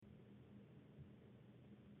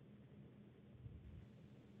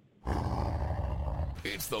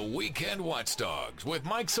It's the Weekend Watchdogs with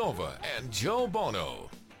Mike Silva and Joe Buono.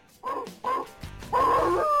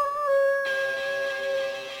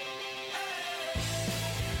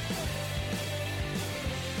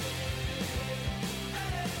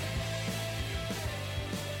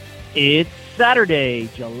 It's Saturday,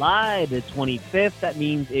 July the 25th. That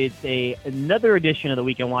means it's another edition of the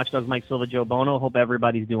Weekend Watchdogs. Mike Silva, Joe Buono. Hope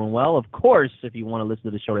everybody's doing well. Of course, if you want to listen to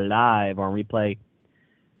the show live or on replay,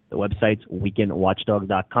 the website's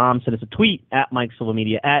weekendwatchdogs.com. Send us a tweet at Mike Silva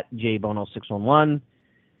Media at jbono611.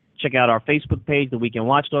 Check out our Facebook page, The Weekend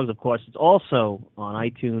Watchdogs. Of course, it's also on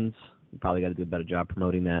iTunes. You probably got to do a better job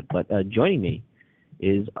promoting that. But joining me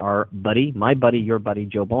is our buddy, my buddy, your buddy,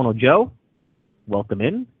 Joe Buono. Joe, welcome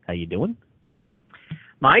in. How you doing?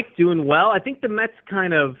 Mike, doing well. I think the Mets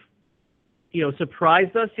kind of,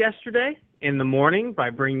 surprised us yesterday in the morning by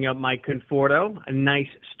bringing up Mike Conforto. A nice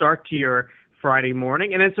start to your Friday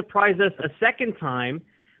morning, and then surprised us a second time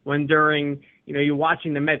when during, you're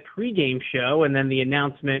watching the Met pregame show and then the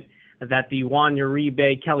announcement that the Juan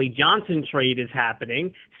Uribe Kelly Johnson trade is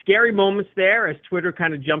happening. Scary moments there as Twitter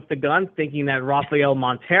kind of jumped the gun thinking that Rafael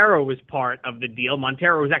Montero was part of the deal.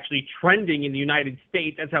 Montero was actually trending in the United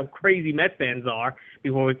States. That's how crazy Met fans are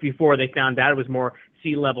before they found out it was more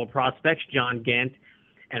C-level prospects, John Gant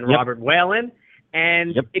and Robert Whalen.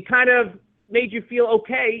 And it kind of made you feel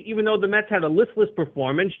okay, even though the Mets had a listless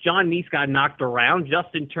performance. John Neese got knocked around.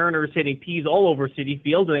 Justin Turner is hitting peas all over Citi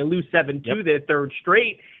Field, and they lose 7-2 their third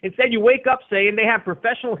straight. Instead, you wake up saying they have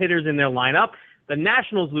professional hitters in their lineup. The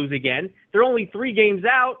Nationals lose again. They're only 3 games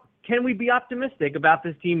out. Can we be optimistic about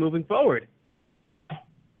this team moving forward?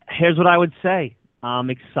 Here's what I would say. I'm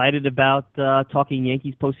excited about talking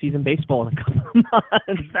Yankees postseason baseball in a couple of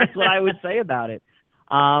months. That's what I would say about it.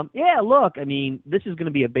 Look, this is going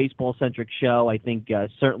to be a baseball-centric show. I think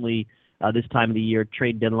certainly this time of the year,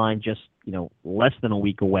 trade deadline just, less than a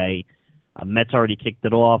week away. Mets already kicked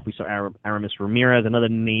it off. We saw Aramis Ramirez, another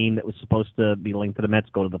name that was supposed to be linked to the Mets,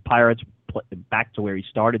 go to the Pirates, back to where he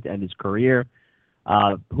started to end his career.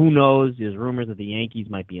 Who knows? There's rumors that the Yankees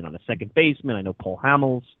might be in on a second baseman. I know Paul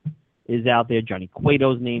Hamels is out there. Johnny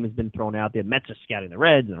Cueto's name has been thrown out there. Mets are scouting the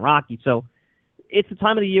Reds and Rockies. So it's the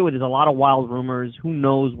time of the year where there's a lot of wild rumors. Who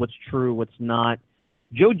knows what's true, what's not.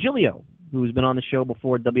 Joe Giglio, who's been on the show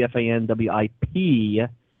before, WFAN, WIP,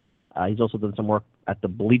 he's also done some work at the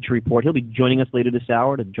Bleacher Report. He'll be joining us later this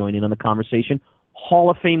hour to join in on the conversation. Hall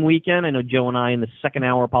of Fame weekend. I know Joe and I in the second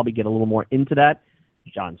hour will probably get a little more into that.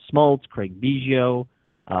 John Smoltz, Craig Biggio,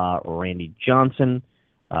 Randy Johnson,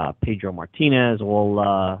 Pedro Martinez,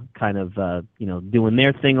 all doing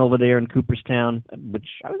their thing over there in Cooperstown, which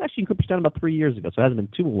I was actually in Cooperstown about 3 years ago, so it hasn't been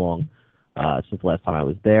too long since the last time I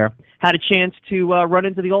was there. Had a chance to run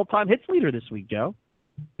into the all-time hits leader this week, Joe.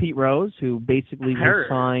 Pete Rose, who basically will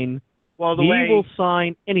sign will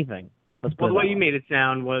sign anything. The way you made it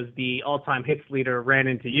sound was the all-time hits leader ran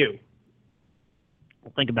into you.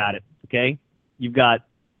 Well, think about it, okay? You've got,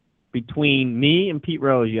 between me and Pete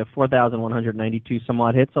Rose, you have 4,192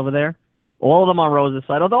 some-odd hits over there. All of them on Rose's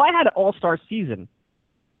side, although I had an all-star season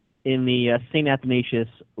in the St. Athanasius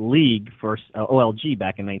League for OLG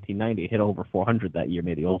back in 1990. Hit over 400 that year,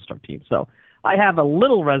 made the all-star team. So I have a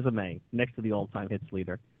little resume next to the all-time hits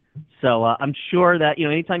leader. So I'm sure that,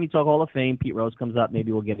 anytime you talk Hall of Fame, Pete Rose comes up.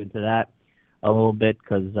 Maybe we'll get into that a little bit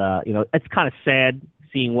because, it's kind of sad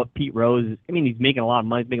seeing what Pete Rose is. He's making a lot of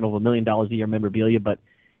money. He's making over $1 million a year memorabilia, but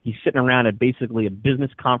he's sitting around at basically a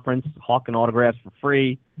business conference hawking autographs for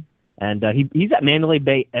free. And he's at Mandalay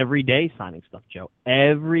Bay every day signing stuff, Joe.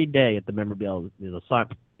 Every day at the memorabilia, there's a sign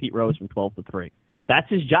Pete Rose from 12 to 3. That's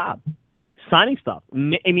his job, signing stuff.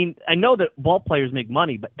 I know that ball players make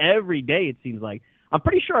money, but every day it seems like, I'm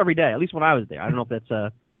pretty sure every day, at least when I was there. I don't know if that's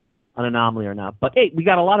an anomaly or not. But, hey, we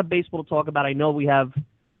got a lot of baseball to talk about. I know we have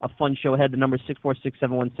a fun show ahead. The number is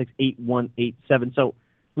 646-716-8187. So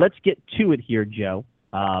let's get to it here, Joe.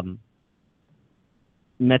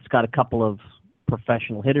 Mets got a couple of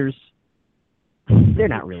professional hitters. They're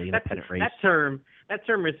not really in a pennant race. That term has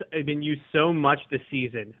been used so much this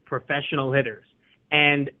season, professional hitters.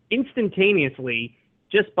 And instantaneously,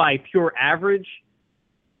 just by pure average,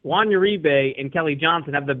 Juan Uribe and Kelly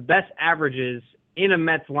Johnson have the best averages in a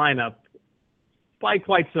Mets lineup by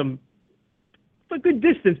quite a good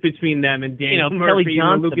distance between them and Daniel Murphy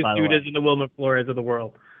and the Lucas Dudas and the Wilmer Flores of the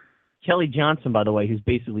world. Kelly Johnson, by the way, who's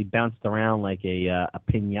basically bounced around like a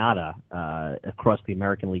piñata across the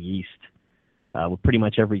American League East with pretty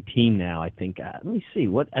much every team now, I think. Let me see.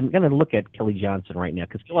 I'm going to look at Kelly Johnson right now.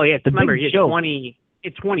 Remember, he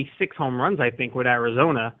had 26 home runs, I think, with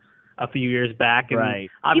Arizona a few years back. And right.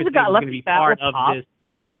 Obviously, he's going to be part of this.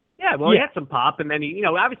 Yeah, well, he had some pop, and then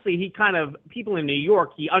obviously people in New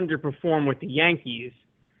York, he underperformed with the Yankees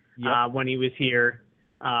when he was here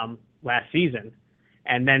last season,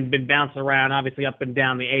 and then been bouncing around, obviously up and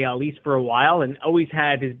down the AL East for a while, and always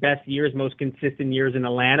had his best years, most consistent years in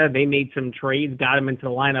Atlanta. They made some trades, got him into the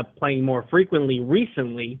lineup playing more frequently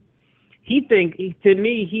recently. To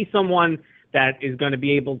me, he's someone that is going to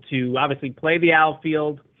be able to obviously play the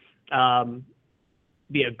outfield,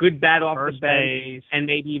 be a good bat off the bench, and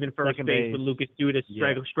maybe even first base with Lucas Duda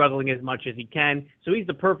struggling as much as he can. So he's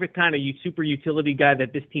the perfect kind of super utility guy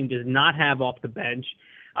that this team does not have off the bench.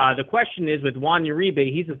 The question is, with Juan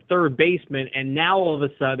Uribe, he's a third baseman, and now all of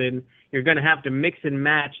a sudden you're going to have to mix and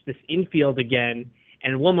match this infield again.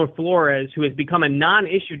 And Wilmer Flores, who has become a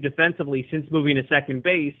non-issue defensively since moving to second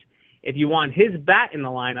base, if you want his bat in the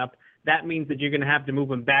lineup, that means that you're going to have to move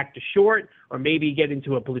him back to short, or maybe get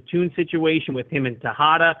into a platoon situation with him and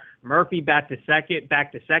Tejada. Murphy back to second,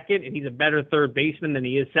 and he's a better third baseman than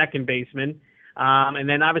he is second baseman. And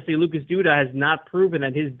then obviously Lucas Duda has not proven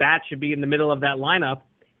that his bat should be in the middle of that lineup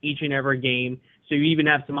each and every game. So you even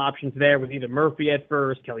have some options there with either Murphy at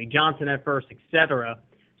first, Kelly Johnson at first, etc.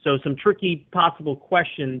 So some tricky possible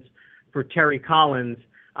questions for Terry Collins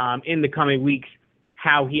in the coming weeks,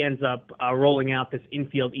 how he ends up rolling out this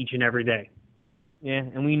infield each and every day. Yeah,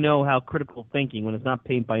 and we know how critical thinking, when it's not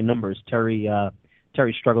paint by numbers, Terry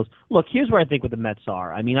struggles. Look, here's where I think what the Mets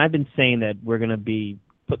are. I mean, I've been saying that we're going to be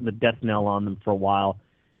putting the death knell on them for a while.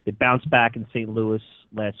 They bounced back in St. Louis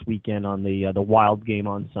last weekend on the Wild game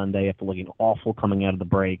on Sunday after looking awful coming out of the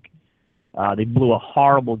break. They blew a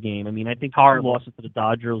horrible game. I mean, I think the two losses to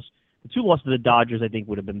the Dodgers, I think,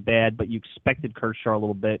 would have been bad, but you expected Kershaw a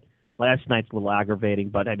little bit. Last night's a little aggravating,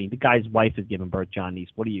 but I mean, the guy's wife is giving birth, John Neese.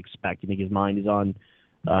 What do you expect? You think his mind is on,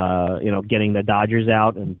 getting the Dodgers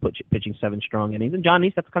out and pitching 7 strong innings? And John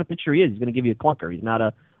Neese, that's the kind of pitcher he is. He's going to give you a clunker. He's not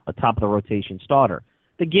a top of the rotation starter.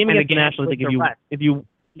 The game against the Nationals, I think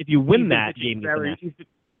if you win that game,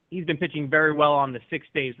 he's been pitching very well on the 6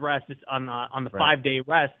 days rest. On the 5-day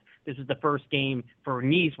rest, this is the first game for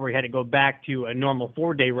Neese where he had to go back to a normal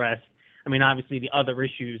 4-day rest. I mean, obviously the other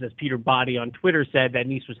issues, as Peter Body on Twitter said, that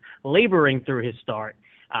Neese was laboring through his start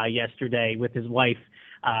yesterday with his wife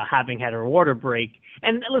having had her water break.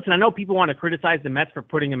 And listen, I know people want to criticize the Mets for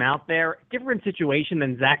putting him out there. Different situation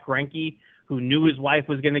than Zach Greinke, who knew his wife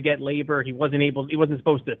was going to get labor. He wasn't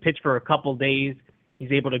supposed to pitch for a couple days.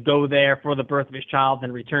 He's able to go there for the birth of his child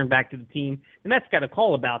and return back to the team. The Mets got a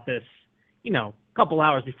call about this, a couple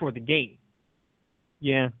hours before the game.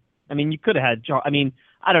 Yeah. I mean, you could have had – I mean,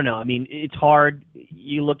 I don't know. I mean, it's hard.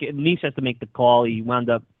 You look at – Neese has to make the call. He wound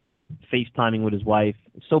up FaceTiming with his wife.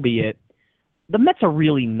 So be it. The Mets are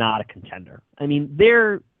really not a contender. I mean,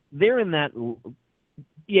 they're in that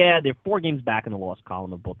 – they're 4 games back in the loss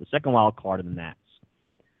column of both the second wild card and the Nats.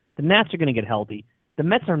 The Nats are going to get healthy. The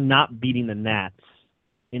Mets are not beating the Nats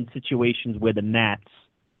in situations where the Nats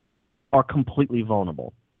are completely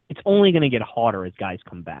vulnerable. It's only going to get harder as guys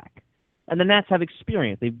come back. And the Nats have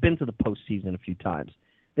experience. They've been to the postseason a few times.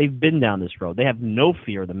 They've been down this road. They have no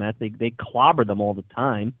fear of the Mets. They clobber them all the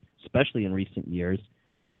time, especially in recent years.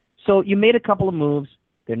 So you made a couple of moves.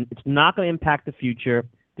 It's not going to impact the future.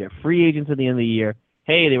 They're free agents at the end of the year.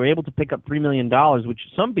 Hey, they were able to pick up $3 million, which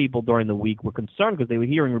some people during the week were concerned because they were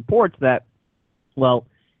hearing reports that, well,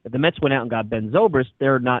 if the Mets went out and got Ben Zobrist,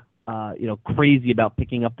 they're not crazy about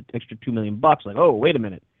picking up the extra $2 million. Like, oh, wait a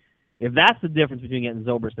minute. If that's the difference between getting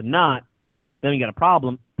Zobrist and not, then we got a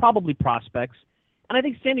problem, probably prospects. And I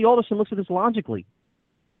think Sandy Alderson looks at this logically.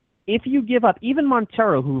 If you give up, even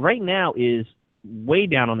Montero, who right now is way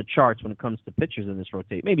down on the charts when it comes to pitchers in this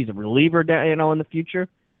rotation, maybe he's a reliever, in the future,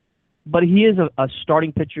 but he is a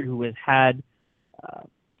starting pitcher who has had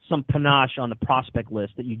some panache on the prospect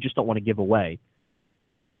list that you just don't want to give away.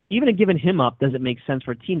 Even giving him up doesn't make sense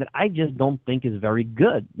for a team that I just don't think is very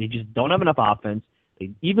good. They just don't have enough offense.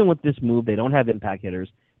 Even with this move, they don't have impact hitters.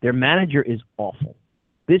 Their manager is awful.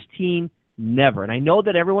 This team never. And I know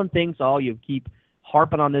that everyone thinks, you keep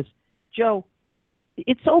harping on this. Joe,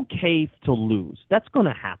 it's okay to lose. That's going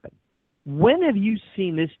to happen. When have you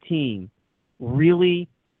seen this team really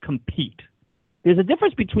compete? There's a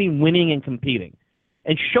difference between winning and competing.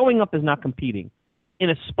 And showing up is not competing in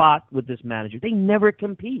a spot with this manager. They never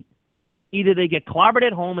compete. Either they get clobbered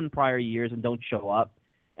at home in prior years and don't show up,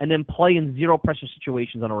 and then play in zero-pressure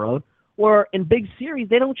situations on the road, or in big series,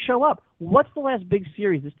 they don't show up. What's the last big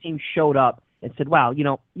series this team showed up and said, wow,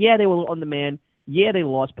 they were on demand, they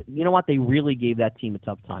lost, but you know what? They really gave that team a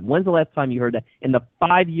tough time. When's the last time you heard that? In the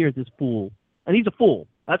 5 years, this fool, and he's a fool.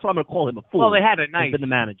 That's why I'm going to call him a fool. Well, they had a nice. He's been the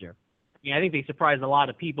manager. Yeah, I think they surprised a lot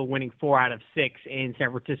of people winning 4 out of 6 in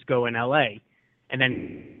San Francisco and L.A. and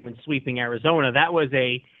then when sweeping Arizona, that was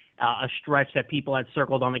a stretch that people had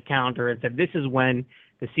circled on the calendar and said this is when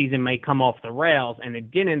the season may come off the rails, and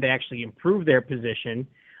it didn't. They actually improved their position.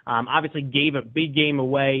 Obviously gave a big game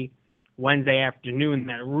away Wednesday afternoon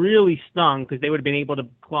that really stung because they would have been able to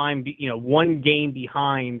climb, one game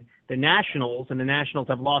behind the Nationals, and the Nationals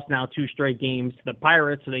have lost now 2 straight games to the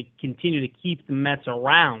Pirates, so they continue to keep the Mets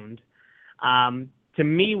around. To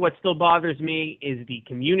me, what still bothers me is the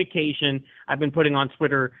communication I've been putting on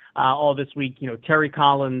Twitter all this week, Terry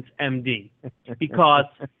Collins, MD, because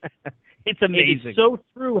it's amazing. It's so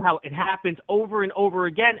true how it happens over and over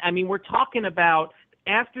again. I mean, we're talking about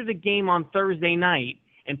after the game on Thursday night,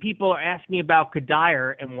 and people are asking about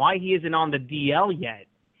Kadire and why he isn't on the DL yet.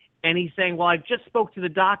 And he's saying, well, I just spoke to the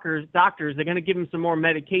doctors. They're going to give him some more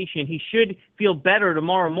medication. He should feel better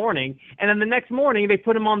tomorrow morning. And then the next morning, they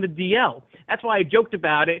put him on the DL. That's why I joked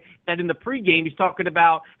about it, that in the pregame, he's talking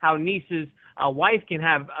about how Nice's wife is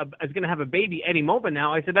going to have a baby any moment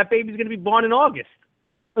now. I said, that baby's going to be born in August.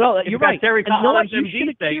 Well, you're right. Terry Collins, you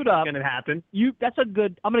MD, say it's going to happen. That's a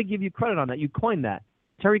good, I'm going to give you credit on that. You coined that.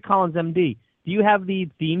 Terry Collins, MD. Do you have the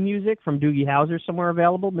theme music from Doogie Howser somewhere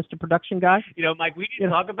available, Mr. Production Guy? Mike, we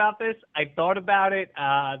didn't talk about this. I thought about it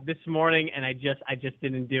this morning, and I just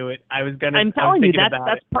didn't do it. I'm telling you,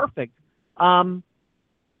 that's perfect.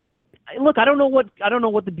 Look, I don't know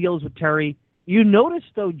what the deal is with Terry. You notice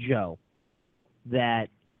though, Joe, that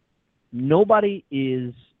nobody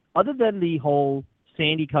is, other than the whole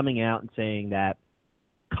Sandy coming out and saying that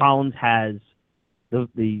Collins has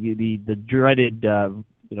the dreaded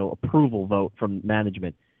approval vote from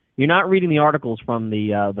management. You're not reading the articles from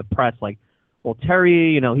the press like, well,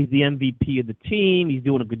 Terry, he's the MVP of the team. He's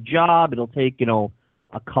doing a good job. It'll take,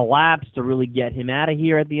 a collapse to really get him out of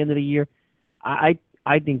here at the end of the year. I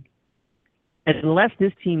think unless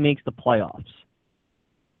this team makes the playoffs,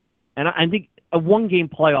 and I think a one-game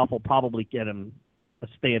playoff will probably get him a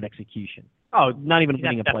stay of execution. Oh, not even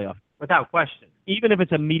winning a playoff. Without question. Even if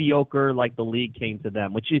it's a mediocre, like the league came to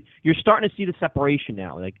them, which you're starting to see the separation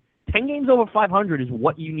now. Like 10 games over 500 is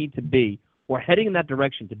what you need to be, or heading in that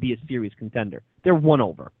direction to be a serious contender. They're 1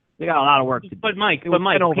 over. They got a lot of work to do. But Mike,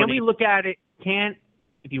 can we look at it?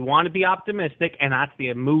 If you want to be optimistic, and that's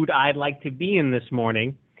the mood I'd like to be in this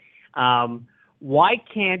morning, why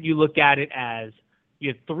can't you look at it as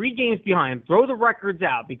you're 3 games behind? Throw the records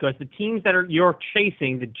out, because the teams that you're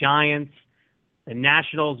chasing, the Giants, the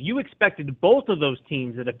Nationals, you expected both of those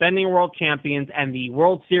teams, the defending world champions and the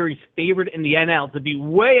World Series favorite in the NL, to be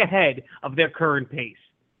way ahead of their current pace.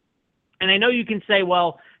 And I know you can say,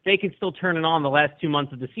 well, they can still turn it on the last 2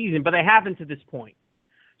 months of the season, but they haven't to this point.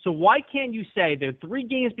 So why can't you say they're 3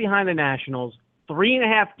 games behind the Nationals,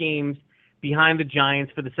 3.5 games behind the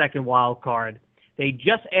Giants for the second wild card? They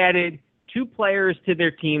just added 2 players to their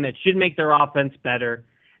team that should make their offense better.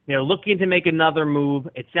 They're looking to make another move.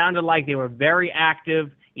 It sounded like they were very active,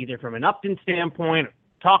 either from an Upton standpoint,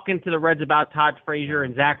 talking to the Reds about Todd Frazier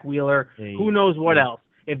and Zach Wheeler, who knows what else.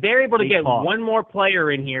 If they're able to get one more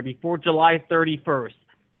player in here before July 31st,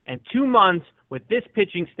 and 2 months with this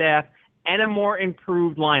pitching staff and a more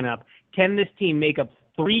improved lineup, can this team make up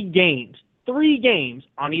 3 games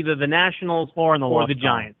on either the Nationals or the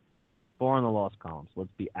Giants? 4 in the loss columns. Let's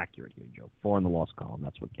be accurate here, Joe. 4 in the loss column.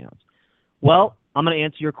 That's what counts. Well, I'm going to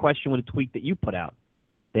answer your question with a tweet that you put out.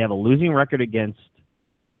 They have a losing record against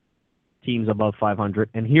teams above 500.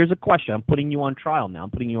 And here's a question. I'm putting you on trial now. I'm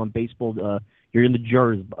putting you on baseball. You're in the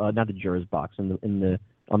jurors, not the jurors box, on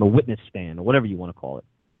the witness stand, or whatever you want to call it.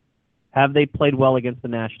 Have they played well against the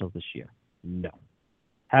Nationals this year? No.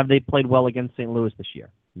 Have they played well against St. Louis this year?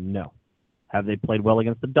 No. Have they played well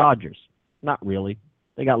against the Dodgers? Not really.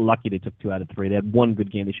 They got lucky. They took 2 out of 3. They had 1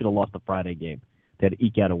 good game. They should have lost the Friday game. They had to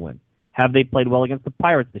eke out a win. Have they played well against the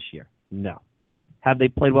Pirates this year? No. Have they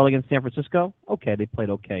played well against San Francisco? Okay, they played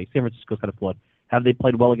okay. San Francisco's got a flood. Have they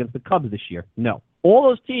played well against the Cubs this year? No. All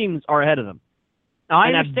those teams are ahead of them. Now, I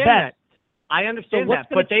understand that. I understand that,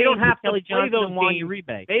 but they don't have to play those games.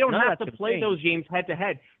 Uribe. They don't have to play those games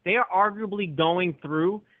head-to-head. They are arguably going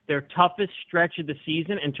through their toughest stretch of the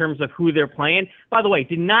season in terms of who they're playing. By the way,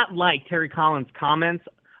 did not like Terry Collins' comments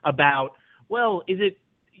about, well, is it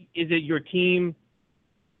your team,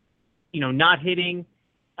 not hitting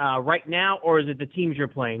right now, or is it the teams you're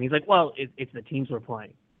playing? He's like, well, it's the teams we're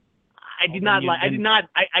playing. I did not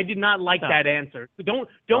like that answer. So don't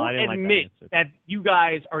admit that you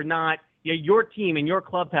guys are not, your team and your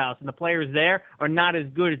clubhouse and the players there are not as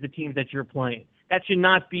good as the teams that you're playing. That should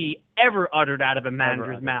not be ever uttered out of a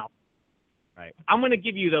manager's mouth. Right. I'm going to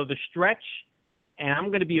give you, though, the stretch, and I'm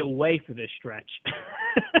going to be away for this stretch.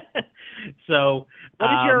 So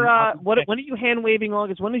what is your when are you hand waving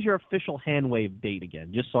August? When is your official hand wave date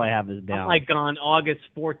again? Just so I have this down. I'm like on August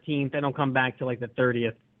 14th. I don't come back till like the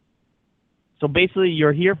 30th. So basically,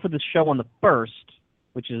 you're here for the show on the 1st,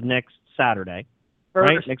 which is next Saturday,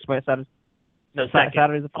 right? Next Saturday. No, second.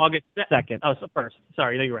 Saturday's the August 2nd. Oh, so 1st.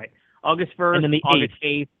 Sorry, no, you're right. August 1st, and then the August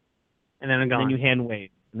 8th, and then I'm gone. And then you hand wave,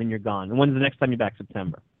 and then you're gone. And when's the next time you're back?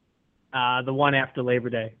 September. The one after Labor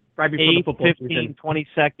Day, right before the football 15, season.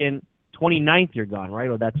 22nd, 29th you're gone, right?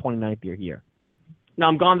 Or that 29th you're here? No,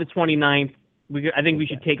 I'm gone the 29th. I think we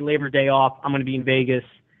should take Labor Day off. I'm going to be in Vegas,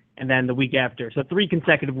 and then the week after. So 3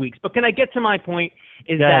 consecutive weeks. But can I get to my point?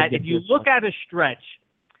 Is that if you look at a stretch,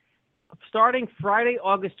 starting Friday,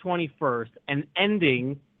 August 21st, and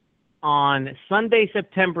ending on Sunday,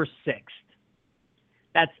 September 6th,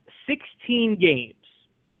 that's 16 games.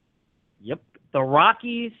 Yep. The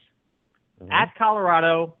Rockies, at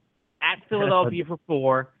Colorado, at Philadelphia for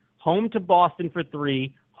 4, home to Boston for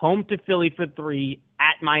 3, home to Philly for 3,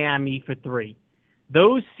 at Miami for 3.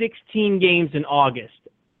 Those 16 games in August,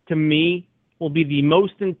 to me, will be the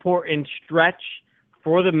most important stretch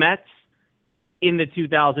for the Mets in the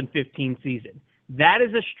 2015 season. That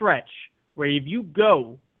is a stretch where if you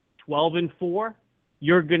go 12-4,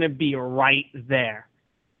 you're going to be right there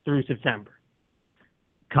through September.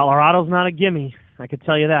 Colorado's not a gimme. I could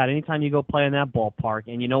tell you that. Anytime you go play in that ballpark,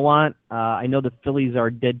 and you know what? I know the Phillies are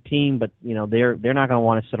a dead team, but they're not going to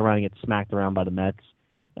want to sit around and get smacked around by the Mets.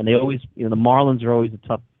 And they always, the Marlins are always a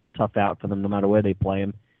tough out for them, no matter where they play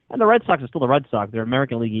them. And the Red Sox are still the Red Sox. They're an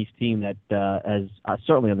American League East team that has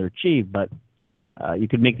certainly underachieved, but you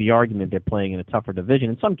could make the argument they're playing in a tougher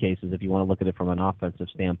division in some cases if you want to look at it from an offensive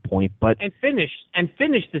standpoint. But finish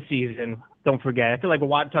the season. Don't forget. I feel like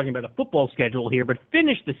we're talking about the football schedule here, but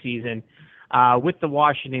finish the season with the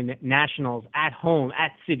Washington Nationals at home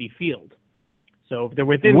at Citi Field. So if they're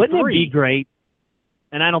within wouldn't 3, it be great?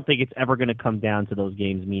 And I don't think it's ever going to come down to those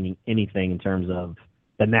games meaning anything in terms of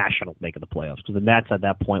the Nationals making the playoffs, because the Nats at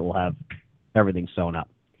that point will have everything sewn up.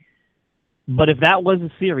 But if that was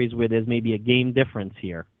a series where there's maybe a game difference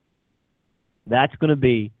here, that's going to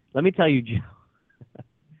be, let me tell you, Joe,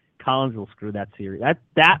 Collins will screw that series.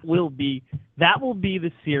 That will be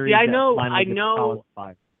the series. See, I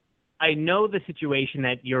know the situation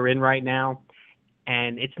that you're in right now,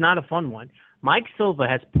 and it's not a fun one. Mike Silva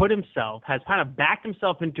has kind of backed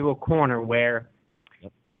himself into a corner where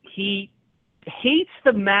he hates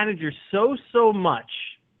the manager so much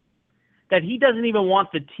that he doesn't even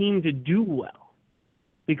want the team to do well.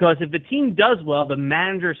 Because if the team does well, the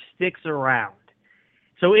manager sticks around.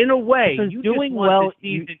 So in a way, you doing just want well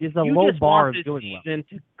the season, is a low bar of this doing season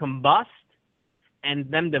to combust and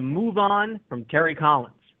them to move on from Terry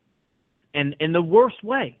Collins. And in the worst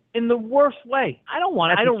way. I don't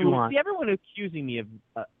want it. See, everyone accusing me of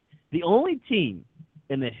the only team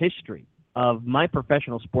in the history of my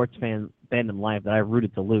professional sports fandom life that I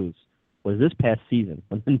rooted to lose was this past season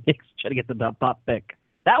when the Knicks tried to get the top pick.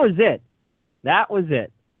 That was it.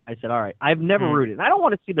 I said, all right, I've never rooted. I don't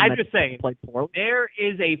want to see the Mets play poorly. There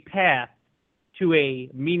is a path to a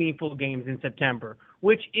meaningful games in September,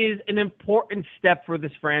 which is an important step for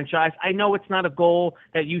this franchise. I know it's not a goal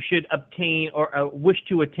that you should obtain or wish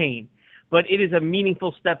to attain, but it is a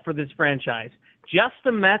meaningful step for this franchise. Just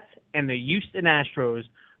the Mets and the Houston Astros,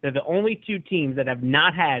 they're the only two teams that have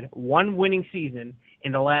not had one winning season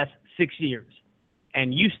in the last 6 years.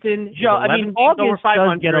 And Houston, Joe, August over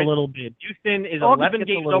 500. Does get a little bit. Houston is August 11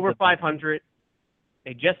 games over 500.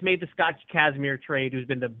 They just made the Scott Kazmir trade, who's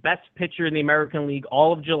been the best pitcher in the American League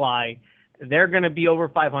all of July. They're going to be over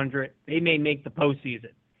 500. They may make the postseason.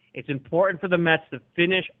 It's important for the Mets to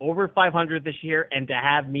finish over 500 this year and to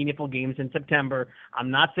have meaningful games in September. I'm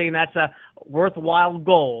not saying that's a worthwhile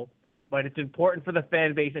goal, but it's important for the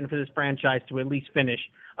fan base and for this franchise to at least finish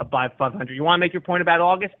above 500. You want to make your point about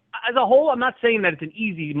August? As a whole, I'm not saying that it's an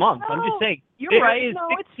easy month. No, I'm just saying you're right.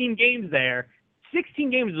 There is 16 games there. 16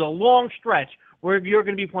 games is a long stretch where you're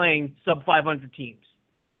going to be playing sub-500 teams.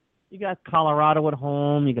 You got Colorado at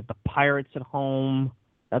home. You got the Pirates at home.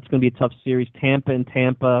 That's going to be a tough series. Tampa and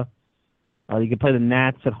Tampa. You can play the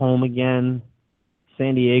Nats at home again.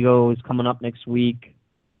 San Diego is coming up next week.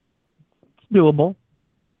 It's doable.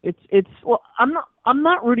 Well, I'm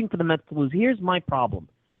not rooting for the Mets to lose. Here's my problem.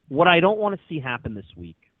 What I don't want to see happen this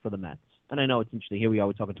week for the Mets, and I know it's interesting. Here we are,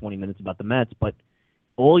 we talking 20 minutes about the Mets, but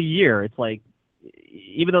all year it's like,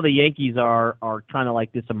 even though the Yankees are kind of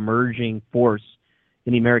like this emerging force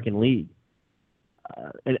in the American League,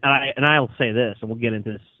 and I'll say this, and we'll get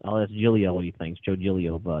into this. I'll ask Giglio what he thinks. Joe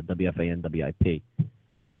Giglio of WFAN WIP.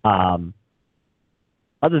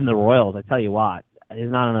 Other than the Royals, I tell you what,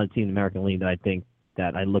 there's not another team in the American League that I think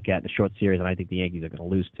that I look at in the short series, and I think the Yankees are going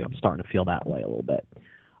to lose to. I'm starting to feel that way a little bit.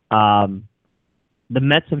 The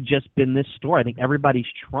Mets have just been this story. I think everybody's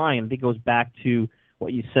trying. I think it goes back to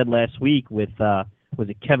what you said last week with was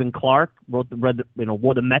it Kevin Clark what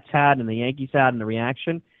the Mets had and the Yankees had and the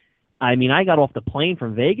reaction. I mean, I got off the plane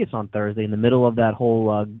from Vegas on Thursday in the middle of that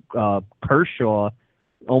whole Kershaw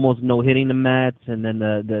almost no-hitting the Mets, and then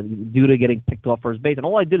the Duda getting picked off first base. And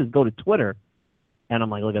all I did is go to Twitter, and I'm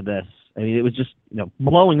like, look at this. I mean, it was just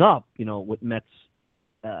blowing up, with Mets,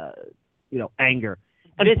 anger.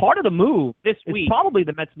 And part of the move this week, probably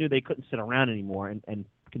the Mets knew they couldn't sit around anymore and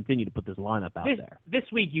continue to put this lineup out there. This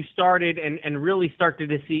week you started and really started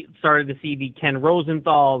to see the Ken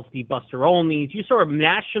Rosenthal's, the Buster Olney's. You saw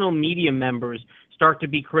national media members start to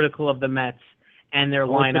be critical of the Mets and their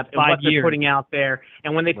lineup and what they're putting out there.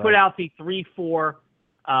 And when they put out the 3-4 or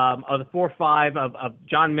the 4-5 of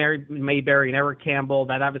John Mayberry and Eric Campbell,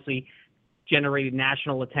 that obviously generated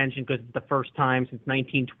national attention because it's the first time since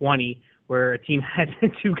 1920 where a team had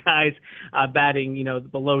two guys batting,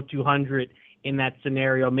 below 200 in that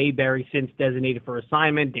scenario. Mayberry since designated for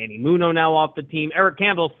assignment. Danny Muno now off the team. Eric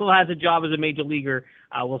Campbell still has a job as a major leaguer.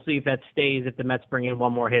 We'll see if that stays if the Mets bring in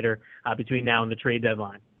one more hitter between now and the trade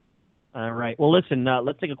deadline. All right. Well, listen,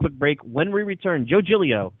 let's take a quick break. When we return, Joe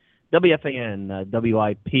Giglio, WFAN,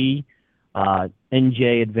 WIP,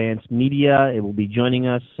 NJ Advanced Media. It will be joining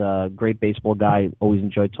us. Great baseball guy. Always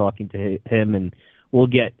enjoyed talking to him, and we'll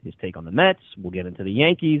get his take on the Mets. We'll get into the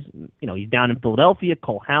Yankees. He's down in Philadelphia.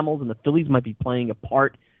 Cole Hamels and the Phillies might be playing a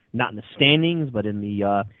part, not in the standings, but in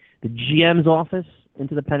the GM's office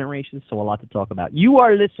into the pennant races. So a lot to talk about. You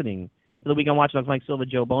are listening to the Weekend Watchdogs. Mike Silva,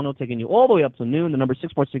 Joe Buono, taking you all the way up to noon. The number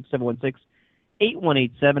 646-716-8187,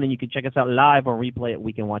 and you can check us out live on replay at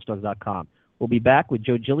weekendwatchdogs.com. We'll be back with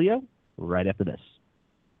Joe Giglio right after this.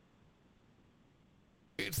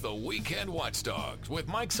 It's the Weekend Watchdogs with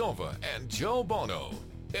Mike Silva and Joe Buono.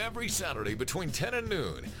 Every Saturday between 10 and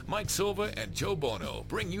noon, Mike Silva and Joe Buono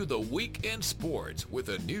bring you the week in sports with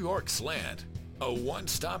a New York slant. A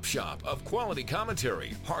one-stop shop of quality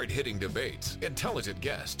commentary, hard-hitting debates, intelligent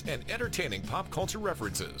guests, and entertaining pop culture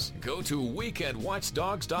references. Go to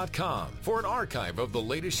weekendwatchdogs.com for an archive of the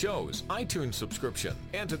latest shows, iTunes subscription,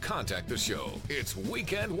 and to contact the show. It's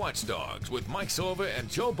Weekend Watchdogs with Mike Silva and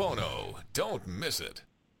Joe Buono. Don't miss it.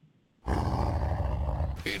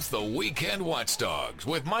 It's the Weekend Watchdogs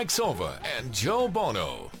with Mike Silva and Joe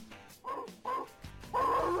Buono.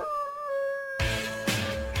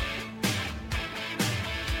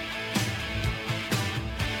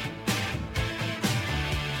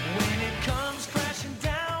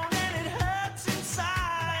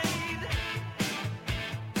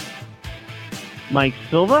 Mike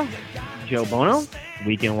Silva, Joe Buono,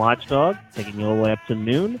 Weekend Watchdog, taking you all the way up to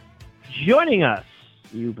noon. Joining us,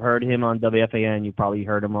 you've heard him on WFAN. You probably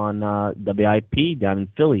heard him on WIP down in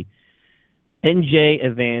Philly. NJ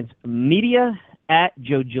Advanced Media, at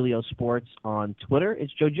Joe Giglio Sports on Twitter.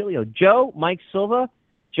 It's Joe Giglio. Joe, Mike Silva,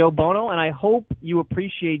 Joe Buono, and I hope you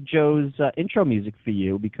appreciate Joe's intro music for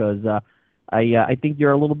you because I think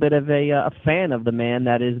you're a little bit of a fan of the man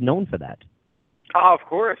that is known for that. Oh, of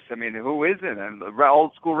course. I mean, who isn't? And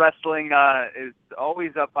old school wrestling is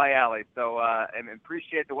always up my alley. So I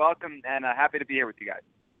appreciate the welcome and happy to be here with you guys.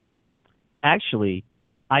 Actually,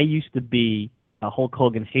 I used to be a Hulk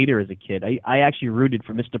Hogan hater as a kid. I actually rooted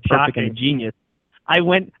for Mr. Perfect and the Genius. I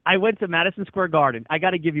went to Madison Square Garden. I got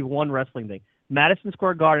to give you one wrestling thing. Madison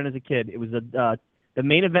Square Garden as a kid. It was the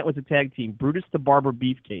main event was a tag team: Brutus the Barber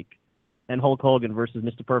Beefcake and Hulk Hogan versus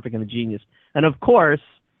Mr. Perfect and the Genius. And of course,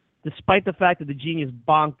 despite the fact that the Genius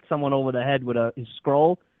bonked someone over the head with his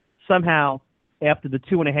scroll, somehow, after the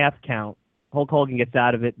 2.5 count, Hulk Hogan gets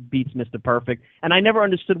out of it, beats Mr. Perfect. And I never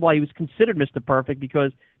understood why he was considered Mr. Perfect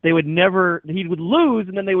because he would lose,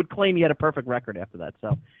 and then they would claim he had a perfect record after that.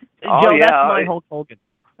 So, Joe, that's my Hulk Hogan.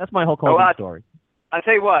 That's my Hulk Hogan story. I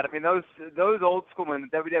tell you what, I mean, those old school when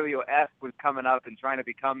the WWF was coming up and trying to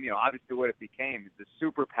become, obviously what it became, the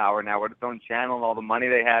superpower now with its own channel and all the money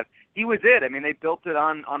they have. He was it. I mean, they built it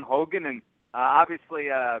on Hogan, and obviously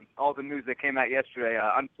all the news that came out yesterday.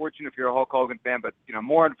 Unfortunate if you're a Hulk Hogan fan, but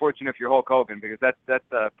more unfortunate if you're Hulk Hogan because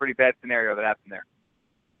that's a pretty bad scenario that happened there.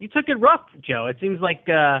 You took it rough, Joe. It seems like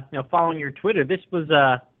following your Twitter, this was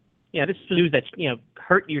this was news that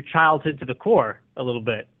hurt your childhood to the core a little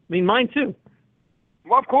bit. I mean, mine too.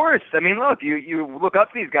 Well, of course. I mean, look, you look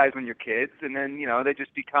up to these guys when you're kids, and then, they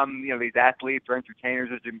just become, these athletes or entertainers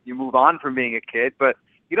as you move on from being a kid. But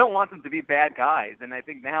you don't want them to be bad guys. And I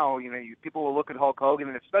think now, people will look at Hulk Hogan,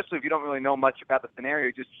 and especially if you don't really know much about the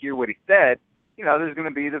scenario, just hear what he said, there's going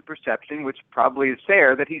to be the perception, which probably is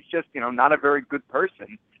fair, that he's just, not a very good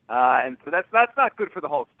person. And so that's not good for the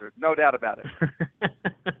Hulksters, no doubt about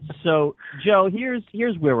it. So, Joe,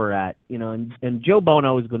 here's where we're at, and Joe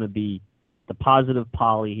Buono is going to be the positive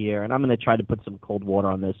Polly here, and I'm going to try to put some cold water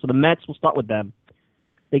on this. So the Mets, we'll start with them.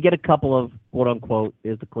 They get a couple of, quote-unquote,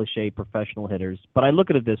 is the cliche, professional hitters. But I look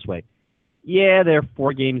at it this way. Yeah, they're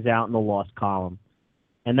 4 games out in the loss column,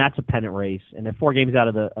 and that's a pennant race. And they're 4 games out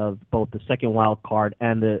of both the second wild card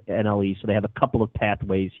and the NL East, so they have a couple of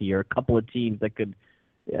pathways here, a couple of teams that could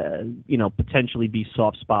potentially be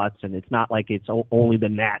soft spots, and it's not like it's only the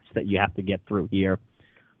Nats that you have to get through here.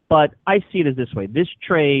 But I see it as this way. This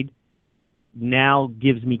trade now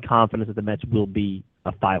gives me confidence that the Mets will be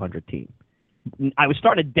a 500 team. I was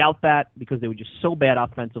starting to doubt that because they were just so bad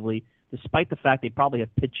offensively, despite the fact they probably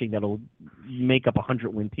have pitching that'll make up a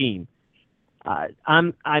 100-win team.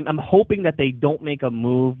 I'm hoping that they don't make a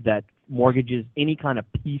move that mortgages any kind of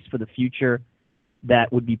peace for the future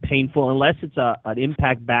that would be painful, unless it's an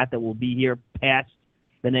impact bat that will be here past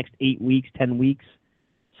the next 8 weeks, 10 weeks.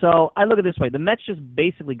 So I look at it this way. The Mets just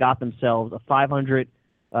basically got themselves a 500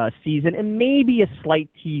 season and maybe a slight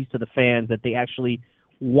tease to the fans that they actually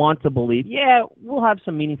want to believe, yeah, we'll have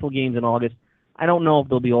some meaningful games in August. I don't know if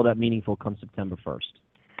they'll be all that meaningful come September 1st.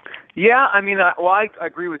 Yeah, I mean, I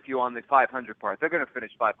agree with you on the 500 part. They're going to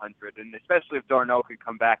finish 500, and especially if d'Arnaud can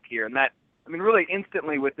come back here. And that, I mean, really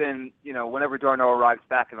instantly within, whenever d'Arnaud arrives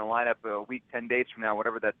back in the lineup a week, 10 days from now,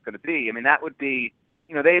 whatever that's going to be, I mean, that would be,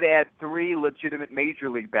 they'd add 3 legitimate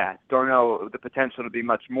major league bats. d'Arnaud, the potential to be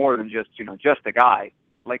much more than just a guy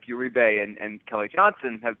like Uribe and Kelly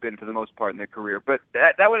Johnson have been for the most part in their career. But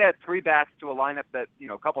that would add 3 bats to a lineup that,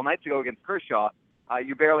 a couple nights ago against Kershaw,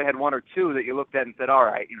 you barely had 1 or 2 that you looked at and said, all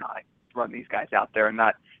right, I run these guys out there and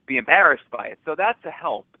not be embarrassed by it. So that's a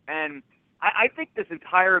help. And I think this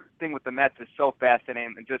entire thing with the Mets is so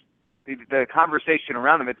fascinating, and just the conversation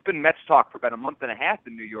around them. It's been Mets talk for about a month and a half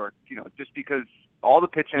in New York, just because all the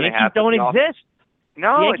pitching Yankees they have. don't exist.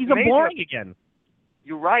 No, the Yankees are boring again.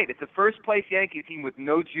 You're right. It's a first-place Yankee team with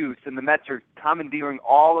no juice, and the Mets are commandeering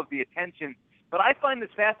all of the attention. But I find this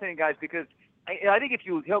fascinating, guys, because I think if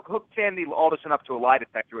you hook Sandy Alderson up to a lie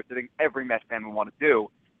detector, which I think every Mets fan would want to do,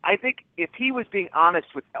 I think if he was being honest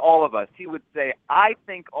with all of us, he would say, I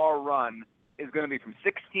think our run is going to be from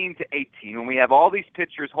 16 to 18 when we have all these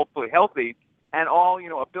pitchers hopefully healthy and all,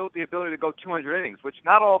 the ability to go 200 innings, which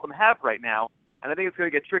not all of them have right now. And I think it's going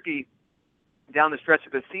to get tricky down the stretch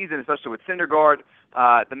of the season, especially with Syndergaard.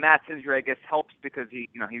 The Matt's injury, I guess, helps because he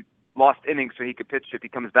lost innings so he could pitch if he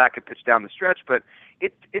comes back and pitch down the stretch. But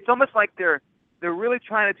it's almost like they're really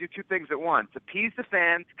trying to do 2 things at once: appease the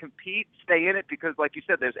fans, compete, stay in it, because, like you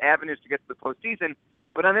said, there's avenues to get to the postseason.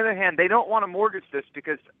 But on the other hand, they don't want to mortgage this,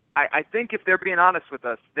 because I think if they're being honest with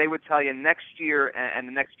us, they would tell you next year and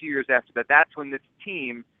the next few years after that, that's when this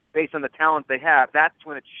team, based on the talent they have, that's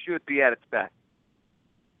when it should be at its best.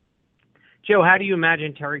 Joe, how do you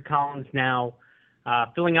imagine Terry Collins now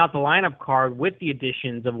filling out the lineup card with the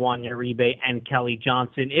additions of Juan Uribe and Kelly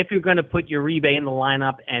Johnson? If you're going to put Uribe in the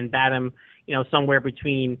lineup and bat him, somewhere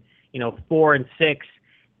between, 4 and 6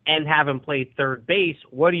 and have him play third base,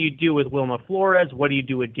 what do you do with Wilmer Flores? What do you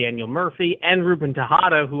do with Daniel Murphy and Ruben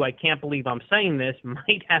Tejada, who, I can't believe I'm saying this,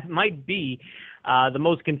 might be the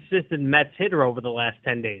most consistent Mets hitter over the last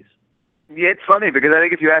 10 days? Yeah, it's funny because I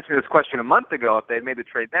think if you asked me this question a month ago, if they had made the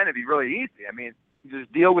trade then, it'd be really easy. I mean, you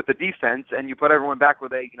just deal with the defense and you put everyone back where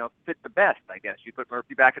they, fit the best, I guess. You put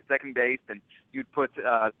Murphy back at second base, and you'd put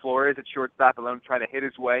Flores at shortstop and let him try to hit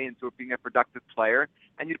his way into being a productive player,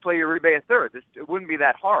 and you'd play Uribe at third. It wouldn't be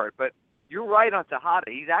that hard. But you're right on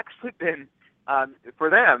Tejada. He's actually been, for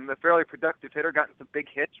them, a fairly productive hitter, gotten some big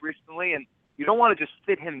hits recently, and you don't want to just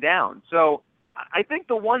sit him down. So I think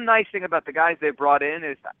the one nice thing about the guys they brought in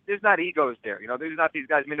is there's not egos there. There's not these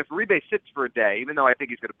guys. I mean, if Uribe sits for a day, even though I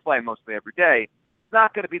think he's going to play mostly every day, it's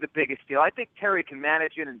not going to be the biggest deal. I think Terry can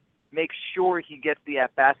manage it and make sure he gets the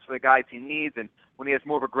at-bats for the guys he needs. And when he has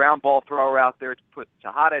more of a ground ball thrower out there, to put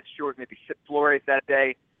Tejada at short, maybe sit Flores that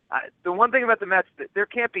day. The one thing about the Mets, there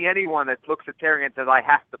can't be anyone that looks at Terry and says, I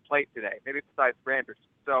have to play today, maybe besides Granderson.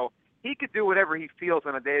 So he could do whatever he feels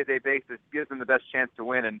on a day-to-day basis, gives him the best chance to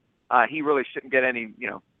win. And he really shouldn't get any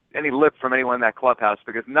lip from anyone in that clubhouse,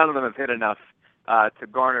 because none of them have hit enough to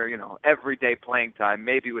garner, everyday playing time,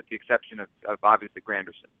 maybe with the exception of obviously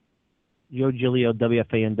Granderson. Joe Giglio of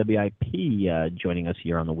WFAN WIP joining us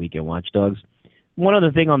here on the Weekend Watchdogs. One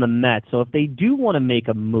other thing on the Mets. So if they do want to make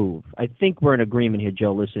a move, I think we're in agreement here,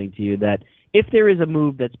 Joe, listening to you, that if there is a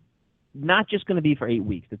move that's not just going to be for 8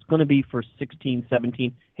 weeks, it's going to be for 16,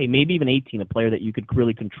 17, hey, maybe even 18, a player that you could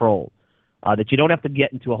really control, that you don't have to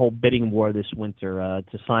get into a whole bidding war this winter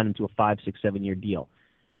to sign into a 5, 6, 7 year deal.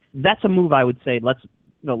 That's a move I would say let's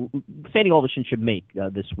Sandy Alderson should make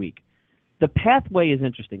this week. The pathway is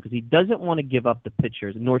interesting because he doesn't want to give up the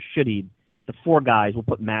pitchers, nor should he. The 4 guys will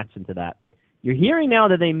put Matz into that. You're hearing now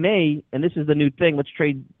that they may, and this is the new thing, let's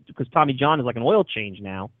trade, because Tommy John is like an oil change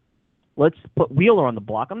now. Let's put Wheeler on the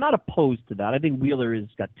block. I'm not opposed to that. I think Wheeler has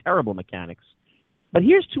got terrible mechanics. But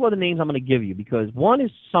here's 2 other names I'm going to give you, because one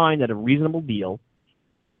is signed at a reasonable deal,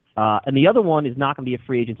 and the other one is not going to be a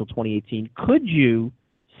free agent until 2018. Could you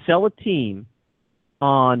sell a team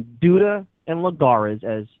on Duda and Lagares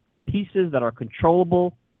as pieces that are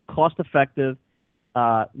controllable, cost-effective,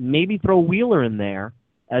 maybe throw Wheeler in there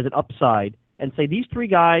as an upside, and say these 3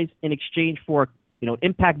 guys in exchange for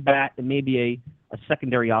impact bat and maybe a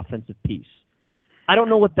secondary offensive piece? I don't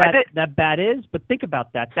know what that bat is, but think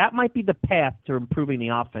about that. That might be the path to improving the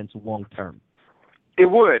offense long term. It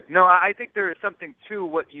would. No, I think there is something to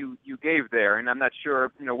what you gave there, and I'm not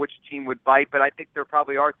sure which team would bite, but I think there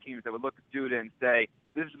probably are teams that would look at Duda and say,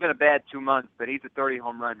 this has been a bad 2 months, but he's a 30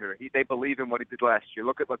 home run hitter. They believe in what he did last year.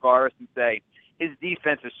 Look at Lagares and say, his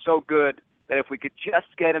defense is so good that if we could just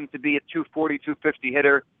get him to be a 240, 250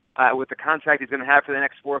 hitter, with the contract he's going to have for the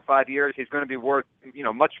next 4 or 5 years, he's going to be worth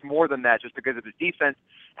much more than that just because of his defense.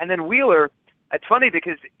 And then Wheeler, it's funny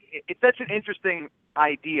because it's such an interesting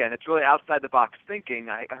idea, and it's really outside the box thinking.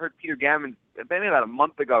 I heard Peter Gammon maybe about a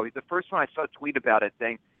month ago. He's the first one I saw tweet about it,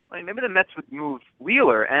 saying, well, maybe the Mets would move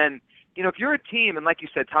Wheeler. And if you're a team, and like you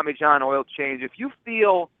said, Tommy John, oil change, if you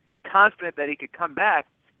feel confident that he could come back,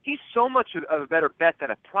 he's so much of a better bet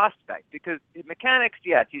than a prospect because mechanics,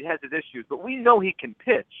 yes, he has his issues, but we know he can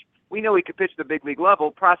pitch. We know he can pitch at the big league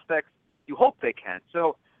level. Prospects, you hope they can.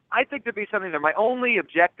 So I think there'd be something there. My only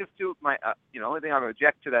objective to only thing I would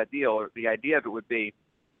object to that deal, or the idea of it, would be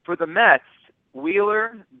for the Mets,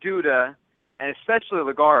 Wheeler, Duda, and especially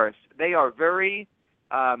Lagares. They are very,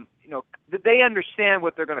 they understand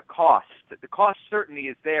what they're going to cost. The cost certainty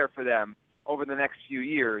is there for them over the next few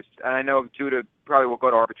years. And I know Duda probably will go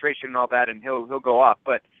to arbitration and all that, and he'll go up.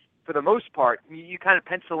 But for the most part, you kind of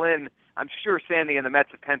pencil in. I'm sure Sandy and the Mets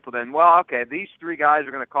have penciled in, well, okay, these 3 guys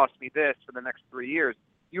are going to cost me this for the next 3 years.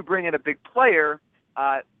 You bring in a big player,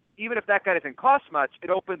 even if that guy doesn't cost much, it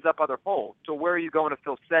opens up other holes. So where are you going to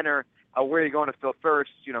fill center? Where are you going to fill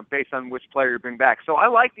first, based on which player you bring back? So I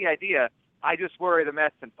like the idea. I just worry the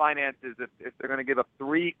Mets and finances if they're going to give up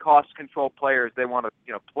 3 cost-control players they want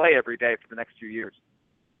to play every day for the next few years.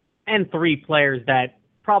 And 3 players that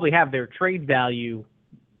probably have their trade value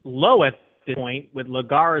low at this point, with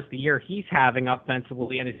Lagares, the year he's having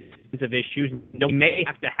offensively and his defensive issues. He may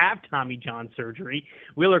have to have Tommy John surgery.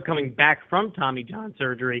 Wheeler coming back from Tommy John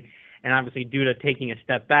surgery, and obviously Duda taking a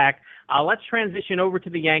step back. Let's transition over to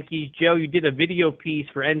the Yankees. Joe, you did a video piece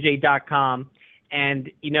for NJ.com, and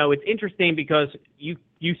it's interesting because you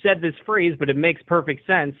said this phrase, but it makes perfect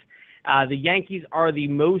sense. The Yankees are the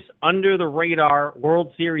most under-the-radar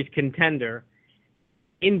World Series contender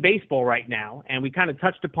in baseball right now, and we kind of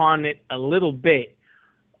touched upon it a little bit.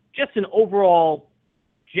 Just an overall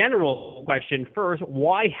general question first,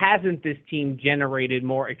 why hasn't this team generated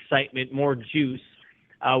more excitement, more juice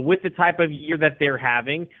with the type of year that they're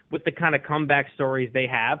having, with the kind of comeback stories they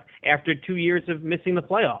have after 2 years of missing the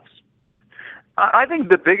playoffs? I think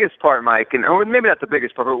the biggest part, Mike, or maybe not the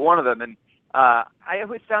biggest part, but one of them, and I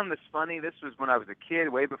always found this funny. This was when I was a kid,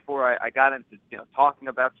 way before I got into talking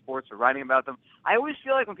about sports or writing about them. I always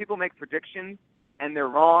feel like when people make predictions and they're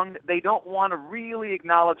wrong, they don't want to really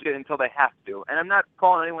acknowledge it until they have to. And I'm not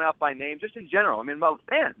calling anyone out by name, just in general. About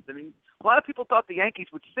fans. A lot of people thought the Yankees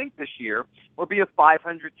would sink this year or be a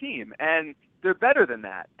 500 team, and they're better than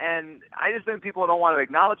that. And I just think people don't want to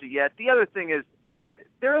acknowledge it yet. The other thing is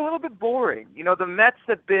they're a little bit boring. The Mets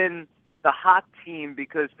have been the hot team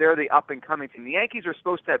because they're the up-and-coming team. The Yankees are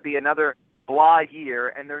supposed to be another blah year,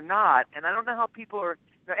 and they're not. And I don't know how people are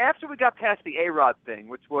after we got past the A-Rod thing,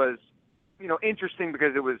 which was, interesting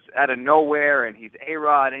because it was out of nowhere, and he's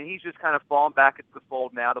A-Rod, and he's just kind of fallen back into the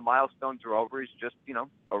fold now. The milestones are over. He's just,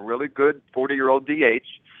 a really good 40-year-old DH.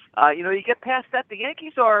 You get past that, the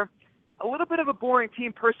Yankees are a little bit of a boring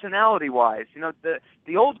team personality-wise.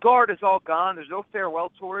 The old guard is all gone. There's no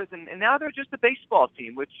farewell tours, and now they're just a baseball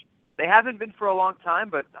team, which they haven't been for a long time,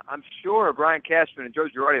 but I'm sure Brian Cashman and Joe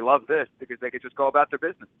Girardi love this because they could just go about their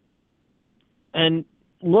business. And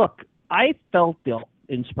look, I felt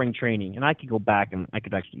in spring training, and I could go back and I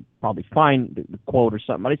could actually probably find the quote or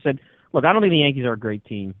something, but I said, look, I don't think the Yankees are a great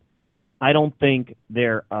team. I don't think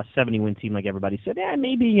they're a 70-win team like everybody said. Yeah,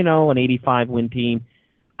 maybe, an 85-win team.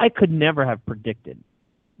 I could never have predicted.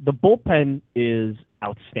 The bullpen is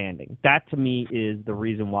outstanding. That, to me, is the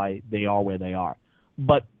reason why they are where they are.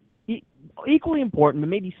 But equally important, but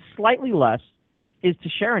maybe slightly less, is to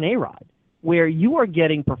share an A-Rod. where you are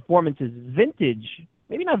getting performances vintage,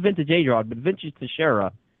 maybe not vintage A-Rod, but vintage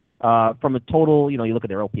Teixeira, from a total, you look at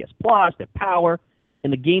their OPS plus, their power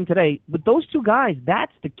in the game today. With those two guys,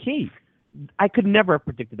 that's the key. I could never have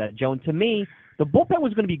predicted that, Joe. And to me, the bullpen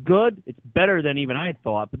was going to be good. It's better than even I had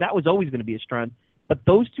thought, but that was always going to be a strength. But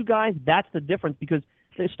those two guys, that's the difference, because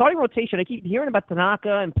the starting rotation, I keep hearing about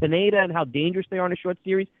Tanaka and Pineda and how dangerous they are in a short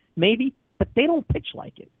series, maybe, but they don't pitch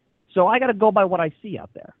like it. So I got to go by what I see out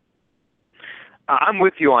there. I'm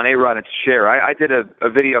with you on A-Rod and Teixeira. I did a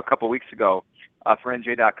video a couple weeks ago for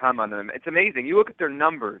NJ.com on them. It's amazing. You look at their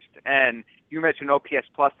numbers, and you mentioned OPS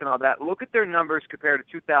plus and all that. Look at their numbers compared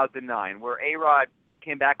to 2009, where A-Rod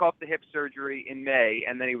came back off the hip surgery in May,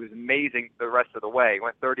 and then he was amazing the rest of the way. He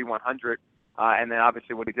went 3,100, and then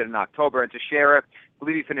obviously what he did in October. And Teixeira, I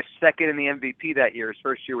believe he finished second in the MVP that year, his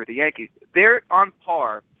first year with the Yankees. They're on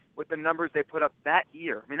par with the numbers they put up that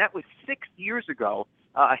year. I mean, that was 6 years ago.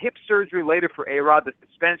 A hip surgery later for A-Rod, the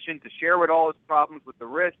suspension, Teixeira with all his problems with the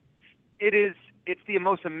wrist. It's the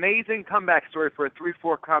most amazing comeback story for a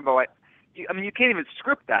 3-4 combo. I mean, you can't even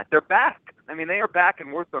script that. They're back. I mean, they are back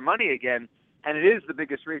and worth their money again, and it is the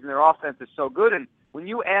biggest reason their offense is so good. And when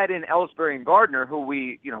you add in Ellsbury and Gardner, who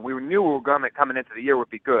we knew were going to coming into the year would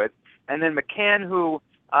be good, and then McCann, who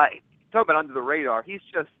talk about under the radar, he's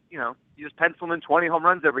just you just pencil in 20 home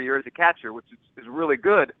runs every year as a catcher, which is really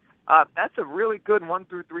good. That's a really good 1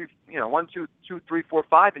 through 3, 1, 2, 3, 4,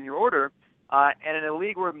 5 in your order. And in a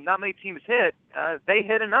league where not many teams hit, they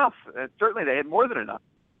hit enough. Certainly they hit more than enough.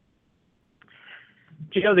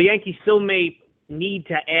 The Yankees still may need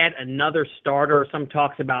to add another starter. Some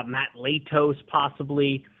talks about Matt Latos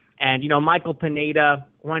possibly. And, Michael Pineda,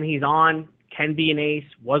 when he's on, can be an ace.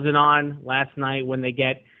 Wasn't on last night when they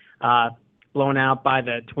get blown out by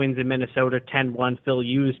the Twins in Minnesota, 10-1. Phil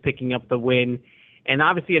Hughes picking up the win. And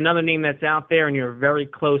obviously another name that's out there, and you're very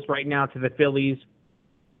close right now to the Phillies,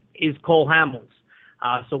 is Cole Hamels.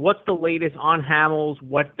 So what's the latest on Hamels,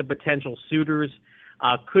 what the potential suitors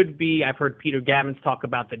could be? I've heard Peter Gammons talk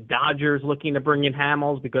about the Dodgers looking to bring in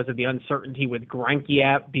Hamels because of the uncertainty with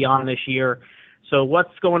Greinke beyond this year. So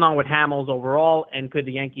what's going on with Hamels overall, and could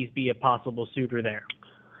the Yankees be a possible suitor there?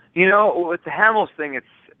 With the Hamels thing,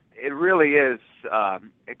 it really is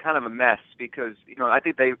kind of a mess because, I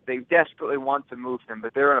think they desperately want to move him,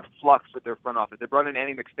 but they're in a flux with their front office. They brought in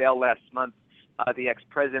Andy McPhail last month, the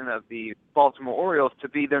ex-president of the Baltimore Orioles, to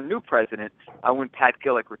be their new president when Pat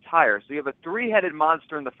Gillick retires. So you have a three-headed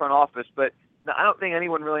monster in the front office, but I don't think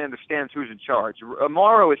anyone really understands who's in charge.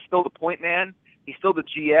 Amaro is still the point man. He's still the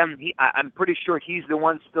GM. I'm pretty sure he's the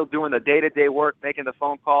one still doing the day-to-day work, making the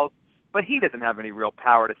phone calls, but he doesn't have any real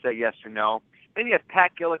power to say yes or no. Then you have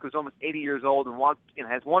Pat Gillick, who's almost 80 years old and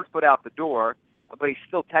has one foot out the door, but he's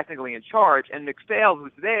still technically in charge, and McPhail,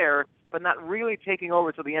 who's there, but not really taking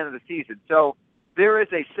over till the end of the season. So there is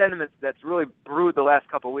a sentiment that's really brewed the last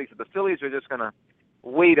couple of weeks that the Phillies are just going to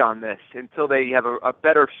wait on this until they have a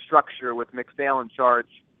better structure with McPhail in charge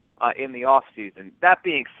in the off season. That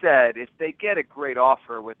being said, if they get a great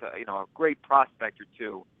offer with a great prospect or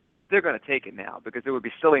two, they're going to take it now because it would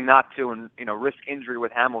be silly not to and risk injury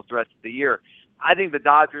with Hamels the rest of the year. I think the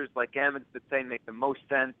Dodgers, like Gammon's been saying, make the most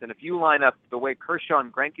sense. And if you line up the way Kershaw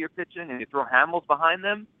and Greinke are pitching and you throw Hamels behind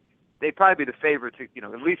them, they'd probably be the favorite to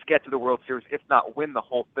at least get to the World Series, if not win the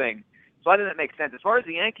whole thing. So I think that makes sense. As far as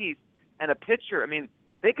the Yankees and a pitcher,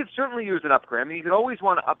 they could certainly use an upgrade. You could always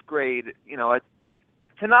want to upgrade.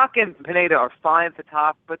 Tanaka and Pineda are fine at the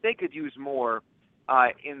top, but they could use more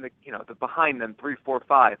in the behind them, 3, 4,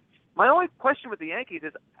 5. My only question with the Yankees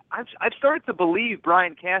is I've started to believe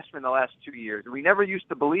Brian Cashman the last 2 years. We never used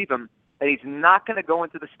to believe him that he's not going to go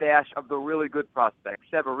into the stash of the really good prospects,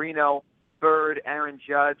 Severino, Bird, Aaron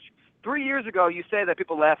Judge. 3 years ago, you say that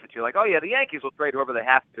people laugh at you, like, oh, yeah, the Yankees will trade whoever they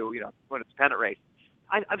have to, when it's a pennant race.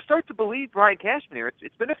 I've started to believe Brian Cashman here.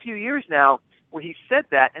 It's been a few years now where he said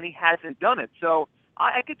that, and he hasn't done it. So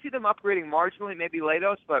I could see them upgrading marginally, maybe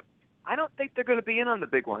Latos, but I don't think they're going to be in on the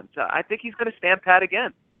big ones. I think he's going to stand pat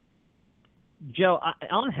again. Joe,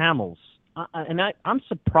 on Hamels, I'm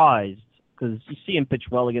surprised because you see him pitch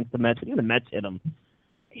well against the Mets. Even the Mets hit him.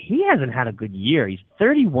 He hasn't had a good year. He's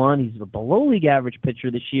 31. He's a below league average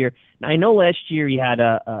pitcher this year. Now, I know last year he had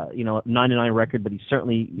a 9-9 record, but he's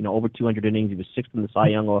certainly over 200 innings. He was sixth in the Cy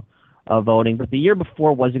Young voting. But the year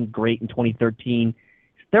before wasn't great in 2013.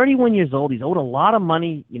 He's 31 years old. He's owed a lot of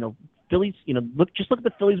money. Phillies. Look at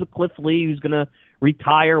the Phillies with Cliff Lee, who's going to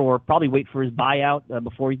retire or probably wait for his buyout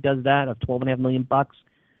before he does that of $12.5 million.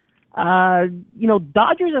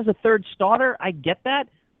 Dodgers as a third starter, I get that.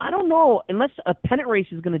 I don't know, unless a pennant race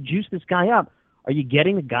is going to juice this guy up. Are you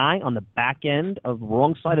getting the guy on the back end of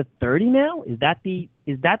wrong side of 30 now? Is that the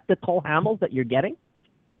Cole Hamels that you're getting?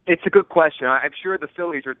 It's a good question. I'm sure the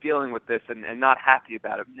Phillies are dealing with this and not happy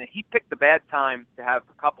about it. He picked the bad time to have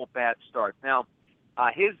a couple bad starts. Now,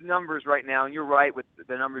 his numbers right now, and you're right with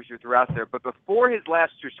the numbers you threw out there, but before his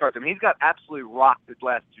last two starts, I mean, he's got absolutely rocked his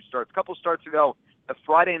last two starts. A couple starts ago, a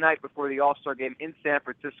Friday night before the All-Star game in San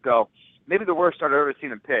Francisco, maybe the worst start I've ever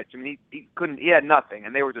seen him pitch. I mean, he had nothing,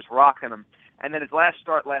 and they were just rocking him. And then his last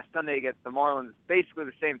start last Sunday against the Marlins, basically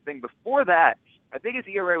the same thing. Before that, I think his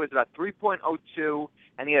ERA was about 3.02,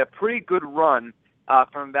 and he had a pretty good run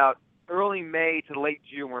from about early May to late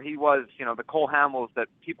June, where he was, the Cole Hamels that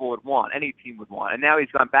people would want, any team would want. And now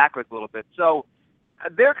he's gone backwards a little bit. So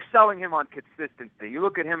they're selling him on consistency. You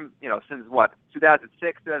look at him, since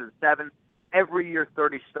 2006, 2007, every year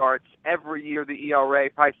 30 starts, every year the ERA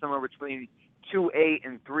probably somewhere between 2.8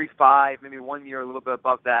 and 3.5, maybe 1 year a little bit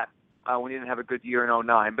above that. When he didn't have a good year in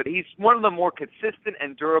 2009. But he's one of the more consistent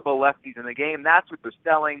and durable lefties in the game. That's what they're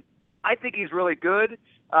selling. I think he's really good,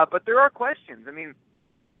 but there are questions. I mean,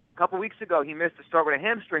 a couple weeks ago he missed a start with a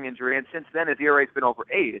hamstring injury, and since then his ERA's been over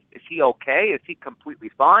 8. Is he okay? Is he completely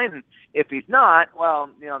fine? And if he's not, well,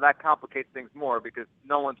 that complicates things more because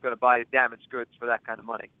no one's going to buy damaged goods for that kind of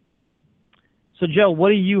money. So, Joe, what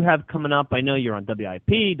do you have coming up? I know you're on WIP,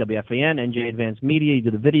 WFAN, NJ Advanced Media. You do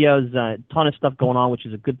the videos, a ton of stuff going on, which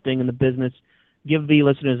is a good thing in the business. Give the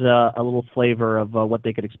listeners a little flavor of what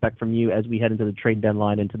they could expect from you as we head into the trade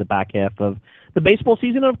deadline, into the back half of the baseball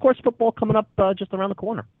season, and, of course, football coming up just around the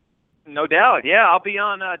corner. No doubt, yeah. I'll be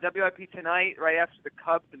on WIP tonight, right after the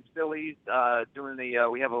Cubs and Phillies, doing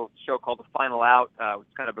we have a show called The Final Out, which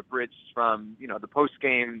is kind of a bridge from, the post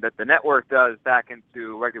game that the network does back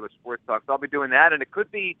into regular sports talk. So I'll be doing that, and it could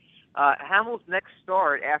be Hamels' next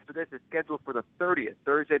start after this is scheduled for the 30th,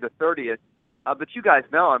 Thursday the 30th. But you guys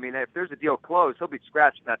know, I mean, if there's a deal closed, he'll be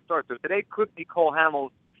scratching that start. So today could be Cole Hamels'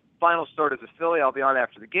 final start as a Philly. I'll be on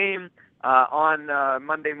after the game. On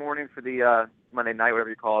Monday morning for the Monday night, whatever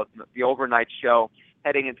you call it, the overnight show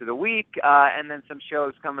heading into the week, and then some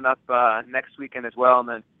shows coming up next weekend as well, and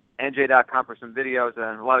then NJ.com for some videos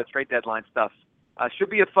and a lot of trade deadline stuff. Should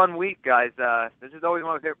be a fun week, guys. This is always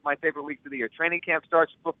one of my favorite weeks of the year. Training camp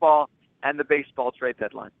starts, football, and the baseball trade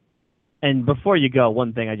deadline. And before you go,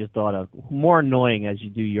 one thing I just thought of, more annoying as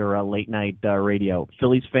you do your late-night radio,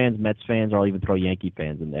 Phillies fans, Mets fans, or I'll even throw Yankee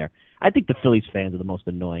fans in there. I think the Phillies fans are the most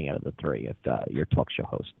annoying out of the three if you're a talk show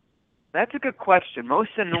host. That's a good question.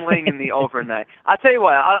 Most annoying in the overnight. I'll tell you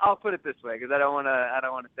what. I'll put it this way because I don't want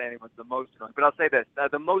to say anyone's the most annoying. But I'll say this: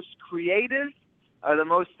 the most creative, the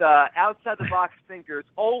most outside the box thinkers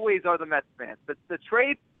always are the Mets fans. But the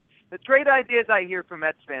trade ideas I hear from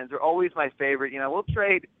Mets fans are always my favorite. We'll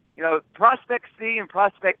trade prospect C and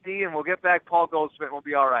prospect D, and we'll get back Paul Goldschmidt, and we'll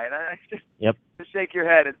be all right. Just shake your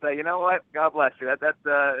head and say, you know what? God bless you. That's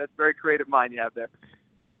very creative mind you have there.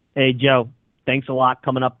 Hey, Joe. Thanks a lot.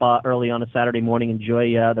 Coming up early on a Saturday morning.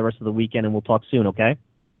 Enjoy the rest of the weekend, and we'll talk soon, okay?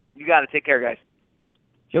 You got it. Take care, guys.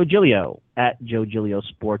 Joe Giglio, at Joe Giglio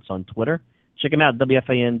Sports on Twitter. Check him out,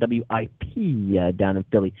 WFAN, WIP down in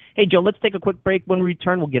Philly. Hey, Joe, let's take a quick break. When we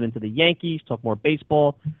return, we'll get into the Yankees, talk more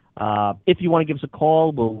baseball. If you want to give us a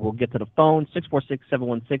call, we'll get to the phone,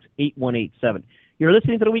 646-716-8187. You're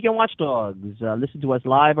listening to the Weekend Watchdogs. Listen to us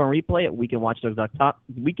live on replay at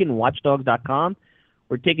weekendwatchdogs.com.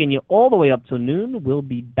 We're taking you all the way up till noon. We'll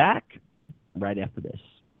be back right after this.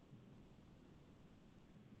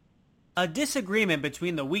 A disagreement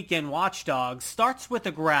between the Weekend Watchdogs starts with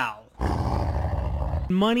a growl.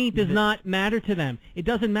 Money does not matter to them. It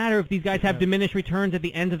doesn't matter if these guys have diminished returns at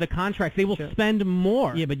the end of the contract. They will spend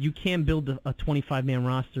more. Yeah, but you can't build a 25-man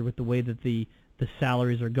roster with the way that the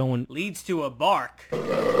salaries are going. Leads to a bark.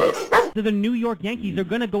 To the New York Yankees, they're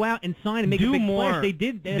going to go out and sign and make a big splash. They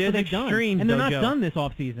did. That's what they've done. And they're not done this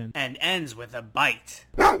offseason. And ends with a bite.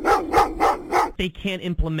 They can't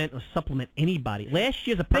implement or supplement anybody. Last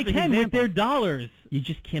year's a perfect example. They can with their dollars. You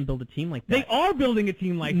just can't build a team like that. They are building a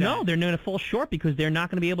team like that. No, they're going to fall short because they're not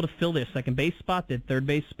going to be able to fill their second base spot, their third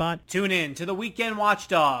base spot. Tune in to the Weekend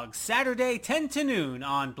Watchdogs, Saturday 10 to noon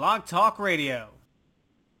on Blog Talk Radio.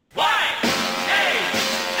 Y-A-N-K-E-E-S.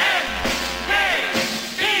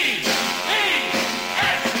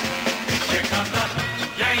 Here come the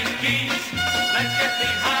Yankees. Let's get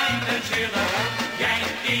behind the cheerleader.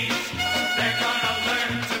 Yankees, they're gonna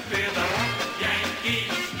learn to feel the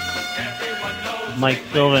Yankees. Everyone knows. Mike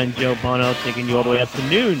Silva and Joe Buono taking you all the way up to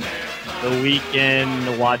noon. The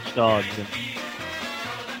Weekend Watchdogs.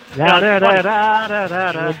 I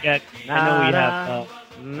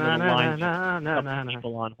know we have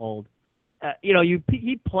people on hold. you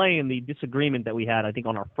keep playing the disagreement that we had, I think,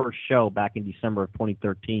 on our first show back in December of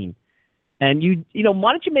 2013. And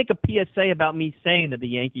why don't you make a PSA about me saying that the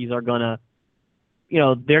Yankees are gonna,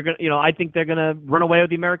 I think they're gonna run away with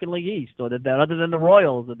the American League East, or that other than the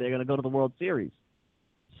Royals, that they're gonna go to the World Series.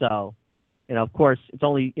 So, of course, it's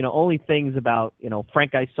only things about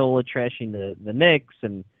Frank Isola trashing the Knicks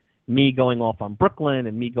and me going off on Brooklyn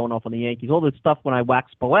and me going off on the Yankees. All this stuff when I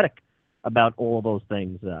wax poetic about all those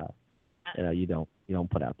things, you don't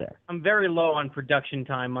put out there. I'm very low on production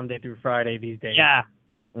time Monday through Friday these days. Yeah.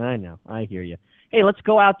 I know. I hear you. Hey, let's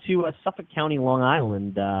go out to Suffolk County, Long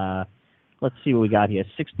Island. Let's see what we got here.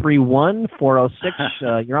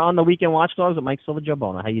 631-406. You're on the Weekend Watchdogs with Mike Silva, Joe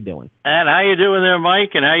Buono. How you doing? And how you doing there,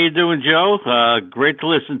 Mike? And how you doing, Joe? Great to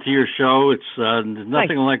listen to your show. It's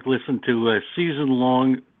nothing like listen to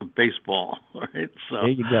season-long baseball. All right? So there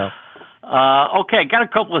you go. Okay, got a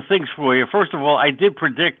couple of things for you. First of all, I did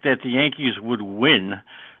predict that the Yankees would win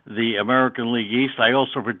the American League East. I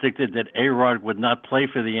also predicted that A-Rod would not play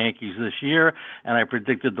for the Yankees this year, and I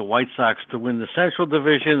predicted the White Sox to win the Central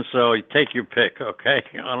Division, so you take your pick, okay,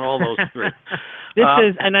 on all those three.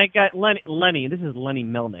 And I got Lenny. This is Lenny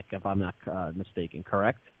Melnick, if I'm not mistaken,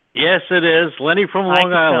 correct? Yes, it is. Lenny from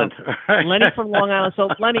Long Island. Lenny from Long Island. So,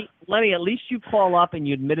 Lenny, at least you call up and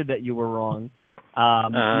you admitted that you were wrong.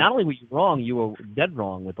 Not only were you wrong, you were dead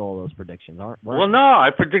wrong with all those predictions, weren't you? Well, no, I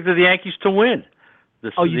predicted the Yankees to win.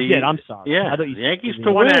 You did. I'm sorry. Yeah, I thought you the Yankees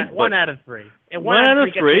to win. One out of three. And one out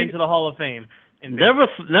of three gets into the Hall of Fame. Never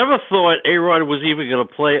thought A-Rod was even going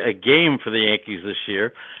to play a game for the Yankees this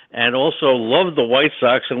year, and also loved the White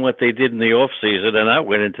Sox and what they did in the offseason, and that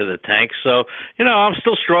went into the tank. So, I'm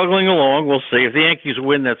still struggling along. We'll see. If the Yankees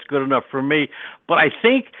win, that's good enough for me. But I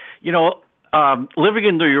think, living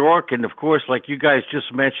in New York, and of course, like you guys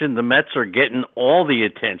just mentioned, the Mets are getting all the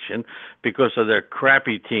attention because of their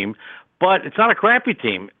crappy team. But it's not a crappy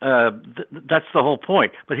team. That's the whole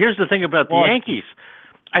point. But here's the thing about the Yankees.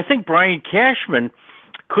 I think Brian Cashman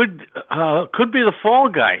could be the fall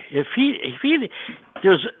guy. If he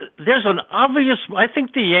there's an obvious. I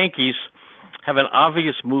think the Yankees have an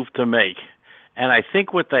obvious move to make. And I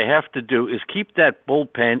think what they have to do is keep that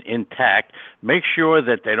bullpen intact, make sure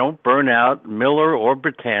that they don't burn out Miller or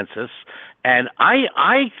Betances. And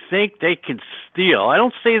I think they can steal. I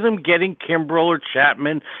don't see them getting Kimbrel or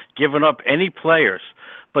Chapman, giving up any players.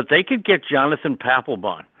 But they could get Jonathan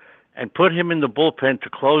Papelbon and put him in the bullpen to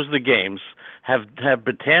close the games, have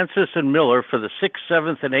Betances and Miller for the 6th,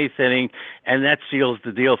 7th, and 8th inning, and that seals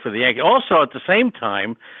the deal for the Yankees. Also, at the same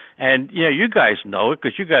time, and you guys know it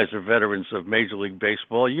because you guys are veterans of Major League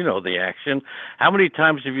Baseball. You know the action. How many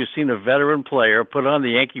times have you seen a veteran player put on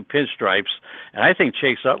the Yankee pinstripes? And I think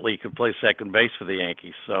Chase Utley could play second base for the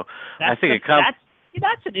Yankees. So I think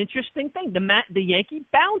that's an interesting thing. The Yankee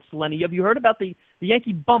bounce, Lenny. Have you heard about the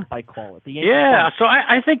Yankee bump? I call it the Yankee bump. So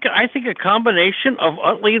I think a combination of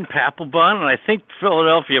Utley and Papelbon, and I think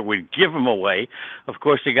Philadelphia would give him away. Of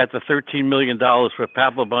course, they got the $13 million for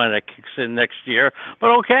Papelbon that kicks in next year.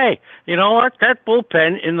 But okay, you know what? That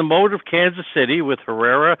bullpen in the mode of Kansas City with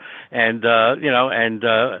Herrera and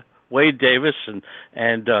Wade Davis and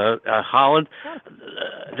Holland.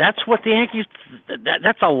 That's what the Yankees.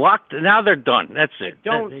 That's a lock. Now they're done. That's it.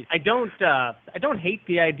 I don't hate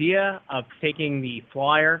the idea of taking the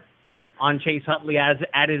flyer on Chase Utley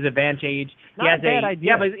at his advantage. Not a bad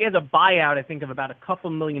idea. Yeah, but he has a buyout, I think, of about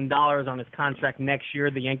 $2 million on his contract next year.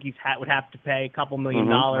 The Yankees would have to pay $2 million.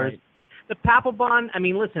 Right. The Papelbon. I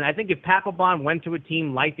mean, listen. I think if Papelbon went to a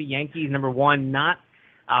team like the Yankees, number one, not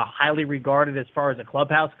highly regarded as far as a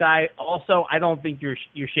clubhouse guy. Also, I don't think you're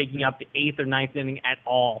shaking up the 8th or 9th inning at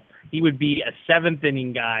all. He would be a 7th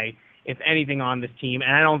inning guy, if anything, on this team.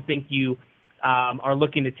 And I don't think you are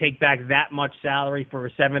looking to take back that much salary for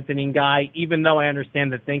a 7th inning guy, even though I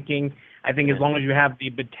understand the thinking. I think as long as you have the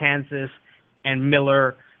Betances and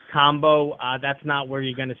Miller combo, that's not where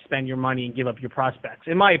you're going to spend your money and give up your prospects,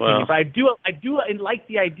 in my opinion. But I do like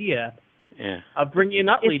the idea of bringing in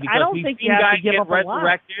Utley because we've seen guys get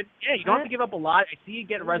resurrected. Yeah, you don't have to give up a lot. I see you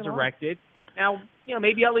get resurrected. Now,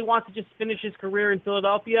 maybe Utley wants to just finish his career in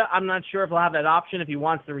Philadelphia. I'm not sure if he'll have that option if he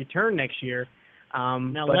wants to return next year.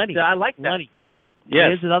 Lenny, I like that. Lenny, yes.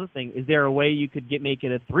 Here's another thing. Is there a way you could make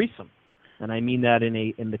it a threesome? And I mean that in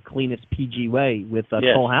the cleanest PG way with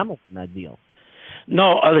Cole Hamilton, that deal.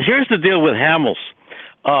 No, here's the deal with Hamels.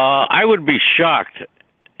 I would be shocked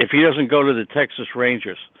if he doesn't go to the Texas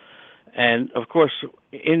Rangers. And, of course,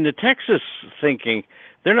 in the Texas thinking,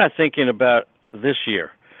 they're not thinking about this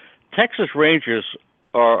year. Texas Rangers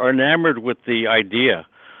are enamored with the idea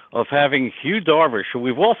of having Hugh Darvish, who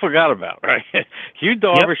we've all forgot about, right? Hugh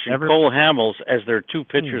Darvish and Cole Hamels as their two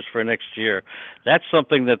pitchers for next year. That's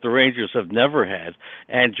something that the Rangers have never had.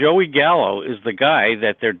 And Joey Gallo is the guy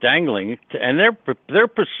that they're dangling, and they're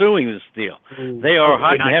pursuing this deal. They are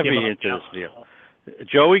hot and heavy into this deal.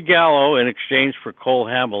 Joey Gallo in exchange for Cole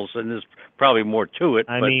Hamels, and there's probably more to it.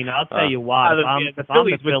 I mean, I'll tell you what. The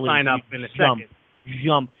Phillies would sign up in a second.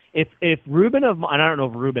 Jump. If Ruben and I don't know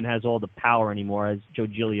if Ruben has all the power anymore, as Joe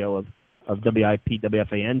Giglio of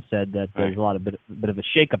WFAN said that there's a bit of a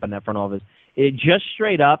shakeup in that front office. It just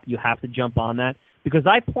straight up, you have to jump on that, because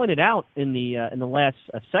I pointed out in the last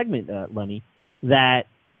segment, Lenny, that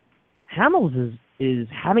Hamels is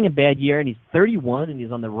having a bad year, and he's 31 and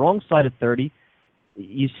he's on the wrong side of 30.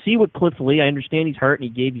 You see what Cliff Lee, I understand he's hurt and he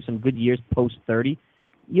gave you some good years post 30.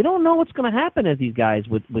 You don't know what's going to happen as these guys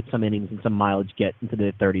with some innings and some mileage get into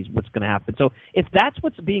their 30s, what's going to happen. So if that's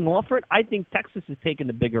what's being offered, I think Texas is taking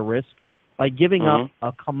the bigger risk by giving up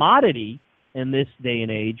a commodity in this day and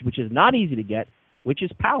age, which is not easy to get, which is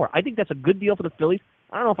power. I think that's a good deal for the Phillies.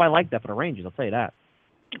 I don't know if I like that for the Rangers, I'll tell you that.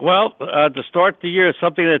 Well, to start the year,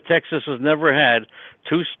 something that Texas has never had,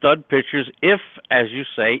 two stud pitchers, if, as you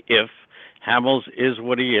say, if Hamels is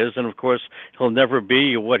what he is, and of course he'll never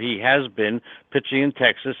be what he has been pitching in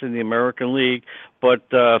Texas in the American League. But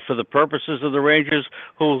for the purposes of the Rangers,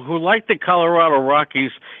 who like the Colorado Rockies,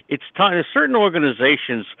 it's time. There's certain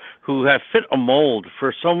organizations who have fit a mold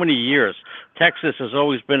for so many years. Texas has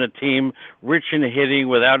always been a team rich in hitting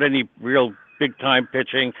without any real big-time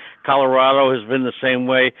pitching. Colorado has been the same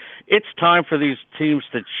way. It's time for these teams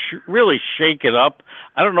to really shake it up.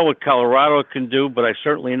 I don't know what Colorado can do, but I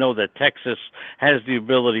certainly know that Texas has the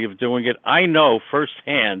ability of doing it. I know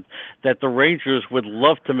firsthand that the Rangers would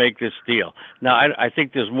love to make this deal. Now, I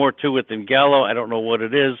think there's more to it than Gallo. I don't know what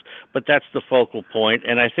it is, but that's the focal point,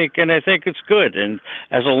 and I think it's good. And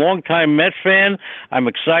as a longtime Met fan, I'm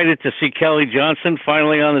excited to see Kelly Johnson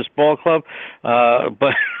finally on this ball club,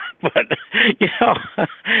 but you know,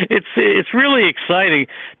 it's really exciting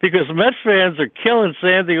because Met fans are killing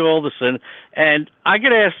Sandy Alderson. And I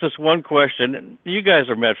get asked this one question. You guys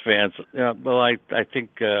are Met fans. Well, I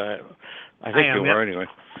think you are anyway.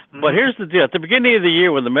 But here's the deal. At the beginning of the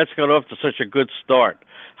year when the Mets got off to such a good start,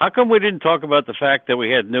 how come we didn't talk about the fact that we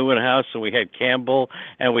had Neuenhuis and we had Campbell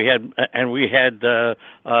and we had the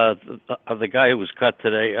guy who was cut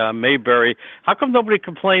today, Mayberry? How come nobody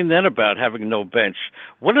complained then about having no bench?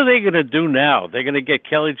 What are they going to do now? They're going to get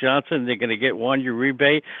Kelly Johnson. They're going to get Juan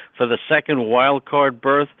Uribe for the second wild card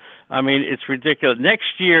berth. I mean, it's ridiculous.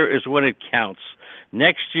 Next year is when it counts.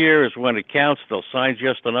 Next year is when it counts. They'll sign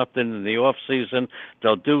Justin Upton in the off season.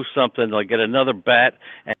 They'll do something. They'll get another bat.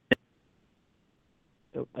 And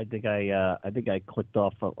I think I clicked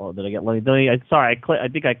off. Oh, did I get Lenny? Sorry, I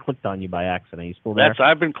think I clicked on you by accident. Are you still there?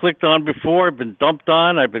 I've been clicked on before. I've been dumped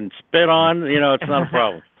on. I've been spit on. You know, it's not a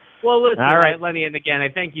problem. Well, listen, all right, Lenny, and again, I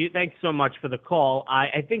thank you. Thanks so much for the call.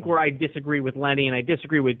 I think where I disagree with Lenny and I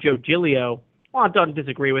disagree with Joe Giglio. Well, I don't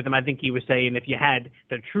disagree with him. I think he was saying if you had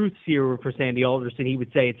the truth serum for Sandy Alderson, he would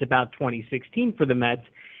say it's about 2016 for the Mets.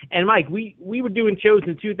 And, Mike, we were doing shows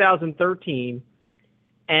in 2013,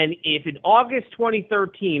 and if in August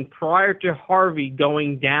 2013, prior to Harvey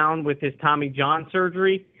going down with his Tommy John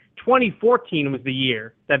surgery, 2014 was the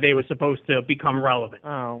year that they were supposed to become relevant.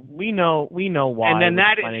 Oh, we know why. And then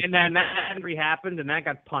that injury happened, and that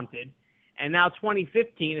got punted. And now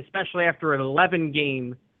 2015, especially after an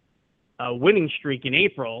 11-game winning streak in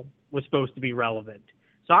April, was supposed to be relevant.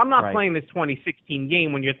 So I'm not playing this 2016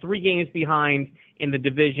 game when you're 3 games behind in the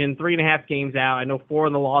division, 3.5 games out. I know 4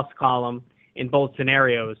 in the loss column in both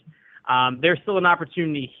scenarios. There's still an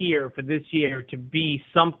opportunity here for this year to be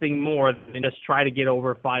something more than just try to get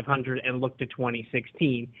over 500 and look to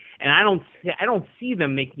 2016. And I don't see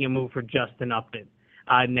them making a move for Justin Upton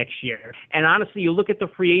next year. And honestly, you look at the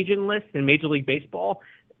free agent list in Major League Baseball,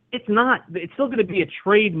 it's still going to be a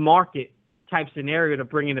trade market type scenario to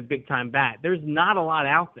bring in a big time bat. There's not a lot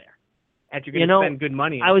out there that you're going to spend good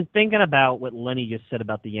money on. I was thinking about what Lenny just said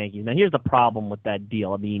about the Yankees. Now, here's the problem with that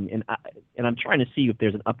deal. I mean, and I'm trying to see if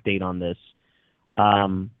there's an update on this.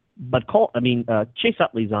 But Chase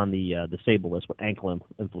Utley's on the disabled list with ankle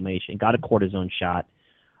inflammation. Got a cortisone shot.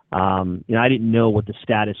 I didn't know what the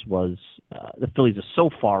status was. The Phillies are so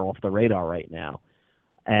far off the radar right now,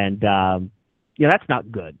 and that's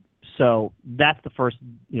not good. So that's the first,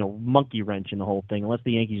 monkey wrench in the whole thing. Unless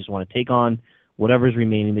the Yankees just want to take on whatever's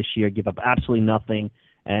remaining this year, give up absolutely nothing,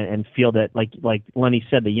 and feel that, like Lenny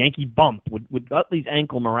said, the Yankee bump would Utley's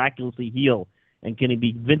ankle miraculously heal, and can he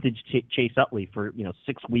be vintage Chase Utley for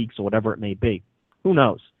 6 weeks or whatever it may be? Who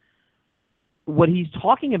knows? What he's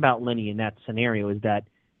talking about, Lenny, in that scenario is that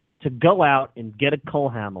to go out and get a Cole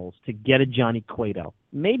Hamels, to get a Johnny Cueto,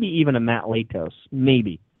 maybe even a Matt Latos,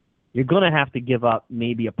 maybe, you're going to have to give up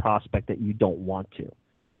maybe a prospect that you don't want to.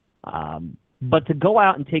 But to go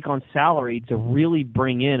out and take on salary to really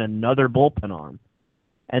bring in another bullpen arm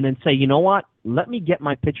and then say, you know what, let me get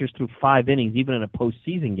my pitchers through 5 innings, even in a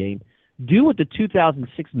postseason game, do what the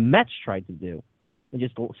 2006 Mets tried to do and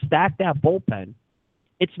just stack that bullpen.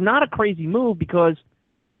 It's not a crazy move because,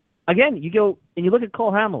 again, you go and you look at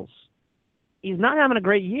Cole Hamels. He's not having a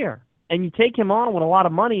great year. And you take him on with a lot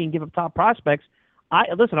of money and give up top prospects.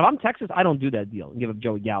 Listen, if I'm Texas, I don't do that deal and give up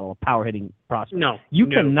Joey Gallo, a power-hitting prospect. No. You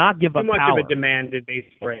cannot give up power. Too much power. of a demanded base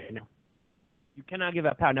right now. You cannot give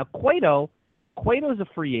up power. Now, Cueto's a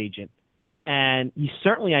free agent, and he's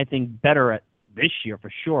certainly, I think, better at this year for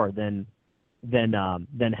sure than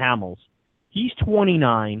Hamels. He's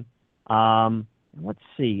 29. Let's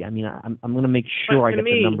see. I mean, I'm going to make sure I get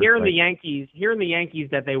the numbers here in right. the Yankees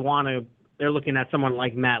that they're looking at someone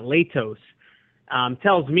like Matt Latos.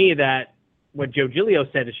 Tells me that what Joe Giglio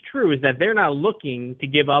said is true, is that they're not looking to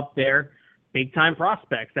give up their big-time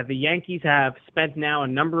prospects, that the Yankees have spent now a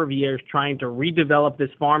number of years trying to redevelop this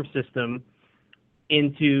farm system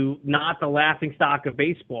into not the laughing stock of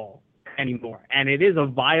baseball anymore. And it is a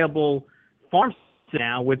viable farm system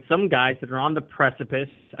now with some guys that are on the precipice,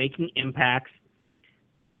 making impacts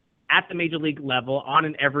at the major league level on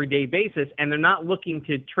an everyday basis, and they're not looking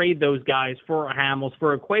to trade those guys for a Hamels,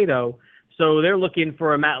 for a Cueto. So they're looking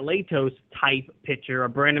for a Matt Latos type pitcher, a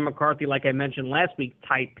Brandon McCarthy, like I mentioned last week,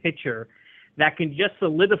 type pitcher that can just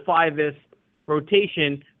solidify this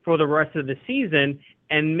rotation for the rest of the season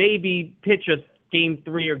and maybe pitch a Game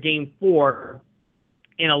 3 or Game 4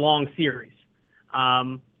 in a long series.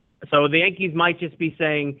 So the Yankees might just be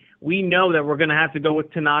saying, we know that we're going to have to go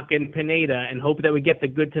with Tanaka and Pineda and hope that we get the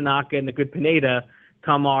good Tanaka and the good Pineda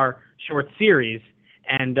come our short series.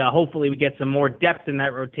 And hopefully we get some more depth in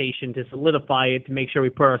that rotation to solidify it, to make sure we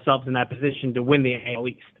put ourselves in that position to win the AL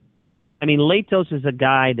East. I mean, Latos is a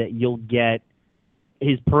guy that you'll get.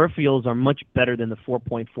 His peripherals are much better than the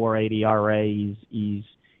 4.48 ERA. He's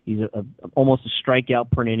almost a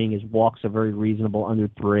strikeout per inning. His walks are very reasonable, under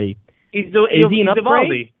 3. He's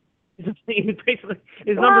Evaldi. He's basically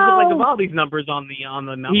his numbers look like Evaldi's numbers on the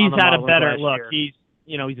He's had a better look. He's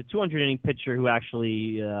a 200 inning pitcher who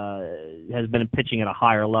actually has been pitching at a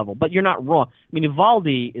higher level. But you're not wrong. I mean,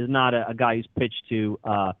 Evaldi is not a guy who's pitched to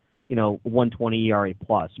 120 ERA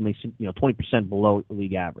plus. I mean, 20% below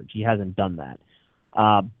league average. He hasn't done that.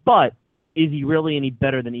 But is he really any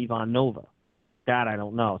better than Ivan Nova? That I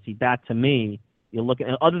don't know. See, that to me, you're looking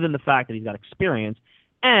at, other than the fact that he's got experience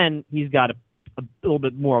and he's got a little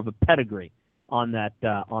bit more of a pedigree on that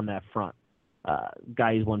front.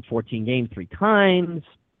 Guy who's won 14 games 3 times.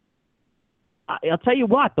 I'll tell you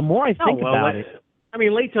what, the more I think about it. I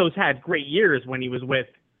mean, Latos had great years when he was with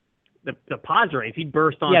the Padres. He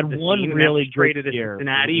burst on the scene, really traded to year.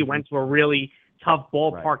 Cincinnati, went to a really tough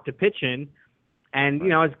ballpark to pitch in, and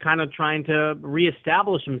is kind of trying to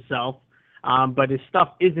reestablish himself. But his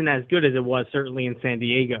stuff isn't as good as it was certainly in San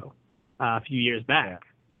Diego a few years back.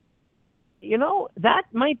 That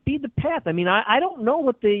might be the path. I mean, I don't know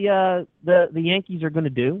what the Yankees are going to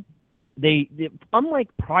do. They unlike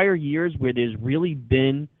prior years where there's really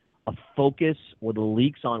been a focus or the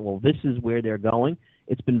leaks on, well, this is where they're going.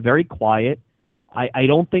 It's been very quiet. I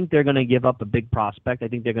don't think they're going to give up a big prospect. I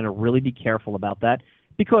think they're going to really be careful about that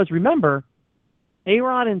because remember,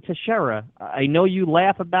 A-Rod and Teixeira. I know you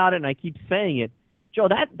laugh about it, and I keep saying it, Joe.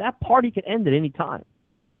 That party could end at any time.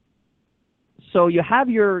 So you have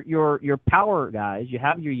your power guys, you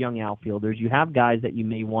have your young outfielders, you have guys that you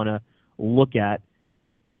may want to look at.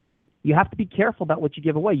 You have to be careful about what you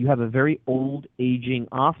give away. You have a very old, aging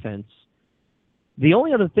offense. The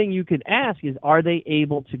only other thing you could ask is, are they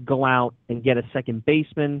able to go out and get a second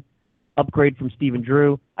baseman, upgrade from Stephen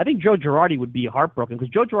Drew? I think Joe Girardi would be heartbroken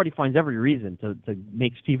because Joe Girardi finds every reason to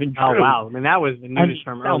make Stephen Drew. Oh, wow. I mean, that was the news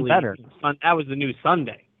from early. Better. That was the news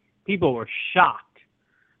Sunday. People were shocked.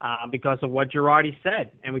 Because of what Girardi said.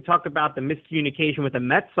 And we talk about the miscommunication with the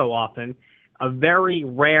Mets so often, a very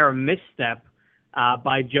rare misstep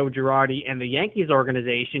by Joe Girardi and the Yankees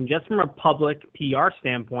organization, just from a public PR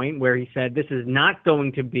standpoint, where he said this is not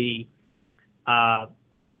going to be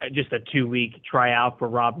just a 2-week tryout for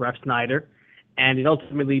Rob Refsnyder. And it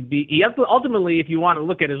ultimately, if you want to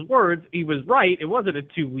look at his words, he was right. It wasn't a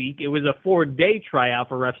 2-week. It was a 4-day tryout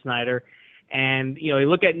for Refsnyder. And, you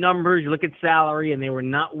look at numbers, you look at salary, and they were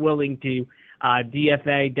not willing to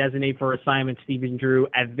DFA, designate for assignment, Stephen Drew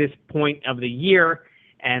at this point of the year.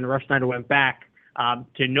 And Refsnyder went back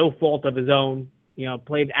to no fault of his own,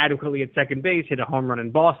 played adequately at second base, hit a home run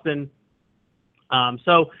in Boston.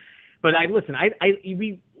 So, But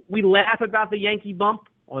we laugh about the Yankee bump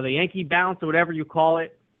or the Yankee bounce or whatever you call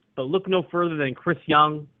it, but look no further than Chris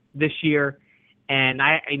Young this year. And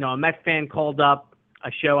a Mets fan called up a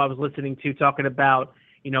show I was listening to talking about,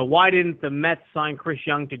 why didn't the Mets sign Chris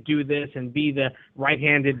Young to do this and be the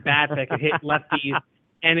right-handed bat that could hit lefties?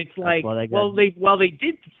 And it's like,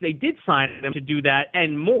 they did sign him to do that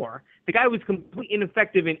and more. The guy was completely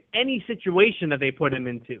ineffective in any situation that they put him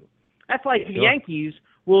into. That's like the Yankees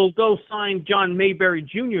will go sign John Mayberry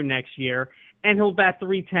Jr. next year, and he'll bat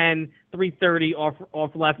 310, 330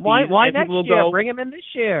 off lefties. Why next year? Bring him in this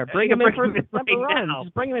year. Bring him in for a December run.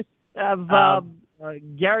 Just bring him in.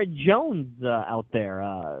 Garrett Jones out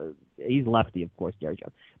there. He's lefty, of course, Garrett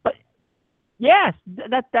Jones. But yes,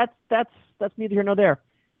 that's neither here nor there.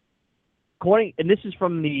 And this is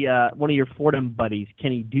from the one of your Fordham buddies,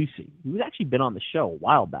 Kenny Ducey, who's actually been on the show a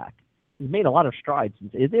while back. He's made a lot of strides.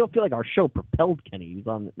 They don't feel like our show propelled Kenny. He's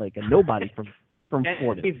on like a nobody from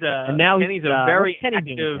Fordham. And now Kenny's a very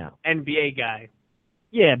active NBA guy.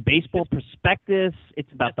 Yeah, Baseball Prospectus.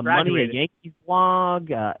 It's about the money, a Yankees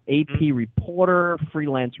blog, AP reporter,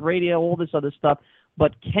 freelance radio, all this other stuff.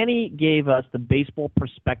 But Kenny gave us the Baseball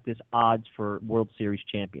Prospectus odds for World Series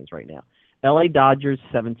champions right now. LA Dodgers,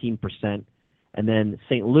 17%, and then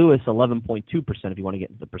St. Louis, 11.2% if you want to get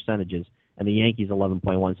into the percentages, and the Yankees,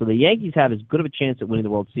 11.1%. So the Yankees have as good of a chance at winning the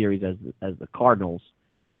World Series as the Cardinals.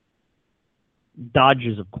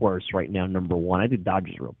 Dodgers, of course, right now, number one. I think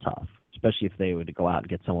Dodgers are real tough, especially if they were to go out and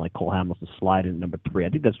get someone like Cole Hamels to slide in at number 3. I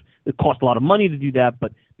think it costs a lot of money to do that,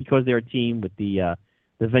 but because they're a team with the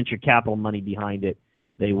venture capital money behind it,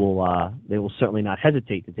 they will certainly not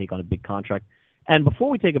hesitate to take on a big contract. And before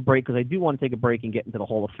we take a break, because I do want to take a break and get into the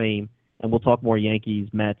Hall of Fame, and we'll talk more Yankees,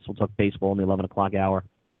 Mets, we'll talk baseball in the 11 o'clock hour,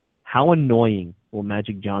 how annoying will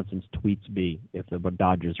Magic Johnson's tweets be if the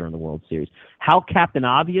Dodgers are in the World Series? How Captain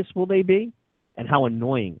Obvious will they be, and how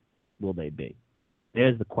annoying will they be?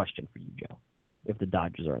 There's the question for you, Joe, if the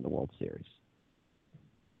Dodgers are in the World Series.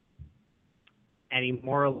 Any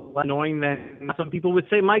more annoying than some people would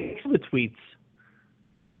say Mike Silva tweets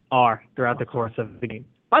are throughout the course of the game.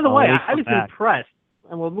 By the way, I was impressed,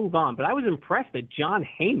 and we'll move on, but I was impressed that John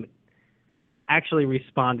Heyman actually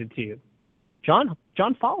responded to you. John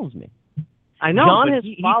follows me. I know, John but has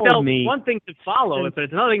he followed felt me. One thing to follow it, but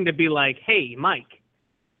it's another thing to be like, hey, Mike,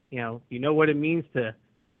 you know what it means to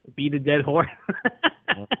beat a dead horse?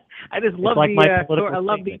 I just love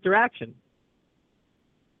the interaction.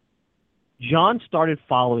 John started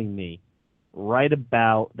following me right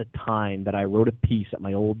about the time that I wrote a piece at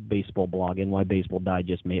my old baseball blog, NY Baseball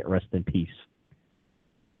Digest, may it rest in peace,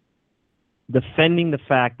 defending the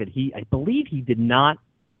fact that I believe he did not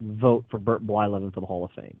vote for Burt Blyleven for the Hall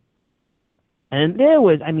of Fame. And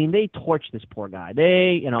they torched this poor guy.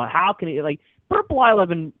 How can he, Burt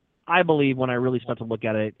Blyleven, I believe, when I really start to look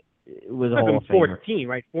at it, was a Hall of Famer. 14,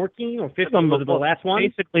 right? 14 or 15 was the last one?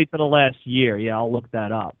 Basically for the last year. Yeah, I'll look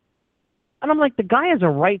that up. And I'm like, the guy has a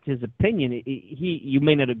right to his opinion. You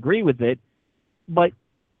may not agree with it, but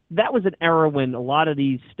that was an era when a lot of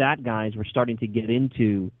these stat guys were starting to get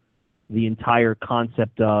into the entire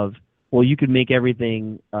concept of, well, you could make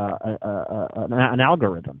everything an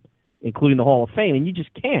algorithm, including the Hall of Fame, and you just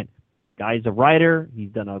can't. Guy's a writer. He's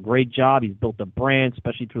done a great job. He's built a brand,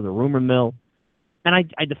 especially through the rumor mill. And I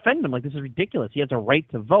defend him like this is ridiculous. He has a right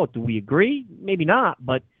to vote. Do we agree? Maybe not,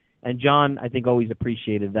 but... And John, I think, always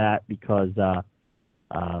appreciated that because, that's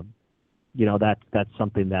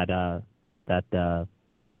something that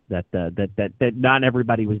not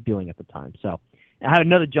everybody was doing at the time. So I had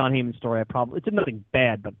another John Heyman story. It's nothing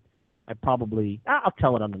bad, but I'll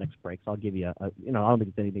tell it on the next break. So I'll give you I don't think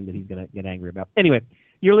it's anything that he's going to get angry about. Anyway,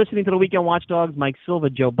 you're listening to the Weekend Watchdogs. Mike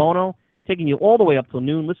Silva, Joe Buono, taking you all the way up till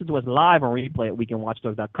noon. Listen to us live on replay at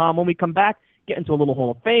weekendwatchdogs.com. When we come back, get into a little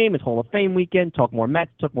Hall of Fame. It's Hall of Fame weekend. Talk more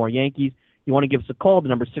Mets, talk more Yankees. You want to give us a call, the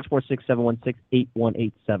number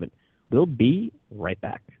 646-716-8187. We'll be right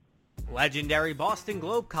back. Legendary Boston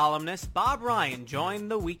Globe columnist Bob Ryan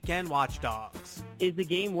joined the Weekend Watchdogs. Is the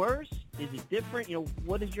game worse? Is it different?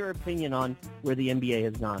 What is your opinion on where the NBA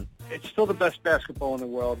has gone? It's still the best basketball in the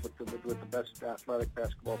world with the best athletic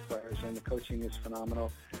basketball players, and the coaching is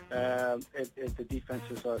phenomenal. The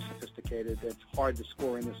defenses are sophisticated. It's hard to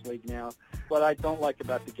score in this league now. What I don't like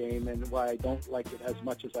about the game, and why I don't like it as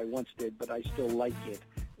much as I once did, but I still like it,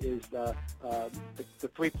 is the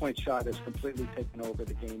three-point shot has completely taken over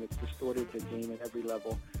the game. It's distorted the game at every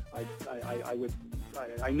level.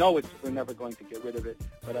 I know we're never going to get rid of it,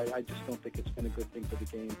 but I just don't think it's been a good thing for the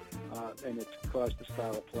game, and it's caused the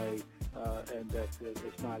style of play, and that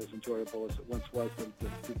it's not as enjoyable as it once was.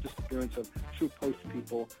 The disappearance of true post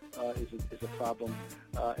people is a problem,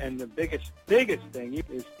 and the biggest thing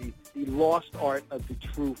is the lost art of the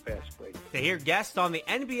true fast break. To hear guests on the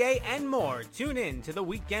NBA and more, tune in to the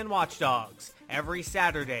Weekend Watchdogs every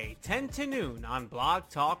Saturday, 10 to noon on Blog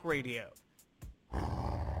Talk Radio.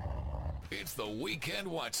 It's the Weekend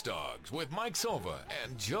Watchdogs with Mike Silva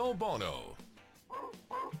and Joe Buono.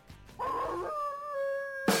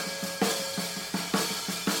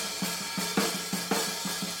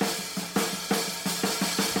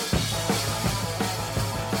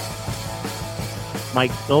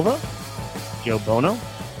 Mike Silva, Joe Buono,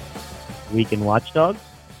 Weekend Watchdogs.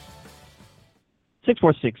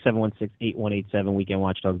 646-716-8187,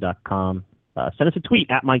 weekendwatchdogs.com. Send us a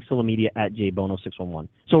tweet at Mike Silva Media, at JBono611.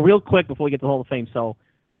 So real quick before we get to the Hall of Fame, so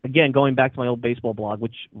again, going back to my old baseball blog,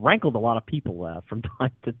 which rankled a lot of people from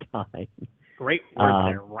time to time. Great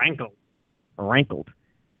word there, rankled. Rankled.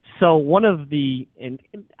 So one of the, and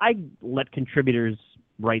I let contributors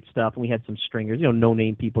write stuff, and we had some stringers,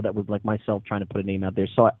 no-name people that was like myself trying to put a name out there.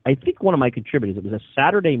 So I think one of my contributors, it was a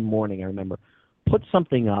Saturday morning, I remember, put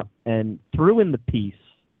something up and threw in the piece.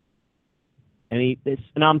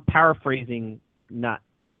 And I'm paraphrasing, not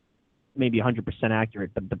maybe 100%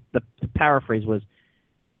 accurate, but the paraphrase was,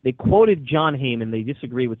 they quoted John Heyman. They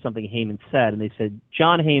disagreed with something Heyman said, and they said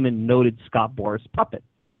John Heyman noted Scott Boras' puppet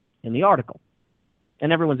in the article.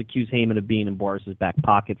 And everyone's accused Heyman of being in Boras' back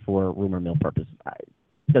pocket for rumor mill purposes.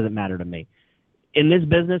 It doesn't matter to me. In this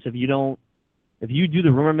business, if you do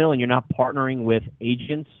the rumor mill and you're not partnering with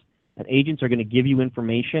agents, and agents are going to give you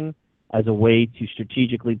information as a way to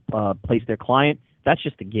strategically place their client, that's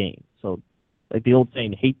just a game. So like the old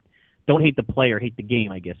saying, don't hate the player, hate the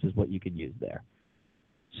game, I guess is what you could use there.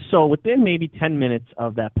 So within maybe 10 minutes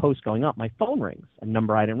of that post going up, my phone rings, a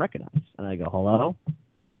number I didn't recognize. And I go, hello?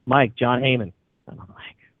 Mike, John Heyman. And I'm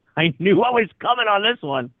like, I knew what was coming on this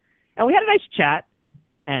one. And we had a nice chat.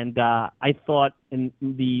 And I thought in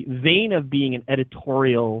the vein of being in the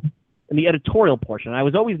editorial portion, I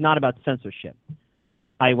was always not about censorship.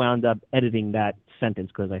 I wound up editing that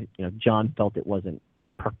sentence because John felt it wasn't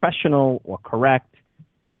professional or correct,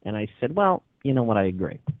 and I said, well, you know what, I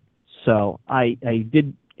agree. So I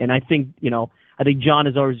did, and I think John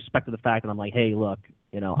has always respected the fact that I'm like, hey, look,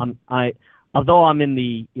 although I'm in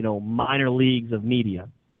the minor leagues of media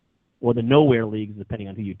or the nowhere leagues, depending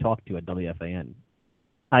on who you talk to at WFAN,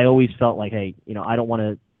 I always felt like, hey, I don't want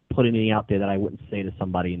to put anything out there that I wouldn't say to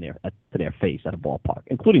somebody to their face at a ballpark,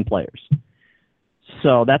 including players.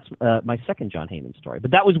 So that's my second John Heyman story.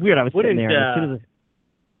 But that was weird. I was sitting there. And as soon as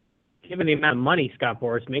given the amount of money Scott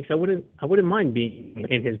Boras makes, I wouldn't mind being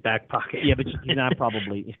in his back pocket. Yeah, but he's not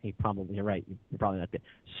probably. You're right. You're probably not there.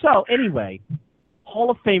 So anyway, Hall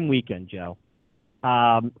of Fame weekend, Joe.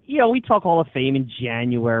 We talk Hall of Fame in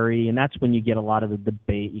January, and that's when you get a lot of the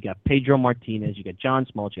debate. You got Pedro Martinez, you got John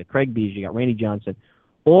Smoltz, you got Craig Beasley, you got Randy Johnson,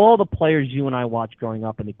 all the players you and I watched growing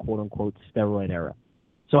up in the quote-unquote steroid era.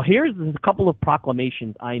 So here's a couple of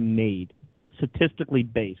proclamations I made, statistically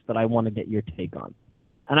based, that I want to get your take on.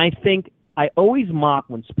 And I think I always mock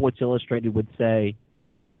when Sports Illustrated would say,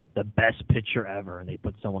 the best pitcher ever, and they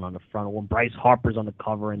put someone on the front. Or when Bryce Harper's on the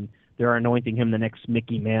cover, and they're anointing him the next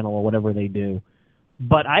Mickey Mantle or whatever they do.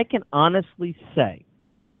 But I can honestly say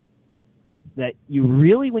that you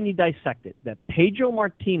really, when you dissect it, that Pedro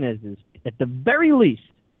Martinez is, at the very least,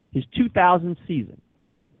 his 2000 season,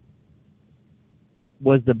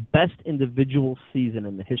 was the best individual season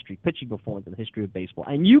in the history, pitching performance in the history of baseball.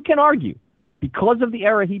 And you can argue, because of the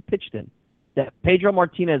era he pitched in, that Pedro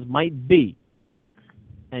Martinez might be,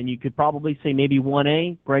 and you could probably say maybe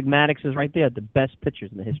 1A, Greg Maddux is right there, the best pitchers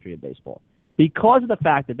in the history of baseball. Because of the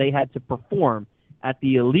fact that they had to perform at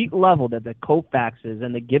the elite level that the Koufaxes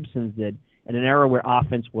and the Gibsons did in an era where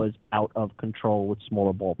offense was out of control with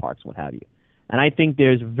smaller ballparks and what have you. And I think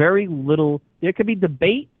there's very little, there could be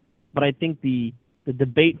debate, but I think the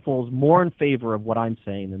debate falls more in favor of what I'm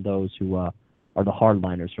saying than those who are the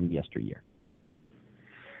hardliners from yesteryear.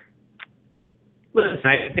 Listen,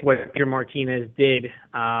 I think what Peter Martinez did,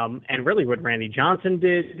 and really what Randy Johnson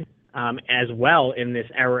did as well in this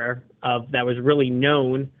era that was really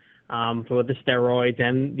known for the steroids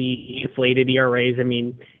and the inflated ERAs. I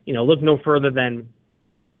mean, look no further than,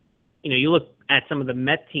 you look at some of the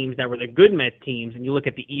Met teams that were the good Met teams, and you look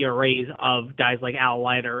at the ERAs of guys like Al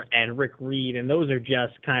Leiter and Rick Reed, and those are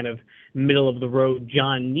just kind of middle-of-the-road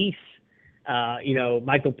John Neese,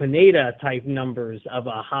 Michael Pineda type numbers of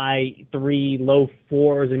a high 3, low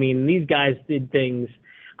 4s. I mean, these guys did things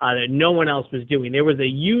that no one else was doing. There was a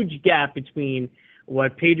huge gap between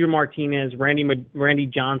what Pedro Martinez, Randy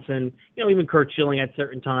Johnson, even Curt Schilling at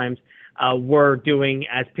certain times were doing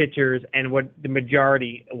as pitchers and what the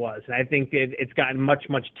majority was. And I think it's gotten much,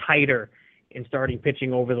 much tighter in starting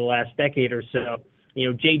pitching over the last decade or so.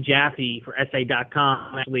 Jay Jaffe for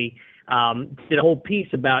SA.com actually did a whole piece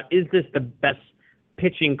about, is this the best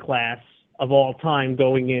pitching class of all time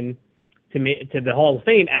going in to the Hall of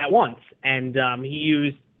Fame at once? And he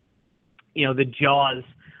used, the JAWS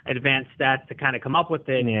advanced stats to kind of come up with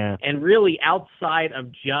it. Yeah. And really outside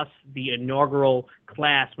of just the inaugural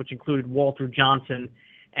class, which included Walter Johnson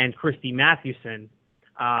and Christy Mathewson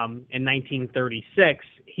in 1936,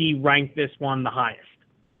 he ranked this one the highest.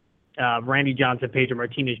 Randy Johnson, Pedro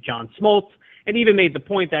Martinez, John Smoltz, and even made the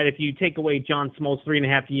point that if you take away John Smoltz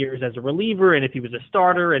 3.5 years as a reliever, and if he was a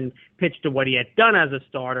starter and pitched to what he had done as a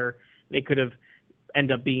starter, they could have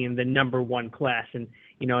ended up being the number one class. And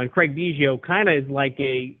and Craig Biggio kind of is like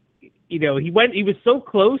he was so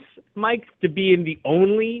close, Mike, to being the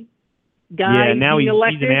only guy being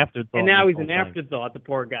elected. He's an afterthought. And now he's an afterthought, the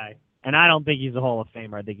poor guy. And I don't think he's a Hall of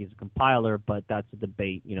Famer. I think he's a compiler, but that's a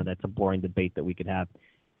debate. That's a boring debate that we could have.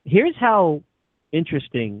 Here's how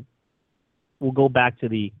interesting. We'll go back to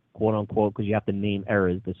the quote-unquote, because you have to name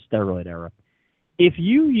eras, the steroid era. If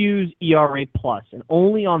you use ERA plus, and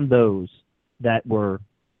only on those that were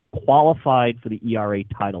qualified for the ERA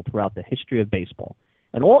title throughout the history of baseball,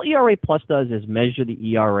 and all ERA plus does is measure the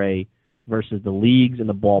ERA versus the leagues and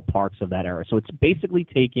the ballparks of that era. So it's basically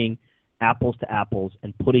taking apples to apples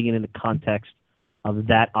and putting it in the context of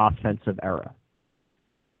that offensive era.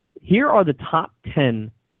 Here are the top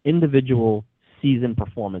 10 individual season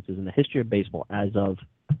performances in the history of baseball as of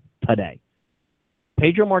today.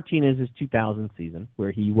 Pedro Martinez's 2000 season,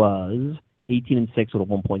 where he was 18-6 with a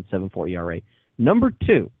 1.74 ERA. Number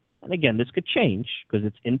 2, and again, this could change because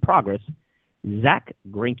it's in progress, Zach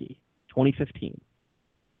Greinke, 2015.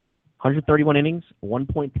 131 innings,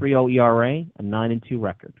 1.30 ERA, a 9-2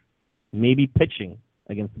 record. Maybe pitching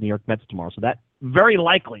against the New York Mets tomorrow. So that very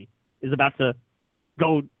likely is about to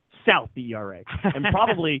go south, the ERA. And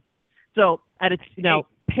probably, so at its, now,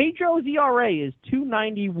 Pedro's ERA is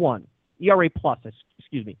 291. ERA plus,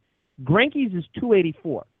 excuse me. Greinke's is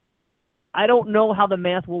 284. I don't know how the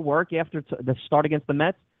math will work after the start against the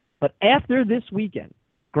Mets, but after this weekend,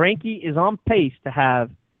 Greinke is on pace to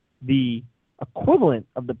have the equivalent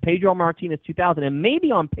of the Pedro Martinez 2000 and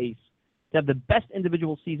maybe on pace to have the best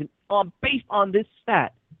individual season based on this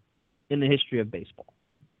stat in the history of baseball.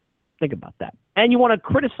 Think about that. And you want to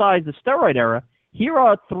criticize the steroid era, here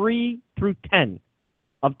are 3 through 10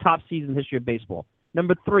 of top season history of baseball.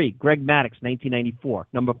 Number 3, Greg Maddux, 1994.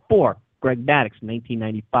 Number 4, Greg Maddux,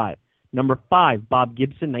 1995. Number 5, Bob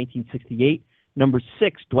Gibson, 1968. Number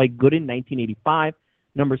 6, Dwight Gooden, 1985.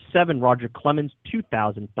 Number 7, Roger Clemens,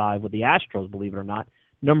 2005 with the Astros, believe it or not.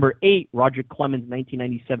 Number 8, Roger Clemens,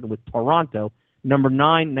 1997 with Toronto. Number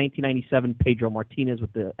 9, 1997, Pedro Martinez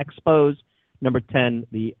with the Expos. Number 10,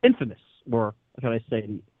 the infamous, or should I say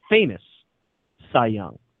the famous, Cy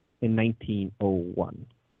Young in 1901.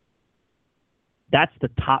 That's the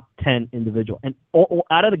top 10 individual. And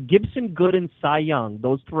out of the Gibson, Gooden, Cy Young,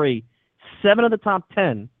 those 3, 7 of the top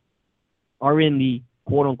 10 are in the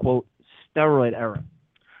quote-unquote steroid era.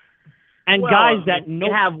 And guys that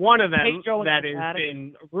know, have one of them that has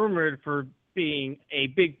been rumored for being a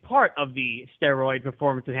big part of the steroid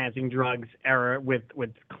performance-enhancing drugs era with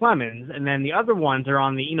Clemens, and then the other ones are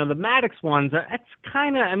on the, the Maddux ones. That's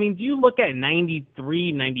kind of, do you look at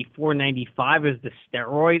 93, 94, 95 as the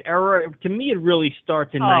steroid era? To me, it really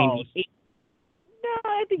starts in 98. No,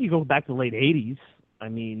 I think you go back to the late 80s.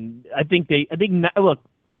 Look,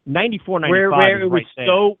 94, 95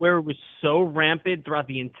 where it was so rampant throughout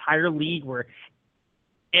the entire league, where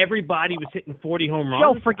everybody was hitting 40 home runs.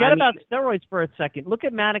 Joe, forget about steroids for a second. Look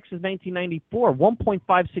at Maddox's 1994,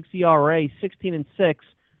 1.56 ERA, 16-6,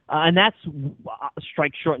 and that's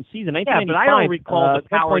strike shortened season. Yeah, but I don't recall the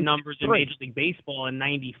power numbers in Major League Baseball in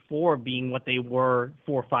 94 being what they were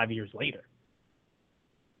 4 or 5 years later.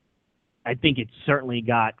 I think it certainly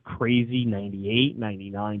got crazy 98,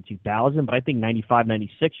 99, 2000, but I think 95,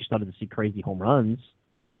 96, you started to see crazy home runs.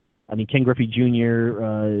 Ken Griffey Jr.,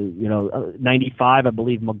 95, I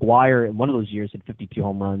believe McGuire in one of those years had 52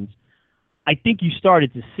 home runs. I think you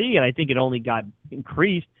started to see it. I think it only got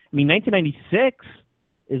increased. 1996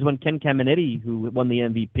 is when Ken Caminiti, who won the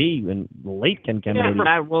MVP, and late Ken Caminiti. Yeah,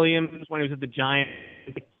 Matt Williams when he was at the Giants.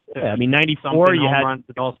 Yeah, 94, you had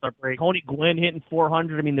the All-Star break. Tony Gwynn hitting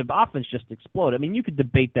 400. The offense just exploded. You could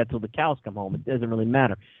debate that till the cows come home. It doesn't really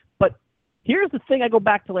matter. But here's the thing I go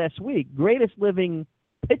back to last week. Greatest living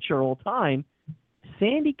pitcher all time,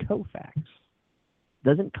 Sandy Koufax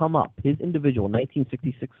doesn't come up. His individual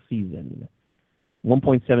 1966 season,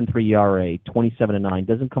 1.73 ERA, 27-9,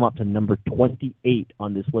 doesn't come up to number 28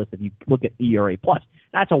 on this list. If you look at ERA plus,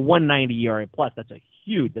 that's a 190 ERA plus. That's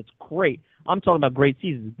great. I'm talking about great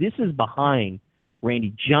seasons. This is behind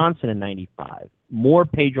Randy Johnson in 95, more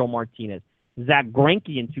Pedro Martinez, Zach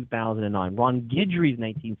Greinke in 2009, Ron Guidry's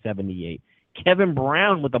 1978, Kevin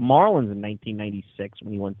Brown with the Marlins in 1996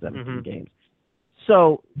 when he won 17 games.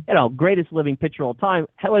 So, greatest living pitcher all time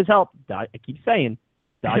has helped. I keep saying,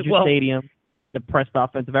 Dodger Stadium, depressed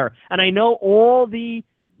offensive error. And I know all the,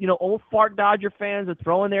 old fart Dodger fans are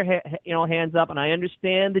throwing their, hands up, and I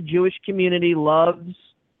understand the Jewish community loves,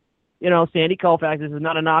 Sandy Koufax. This is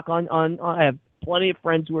not a knock on I have plenty of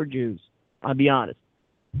friends who are Jews, I'll be honest.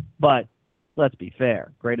 But let's be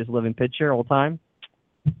fair. Greatest living pitcher all time?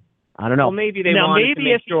 I don't know. Well, maybe they wanted to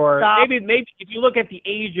make sure. Maybe if you look at the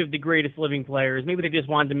age of the greatest living players, maybe they just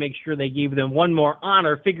wanted to make sure they gave them one more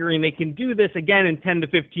honor, figuring they can do this again in 10 to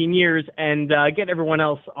 15 years and get everyone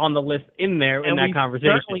else on the list in there in that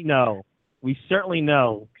conversation. We certainly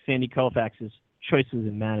know Sandy Koufax's choices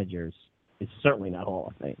in managers is certainly not Hall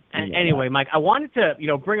of Fame. Anyway, Mike, I wanted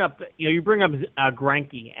to bring up you bring up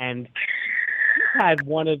Greinke, and he had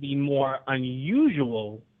one of the more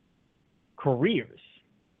unusual careers.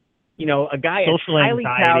 A guy as highly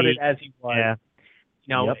touted as he was,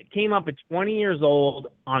 came up at 20 years old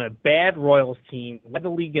on a bad Royals team, led the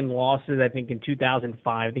league in losses, I think, in 2005.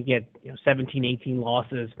 I think he had 17, 18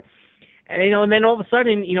 losses. And, and then all of a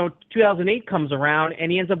sudden, 2008 comes around,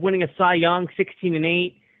 and he ends up winning a Cy Young,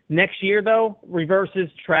 16-8. Next year, though, reverses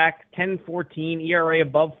track, 10-14, ERA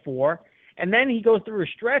above 4. And then he goes through a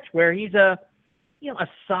stretch where he's a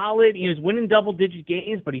solid, he was winning double-digit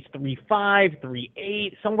games, but he's 3.5,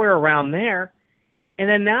 3.8, somewhere around there. And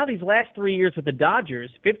then now these last 3 years with the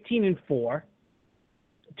Dodgers, 15-4,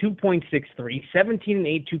 2.63,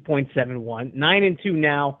 17-8, 2.71, 9-2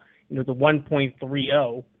 now, the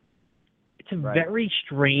 1.30. It's a very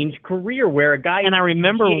strange career where a guy. And I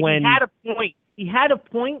remember when he had a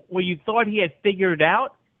point where you thought he had figured it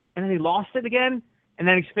out, and then he lost it again, and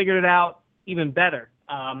then he's figured it out even better.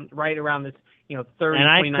 Right around this.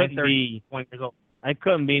 30 point years old. I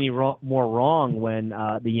couldn't be any more wrong when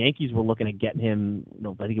the Yankees were looking at getting him,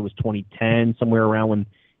 I think it was 2010, somewhere around when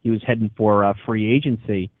he was heading for free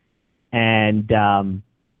agency. And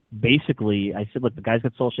basically, I said, look, the guy's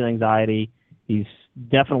got social anxiety. He's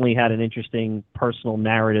definitely had an interesting personal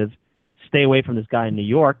narrative. Stay away from this guy in New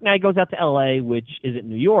York. Now, he goes out to L.A., which isn't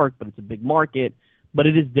New York, but it's a big market. But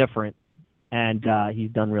it is different. And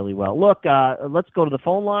he's done really well. Look, let's go to the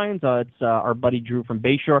phone lines. It's our buddy Drew from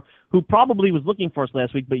Bayshore, who probably was looking for us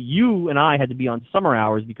last week, but you and I had to be on summer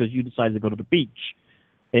hours because you decided to go to the beach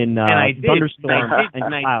in thunderstorm.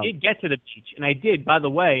 And I did get to the beach, and I did. By the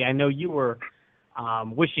way, I know you were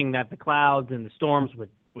wishing that the clouds and the storms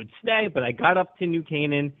would stay, but I got up to New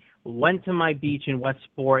Canaan, went to my beach in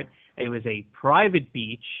Westport. It was a private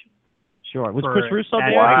beach. Sure. Was Chris Russo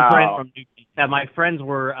there? Wow. That my friends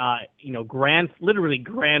were, literally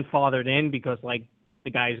grandfathered in because, like, the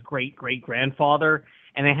guy's great-great-grandfather.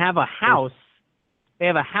 And they have a house. They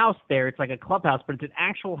have a house there. It's like a clubhouse, but it's an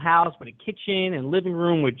actual house with a kitchen and living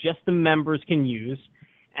room where just the members can use.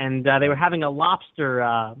 And they were having a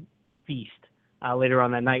lobster feast later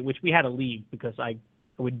on that night, which we had to leave because I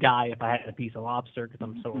would die if I had a piece of lobster because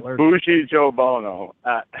I'm so allergic. Bougie Joe Buono.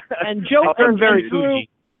 And Joe turned very bougie.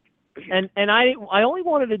 And I only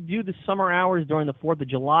wanted to do the summer hours during the 4th of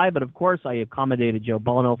July, but of course I accommodated Joe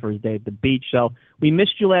Buono for his day at the beach. So we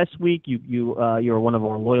missed you last week. You were one of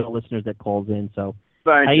our loyal listeners that calls in. So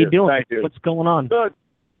how you doing? Thank you. What's going on? Good.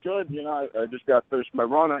 I just got finished my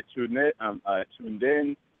run. I tuned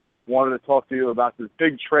in. Wanted to talk to you about this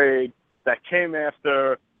big trade that came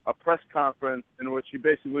after a press conference in which he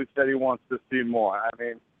basically said he wants to see more. I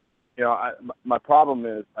mean, my problem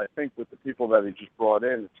is I think with the people that he just brought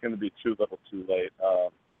in, it's going to be too little too late.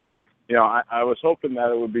 I was hoping that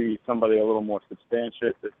it would be somebody a little more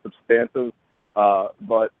substantive,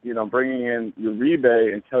 but, bringing in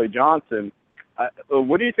Uribe and Kelly Johnson,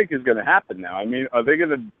 what do you think is going to happen now? I mean, are they going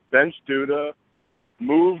to bench Duda,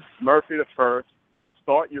 move Murphy to first,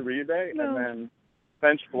 start Uribe, and then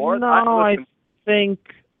bench Flores? No, I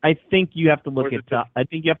think you have to look at I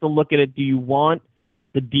think you have to look at it. Do you want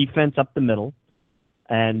the defense up the middle?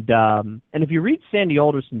 And if you read Sandy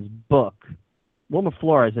Alderson's book, Wilmer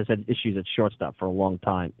Flores has had issues at shortstop for a long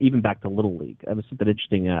time, even back to Little League. It was something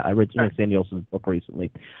interesting. I read Sandy Alderson's book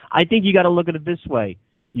recently. I think you got to look at it this way.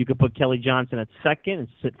 You could put Kelly Johnson at second and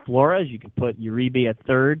sit Flores. You could put Uribe at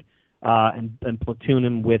third and platoon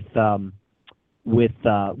him with with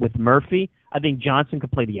Murphy. I think Johnson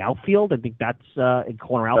could play the outfield. I think that's a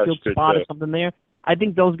corner outfield spot or something there. I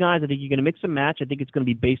think those guys, I think you're going to mix and match. I think it's going to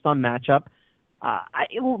be based on matchup.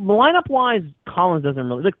 Lineup-wise, Collins doesn't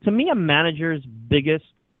really... Look, to me, a manager's biggest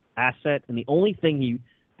asset, and the only thing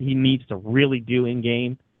he needs to really do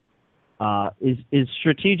in-game is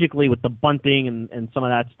strategically with the bunting and some of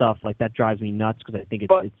that stuff. Like, that drives me nuts because I think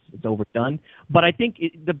it's overdone. But I think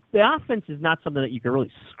the offense is not something that you can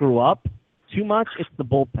really screw up too much. It's the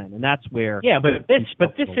bullpen, and that's where... Yeah, but this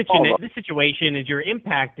situation is you're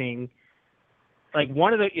impacting... Like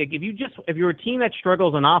if you're a team that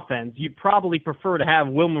struggles on offense, you'd probably prefer to have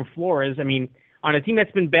Wilmer Flores. I mean, on a team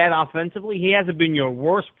that's been bad offensively, he hasn't been your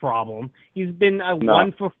worst problem. He's been a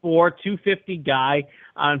 1 for 4, 250 guy.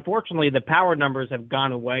 Unfortunately, the power numbers have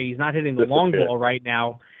gone away. He's not hitting the long ball right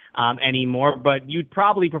now anymore. But you'd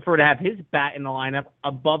probably prefer to have his bat in the lineup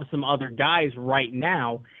above some other guys right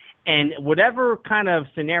now. And whatever kind of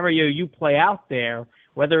scenario you play out there,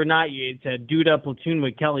 whether or not it's a dude-up platoon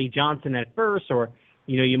with Kelly Johnson at first, or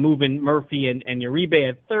you move in Murphy and Uribe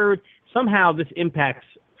at third, somehow this impacts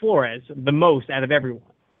Flores the most out of everyone.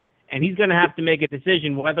 And he's going to have to make a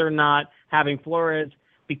decision whether or not having Flores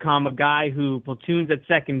become a guy who platoons at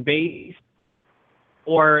second base,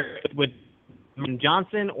 or with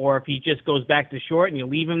Johnson, or if he just goes back to short and you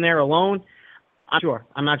leave him there alone.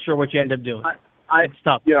 I'm not sure what you end up doing. It's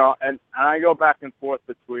tough. And I go back and forth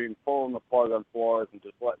between pulling the plug on Flores and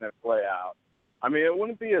just letting it play out. I mean, it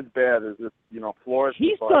wouldn't be as bad as if, Flores...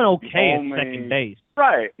 He's done okay at second base.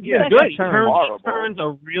 Right. Yeah, good. He turns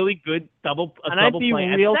a really good double play. And I'd be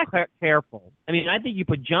real careful. I mean, I think you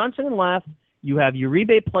put Johnson in left, you have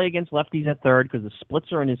Uribe play against lefties at third because the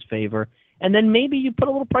splits are in his favor, and then maybe you put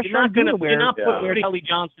a little pressure on Duda. You're not putting Kelly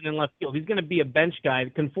Johnson in left field. He's going to be a bench guy.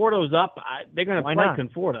 Conforto's up. They're going to play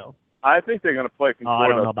Conforto. I think they're going to play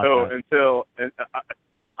Conforto until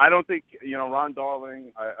I don't think Ron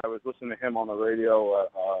Darling. I was listening to him on the radio.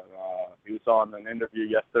 He was on an interview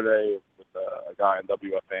yesterday with a guy on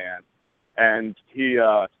WFAN, and he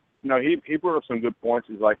brought up some good points.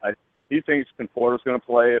 He's like, he thinks Conforto's going to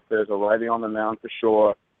play if there's a righty on the mound for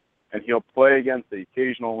sure, and he'll play against the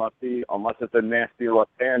occasional lefty unless it's a nasty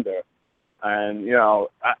left-hander. And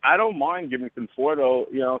I don't mind giving Conforto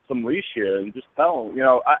some leash here and just tell him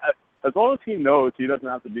as long as he knows he doesn't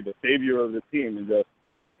have to be the savior of the team and just,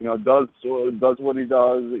 does what he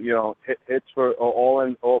does, hits for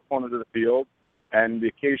all corners of the field, and the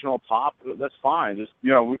occasional pop, that's fine. Just,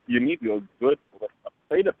 you need a good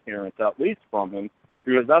plate appearance at least from him,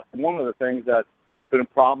 because that's one of the things that's been a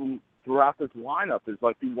problem throughout this lineup is,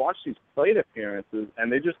 like, you watch these plate appearances,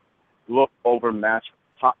 and they just look overmatched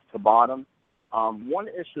top to bottom. One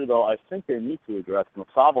issue, though, I think they need to address and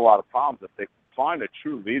solve a lot of problems if they find a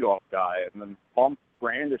true leadoff guy and then bump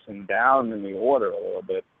Granderson down in the order a little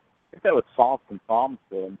bit. I think that would solve some problems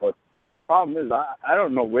for him. But the problem is, I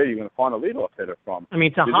don't know where you're going to find a leadoff hitter from. I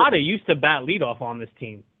mean, Tejada used to bat leadoff on this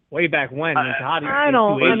team way back when.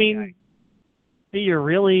 Do you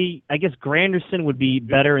really? I guess Granderson would be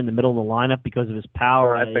better in the middle of the lineup because of his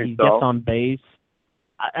power. I think he gets on base.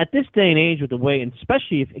 At this day and age, with the way, and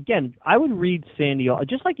especially if, again, I would read Sandy,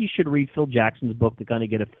 just like you should read Phil Jackson's book to kind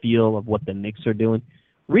of get a feel of what the Knicks are doing.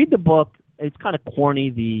 Read the book. It's kind of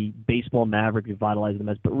corny, the baseball maverick revitalizing the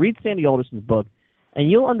Mets, but read Sandy Alderson's book,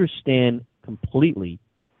 and you'll understand completely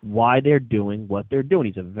why they're doing what they're doing.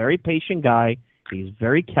 He's a very patient guy. He's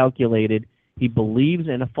very calculated. He believes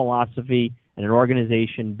in a philosophy and an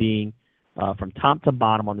organization being from top to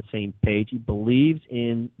bottom on the same page. He believes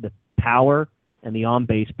in the power and the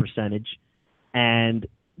on-base percentage, and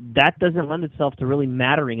that doesn't lend itself to really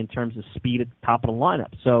mattering in terms of speed at the top of the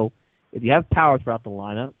lineup. So if you have power throughout the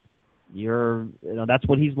lineup, that's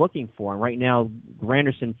what he's looking for. And right now,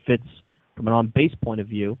 Granderson fits from an on-base point of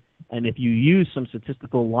view, and if you use some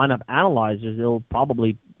statistical lineup analyzers, it'll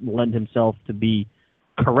probably lend himself to be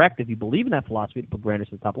correct if you believe in that philosophy to put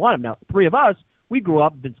Granderson at the top of the lineup. Now, three of us, we grew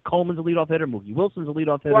up, Vince Coleman's a leadoff hitter, Mookie Wilson's a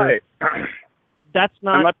leadoff hitter. Right. That's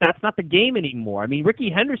not the game anymore. I mean, Ricky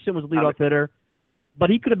Henderson was a leadoff hitter, but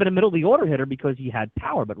he could have been a middle of the order hitter because he had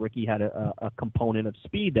power. But Ricky had a component of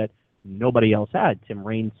speed that nobody else had. Tim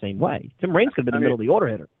Raines, same way. Tim Raines could have been a middle of the order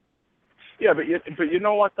hitter. Yeah, but you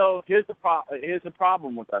know what though? Here's the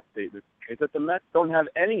problem with that statement: is that the Mets don't have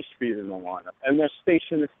any speed in the lineup, and they're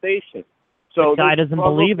station to station. So the guy doesn't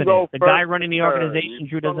believe in it. The guy running the organization,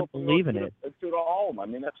 Drew, doesn't believe in it. To the home. I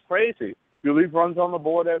mean, that's crazy. You leave runs on the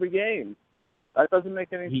board every game. That doesn't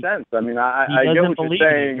make any sense. I mean, I get what you're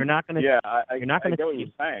saying. You're not going to. Yeah, I get what you're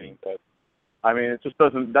saying, but I mean, it just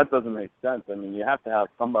doesn't. That doesn't make sense. I mean, you have to have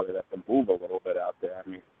somebody that can move a little bit out there. I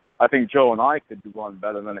mean, I think Joe and I could run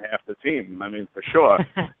better than half the team. I mean, for sure.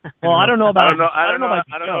 Well, I don't know about. I don't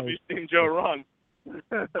know if you've seen Joe run.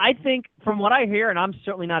 I think, from what I hear, and I'm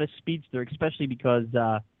certainly not a speedster, especially because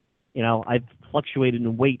I've fluctuated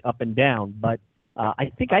in weight up and down, but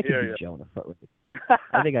I think I could do Joe in a foot race.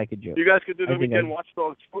 I think I could do it. You guys could do the weekend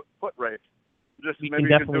Watchdogs foot race. Just maybe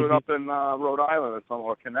you could do it up in Rhode Island or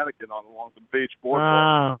somewhere, or Connecticut along the beach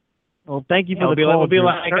boardwalk. Well, thank you for the call.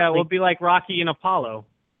 We'll be like Rocky and Apollo.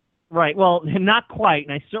 Right. Well, not quite,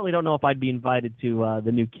 and I certainly don't know if I'd be invited to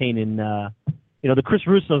the New Canaan. The Chris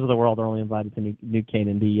Russos of the world are only invited to New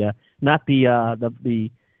Canaan. Not the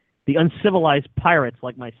uncivilized pirates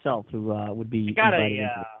like myself who would be invited.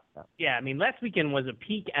 Yeah, I mean, last weekend was a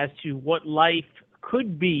peek as to what life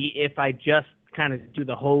could be if I just kind of do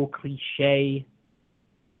the whole cliche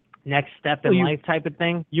next step in life type of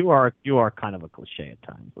thing. You are kind of a cliche at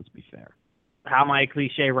times. Let's be fair. How am I a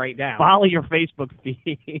cliche right now? Follow your Facebook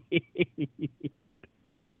feed. You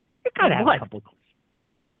kind of have a couple.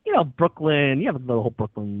 Brooklyn. You have the whole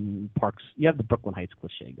Brooklyn parks. You have the Brooklyn Heights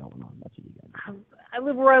cliche going on. That's what you got. I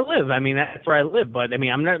live where I live. I mean, that's where I live. But I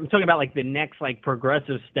mean, I'm talking about like the next like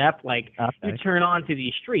progressive step. Like you turn onto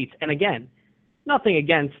these streets, and again, nothing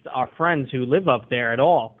against our friends who live up there at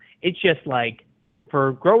all. It's just like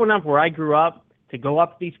for growing up where I grew up, to go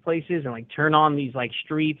up these places and like turn on these like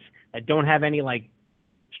streets that don't have any like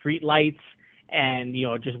street lights and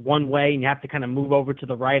just one way, and you have to kind of move over to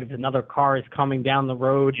the right if another car is coming down the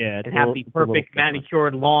road, and have the perfect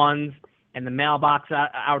manicured lawns and the mailbox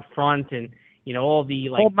out front, and all the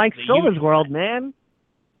like old Mike Silva's world, man.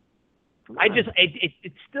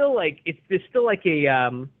 It's still like there's still like a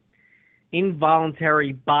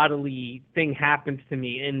involuntary bodily thing happens to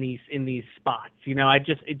me in these spots.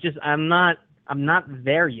 I'm not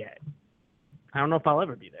there yet. I don't know if I'll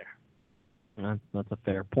ever be there. That's a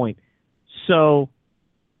fair point. So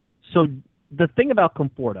the thing about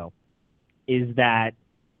Conforto is that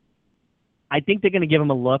I think they're going to give him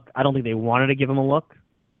a look. I don't think they wanted to give him a look.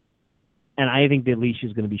 And I think the leash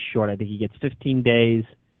is going to be short. I think he gets 15 days.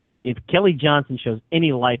 If Kelly Johnson shows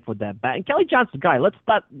any life with that bat, and Kelly Johnson's a guy, let's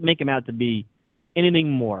not make him out to be anything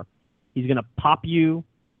more. He's going to pop you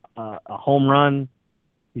a home run.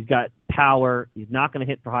 He's got power. He's not going to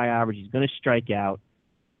hit for high average. He's going to strike out.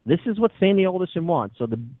 This is what Sandy Alderson wants. So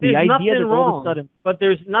the idea that all of a sudden... But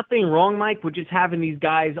there's nothing wrong, Mike, with just having these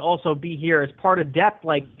guys also be here as part of depth.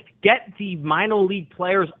 Like, get the minor league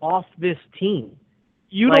players off this team.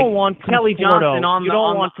 You don't want Kelly Johnson on you the...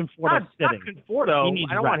 don't want Conforto sitting. Not Conforto.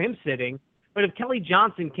 I don't want him sitting. But if Kelly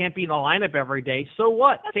Johnson can't be in the lineup every day, so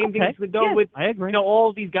what? Same thing would go with I agree.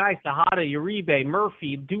 All these guys, Tejada, Uribe,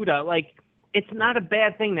 Murphy, Duda. Like, it's not a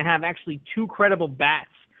bad thing to have actually two credible bats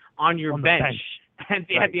on your bench. At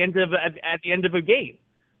the end of a game.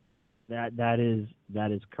 That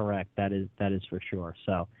is correct. That is for sure.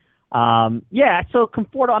 So, So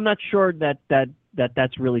Conforto, I'm not sure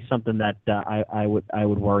that's really something that I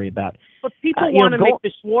would worry about. But people want to make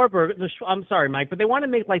the Schwarber. I'm sorry, Mike, but they want to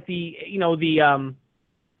make like the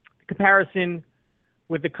comparison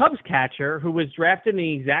with the Cubs catcher who was drafted in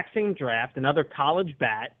the exact same draft, another college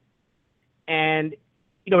bat, and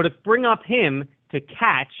to bring up him to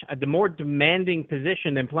catch the more demanding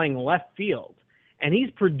position than playing left field. And he's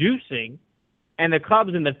producing, and the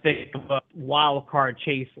Cubs in the thick of a wild card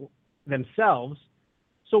chase themselves.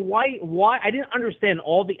 So why I didn't understand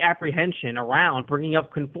all the apprehension around bringing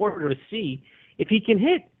up Conforto to see if he can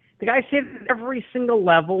hit. The guy's hit at every single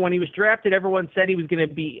level. When he was drafted, everyone said he was going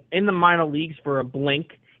to be in the minor leagues for a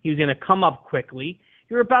blink. He was going to come up quickly.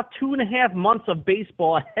 You're about 2.5 months of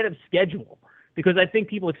baseball ahead of schedule, because I think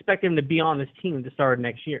people expect him to be on this team at the start of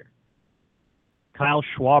next year. Kyle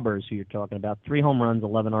Schwarber is who you're talking about. 3 home runs,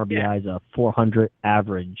 11 RBIs, a 400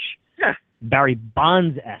 average. Yeah. Barry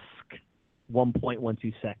Bonds-esque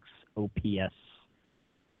 1.126 OPS.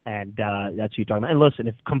 And that's who you're talking about. And listen,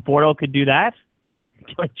 if Conforto could do that,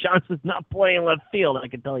 Kelly Johnson's not playing left field, I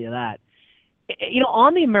can tell you that.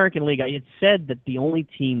 On the American League, it said that the only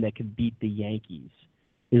team that could beat the Yankees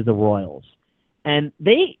is the Royals. And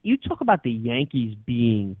you talk about the Yankees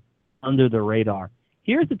being under the radar.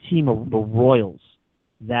 Here's the team of the Royals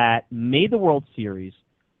that made the World Series,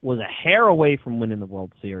 was a hair away from winning the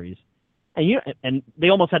World Series, and they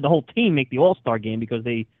almost had the whole team make the All-Star game because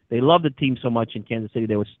they loved the team so much in Kansas City.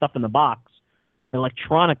 They were stuffing the box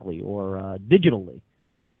electronically or digitally.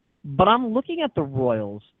 But I'm looking at the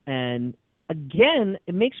Royals, and again,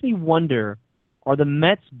 it makes me wonder, are the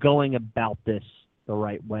Mets going about this the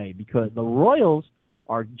right way? Because the Royals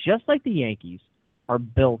are just like the Yankees, are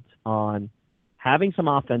built on having some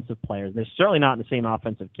offensive players. They're certainly not in the same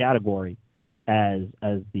offensive category as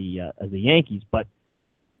the Yankees, but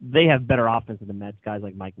they have better offense than the Mets. Guys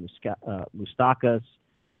like Mike Moustakas.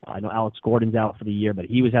 I know Alex Gordon's out for the year, but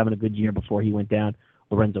he was having a good year before he went down.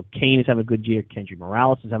 Lorenzo Cain is having a good year. Kendry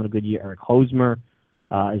Morales is having a good year. Eric Hosmer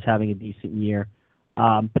is having a decent year.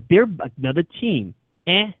 But they're another team.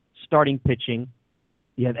 Starting pitching.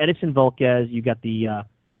 You have Edison Volquez. You got the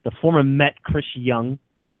former Met Chris Young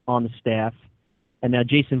on the staff, and now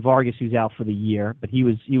Jason Vargas, who's out for the year, but he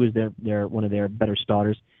was their one of their better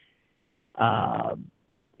starters.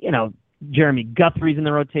 Jeremy Guthrie's in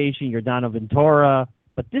the rotation. Yordano Ventura.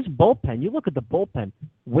 But this bullpen, you look at the bullpen.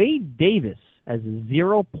 Wade Davis has a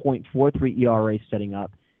 0.43 ERA setting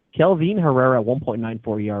up. Kelvin Herrera,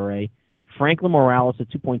 1.94 ERA. Franklin Morales at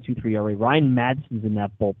 2.23 ERA. Ryan Madsen's in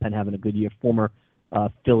that bullpen having a good year, former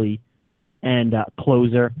Philly and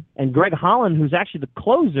closer. And Greg Holland, who's actually the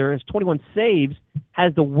closer, has 21 saves,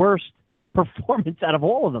 has the worst performance out of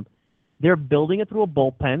all of them. They're building it through a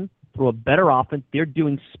bullpen, through a better offense. They're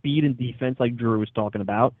doing speed and defense like Drew was talking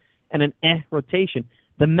about, and an rotation.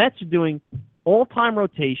 The Mets are doing all-time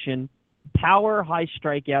rotation, power, high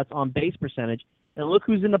strikeouts, on-base percentage, and look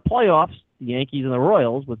who's in the playoffs, the Yankees and the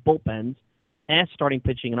Royals, with bullpens, starting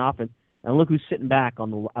pitching and offense, and look who's sitting back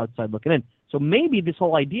on the outside looking in. So maybe this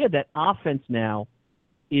whole idea that offense now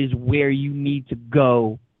is where you need to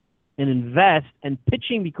go and invest, and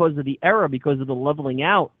pitching because of the era, because of the leveling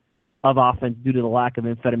out of offense due to the lack of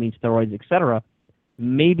amphetamine, steroids, etc.,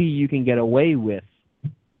 maybe you can get away with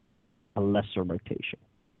a lesser rotation.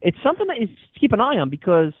 It's something that is to keep an eye on,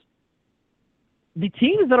 because the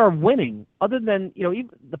teams that are winning, other than, even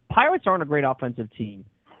the Pirates aren't a great offensive team,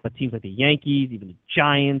 but teams like the Yankees, even the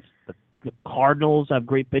Giants, the Cardinals have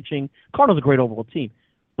great pitching. Cardinals are a great overall team,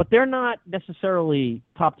 but they're not necessarily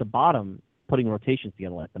top to bottom putting rotations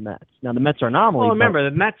together like the Mets. Now, the Mets are an anomaly. Well, remember,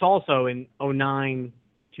 the Mets also in 2009,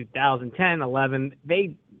 2010, 11,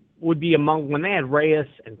 they would be among, when they had Reyes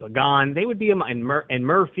and Pagan, they would be among, and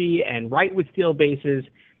Murphy and Wright would steal bases.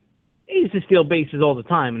 They used to steal bases all the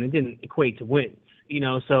time, and it didn't equate to wins.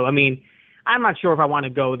 So, I'm not sure if I want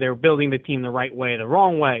to go, they're building the team the right way or the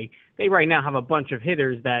wrong way. They right now have a bunch of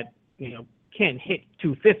hitters that, can't hit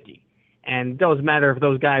 250. And it doesn't matter if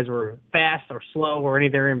those guys were fast or slow or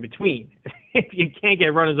anything in between. If you can't get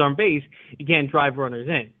runners on base, you can't drive runners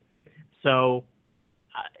in. So,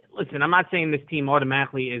 listen, I'm not saying this team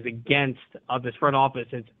automatically is against, this front office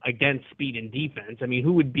is against speed and defense.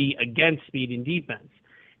 Who would be against speed and defense?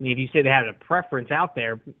 If you say they had a preference out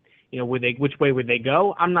there, which way would they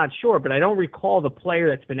go? I'm not sure, but I don't recall the player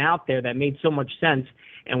that's been out there that made so much sense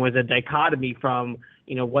and was a dichotomy from,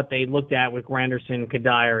 what they looked at with Granderson,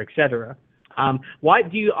 Kadire, et cetera. Why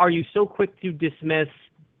are you so quick to dismiss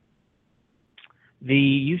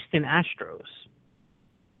the Houston Astros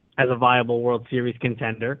as a viable World Series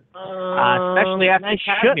contender, especially after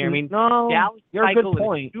Kazmir? Dallas you're a good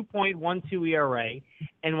point. 2.12 ERA,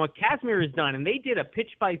 and what Kazmir has done, and they did a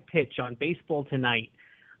pitch-by-pitch on Baseball Tonight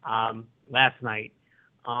last night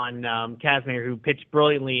on Kazmir, who pitched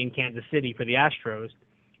brilliantly in Kansas City for the Astros,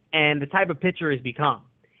 and the type of pitcher he's become.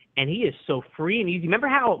 And he is so free and easy. Remember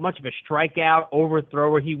how much of a strikeout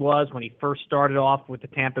overthrower he was when he first started off with the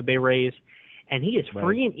Tampa Bay Rays? And he is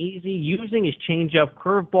free and easy, using his changeup,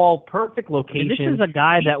 curveball, perfect location. This is a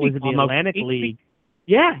guy that was in the Atlantic League.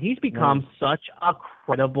 He's become such a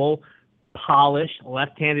credible, polished,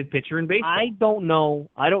 left-handed pitcher in baseball.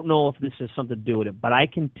 I don't know if this has something to do with it, but I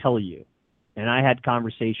can tell you, and I had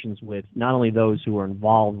conversations with not only those who were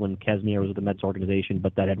involved when Kazmir was with the Mets organization,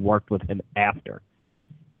 but that had worked with him after.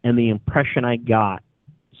 And the impression I got,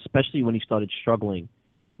 especially when he started struggling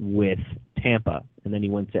with Tampa, and then he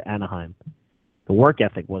went to Anaheim, the work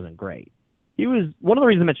ethic wasn't great. He was one of the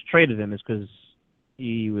reasons the Mets traded him is because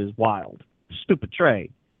he was wild. Stupid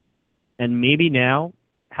trade. And maybe now,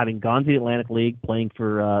 having gone to the Atlantic League, playing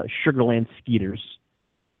for Sugarland Skeeters,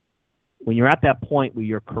 when you're at that point where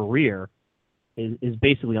your career is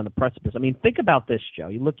basically on the precipice. Think about this, Joe.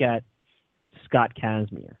 You look at Scott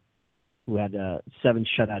Kazmir, who had 7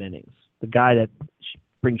 shutout innings. The guy that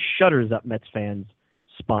brings shudders up Mets fans'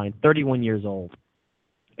 spine, 31 years old.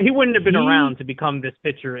 He wouldn't have been around to become this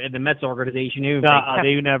pitcher in the Mets organization.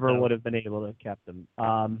 They never would have been able to have kept him.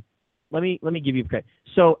 Let me give you credit.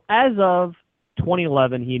 So as of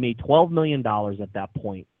 2011, he made $12 million at that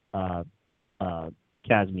point,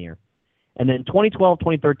 Kazmir. And then 2012,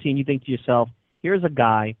 2013, you think to yourself, here's a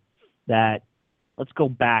guy that, let's go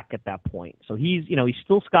back at that point. So he's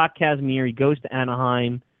still Scott Kazmir. He goes to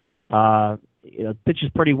Anaheim, pitches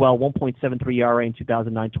pretty well, 1.73 ERA in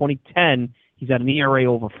 2009. 2010, he's at an ERA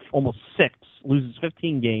over almost 6, loses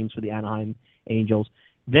 15 games for the Anaheim Angels.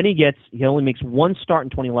 Then he only makes 1 start in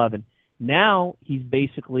 2011. Now he's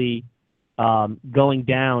basically going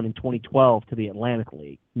down in 2012 to the Atlantic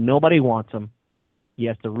League. Nobody wants him. He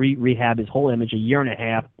has to rehab his whole image, a year and a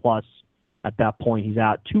half plus. At that point, he's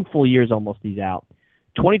out. 2 full years almost he's out.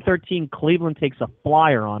 2013, Cleveland takes a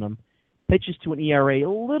flyer on him, pitches to an ERA a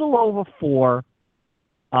little over 4,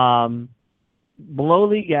 below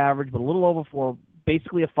league average, but a little over 4,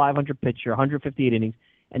 basically a 500 pitcher, 158 innings.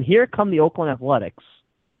 And here come the Oakland Athletics,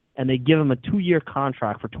 and they give him a 2-year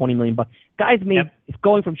contract for $20 million. Guys made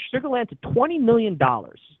going from Sugarland to $20 million.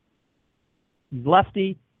 He's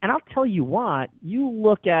lefty, and I'll tell you what, you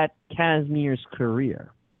look at Kazmier's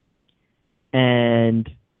career, and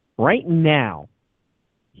right now,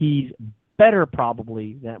 he's better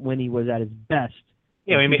probably than when he was at his best.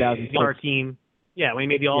 Yeah, when he made the All-Star team. Yeah, when he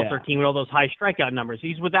made the All-Star team with all those high strikeout numbers,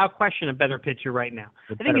 he's without question a better pitcher right now.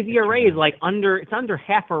 I think his ERA is like under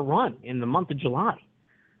half a run in the month of July.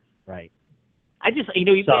 Right. His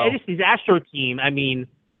Astro team. I mean,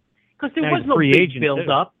 because there was no big build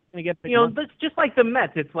up. That's just like the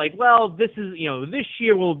Mets. It's like, well, this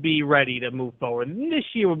year we'll be ready to move forward. This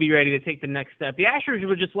year we'll be ready to take the next step. The Astros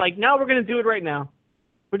were just like, no, we're going to do it right now.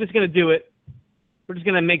 We're just going to do it. We're just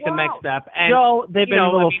going to make the next step. And Joe, they've been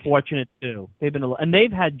a little fortunate too. And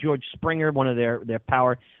they've had George Springer, one of their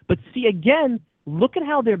power. But see, again, look at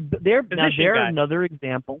how they're another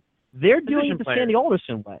example. They're doing it the Sandy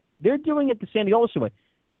Alderson way. They're doing it the Sandy Alderson way.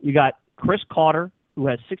 You got Chris Carter, who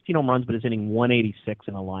has 16 home runs but is hitting 186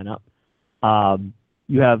 in the lineup.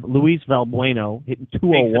 You have Luis Valbuena hitting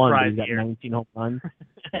 201, but he's got 19 home runs.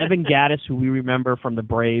 Evan Gaddis, who we remember from the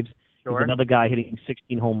Braves, is another guy hitting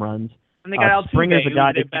 16 home runs. And they got Altuve, Springer's a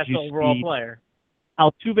guy who's the best overall player.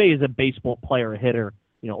 Altuve is a baseball player, a hitter,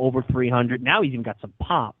 over 300. Now he's even got some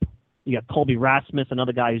pop. You got Colby Rasmus,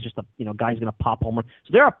 another guy who's just guy's going to pop home run.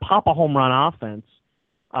 So they're a pop a home run offense.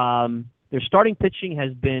 Their starting pitching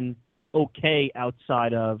has been okay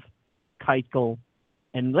outside of Keuchel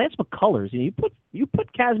and Lance McCullers. You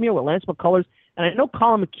put Kazmier with Lance McCullers, and I know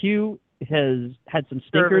Colin McHugh has had some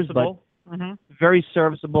stinkers, but very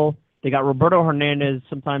serviceable. They got Roberto Hernandez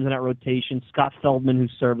sometimes in that rotation. Scott Feldman,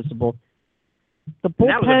 who's serviceable. The bullpen,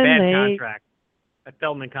 that was a bad contract. That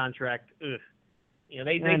Feldman contract. Ugh.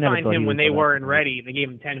 They signed him when they weren't ready. They gave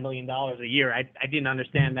him $10 million a year. I didn't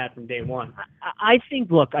understand that from day one. I think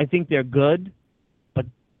they're good, but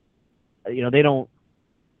they don't.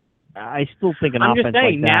 I still think an offense like that.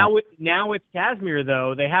 I'm just saying, now with Kazmir,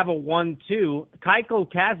 though, they have a 1-2. Keuchel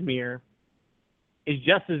Kazmir is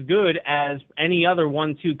just as good as any other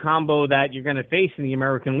 1-2 combo that you're going to face in the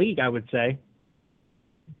American League, I would say.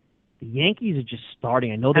 The Yankees are just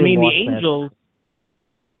starting. I know the Angels.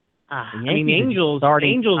 The Angels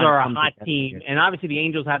are a hot team, and obviously the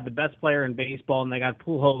Angels have the best player in baseball, and they got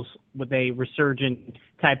Pujols with a resurgent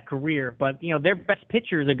type career. But their best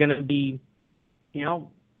pitchers are going to be,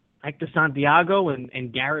 Hector Santiago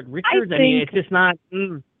and Garrett Richards. It's just not.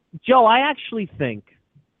 Joe, I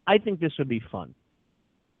think this would be fun.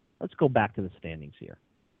 Let's go back to the standings here.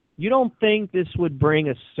 You don't think this would bring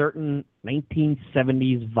a certain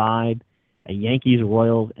 1970s vibe, a Yankees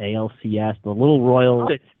Royals ALCS, the little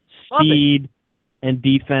Royals speed and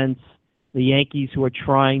defense, the Yankees who are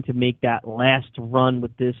trying to make that last run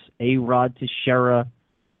with this A-Rod Teixeira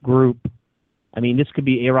group. This could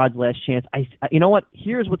be A-Rod's last chance. You know what?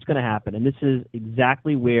 Here's what's going to happen, and this is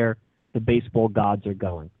exactly where the baseball gods are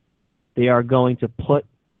going. They are going to put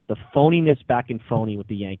the phoniness back in phony with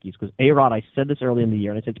the Yankees, because A-Rod, I said this early in the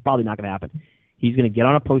year, and I said it's probably not going to happen. He's going to get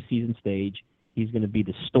on a postseason stage. He's going to be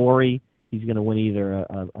the story. He's going to win either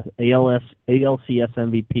a ALCS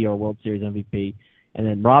MVP or World Series MVP, and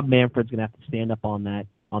then Rob Manfred's going to have to stand up on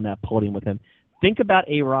that podium with him. Think about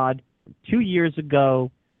A-Rod 2 years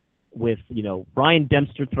ago with Ryan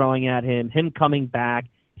Dempster throwing at him coming back,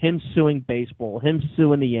 him suing baseball, him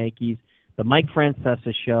suing the Yankees, the Mike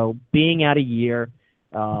Francesa show, being out a year,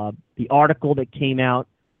 the article that came out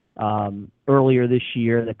earlier this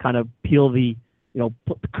year that kind of peeled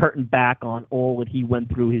put the curtain back on all that he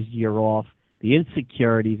went through his year off, the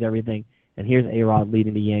insecurities, everything. And here's A-Rod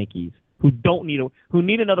leading the Yankees, who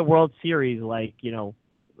need another World Series, the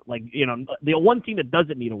one team that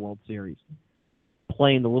doesn't need a World Series,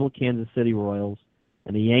 playing the little Kansas City Royals,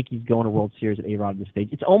 and the Yankees going to World Series at A-Rod on the stage.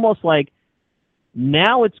 It's almost like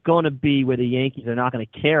now it's going to be where the Yankees are not going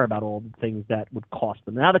to care about all the things that would cost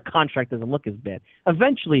them. Now the contract doesn't look as bad.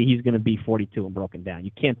 Eventually he's going to be 42 and broken down.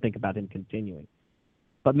 You can't think about him continuing.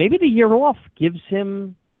 But maybe the year off gives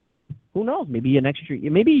him, who knows, maybe an extra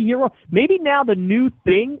year, maybe a year off. Maybe now the new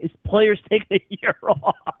thing is players take a year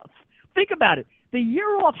off. Think about it. The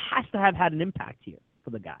year off has to have had an impact here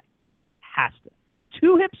for the guy. Has to.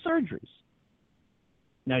 2 hip surgeries.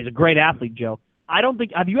 Now, he's a great athlete, Joe. I don't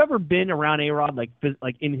think. Have you ever been around A-Rod, like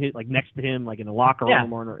in his, like next to him, like in the locker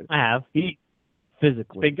room? Or I have. He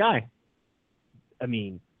physically big guy. I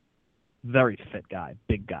mean, very fit guy,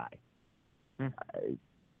 big guy.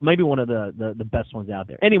 Maybe one of the best ones out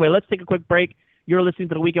there. Anyway, let's take a quick break. You're listening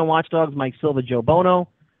to the Weekend Watchdogs. Mike Silva, Joe Buono,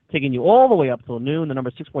 taking you all the way up till noon. The number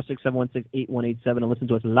is 646-716-8187, and listen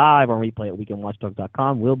to us live on replay at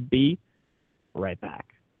weekendwatchdogs.com. We'll be right back.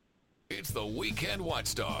 It's the Weekend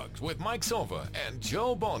Watchdogs with Mike Silva and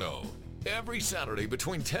Joe Buono. Every Saturday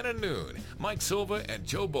between 10 and noon, Mike Silva and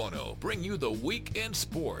Joe Buono bring you the week in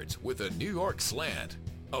sports with a New York slant.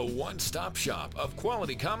 A one-stop shop of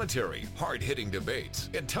quality commentary, hard-hitting debates,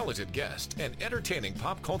 intelligent guests, and entertaining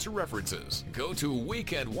pop culture references. Go to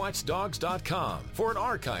weekendwatchdogs.com for an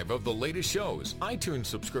archive of the latest shows, iTunes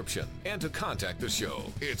subscription, and to contact the show.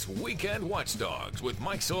 It's Weekend Watchdogs with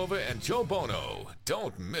Mike Silva and Joe Buono.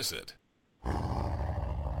 Don't miss it.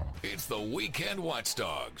 It's the Weekend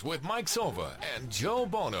Watchdogs with Mike Silva and Joe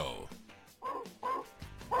Buono.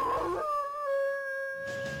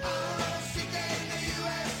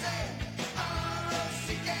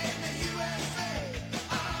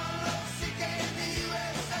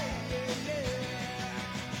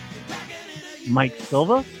 Mike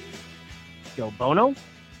Silva, Joe Buono,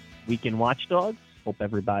 Weekend Watchdogs. Hope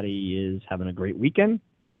everybody is having a great weekend.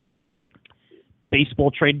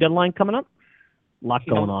 Baseball trade deadline coming up. A lot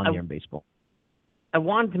going on here in baseball. I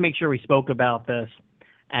wanted to make sure we spoke about this,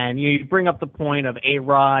 and you bring up the point of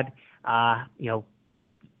A-Rod,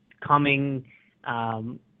 coming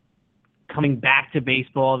back to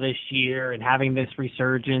baseball this year and having this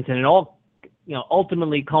resurgence, and it all,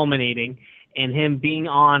 ultimately culminating in him being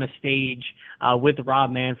on a stage with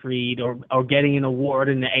Rob Manfred or getting an award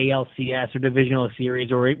in the ALCS or Divisional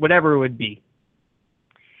Series or whatever it would be,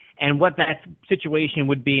 and what that situation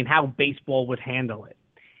would be and how baseball would handle it.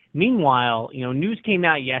 Meanwhile, news came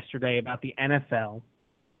out yesterday about the NFL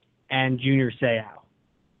and Junior Seau.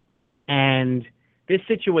 And this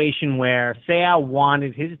situation where Seau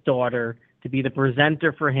wanted his daughter to be the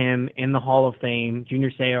presenter for him in the Hall of Fame.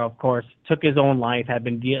 Junior Seau, of course, took his own life, had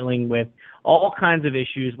been dealing with all kinds of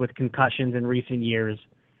issues with concussions in recent years.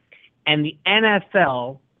 And the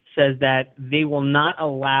NFL says that they will not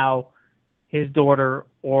allow his daughter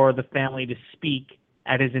or the family to speak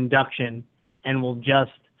at his induction and will just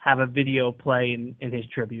have a video play in his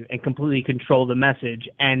tribute and completely control the message.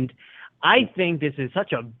 And I think this is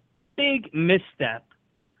such a big misstep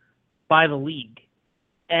by the league.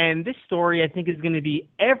 And this story, I think, is going to be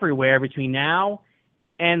everywhere between now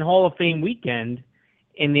and Hall of Fame weekend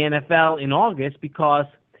in the NFL in August, because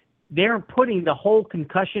they're putting the whole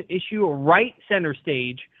concussion issue right center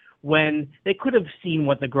stage when they could have seen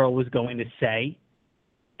what the girl was going to say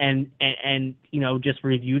and just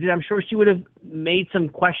reviewed it. I'm sure she would have made some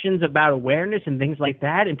questions about awareness and things like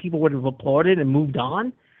that, and people would have applauded and moved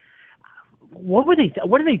on. What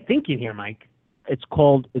are they thinking here, Mike? It's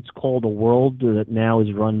called a world that now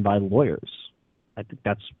is run by lawyers. I think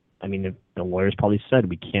the lawyers probably said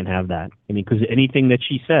we can't have that. Because anything that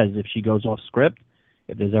she says, if she goes off script,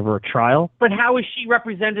 if there's ever a trial. But how is she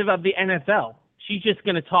representative of the NFL? She's just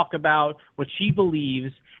going to talk about what she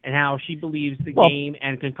believes and how she believes the game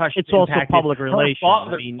and concussion. It's also public relations.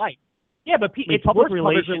 Yeah, but it's public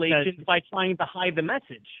relations by trying to hide the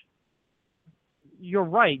message. You're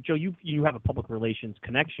right, Joe. You have a public relations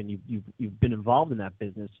connection. You've been involved in that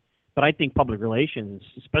business. But I think public relations,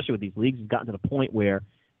 especially with these leagues, has gotten to the point where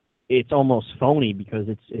it's almost phony because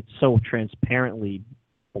it's so transparently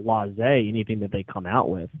blasé, anything that they come out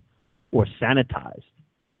with, or sanitized.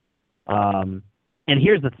 And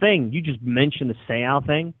here's the thing. You just mentioned the Seau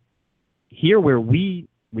thing. Here where we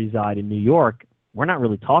reside in New York, we're not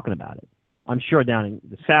really talking about it. I'm sure down in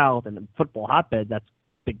the South and the football hotbed, that's a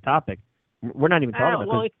big topic. We're not even talking about it.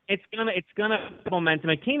 Well, it's gonna momentum.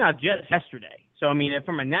 It came out just yesterday. So,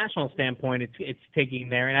 from a national standpoint, it's taking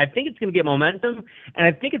there. And I think it's going to get momentum. And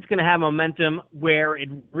I think it's going to have momentum where it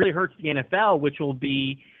really hurts the NFL, which will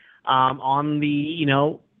be on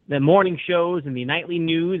the morning shows and the nightly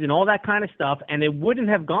news and all that kind of stuff. And it wouldn't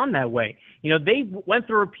have gone that way. They went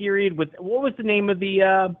through a period with, what was the name of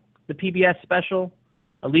the PBS special?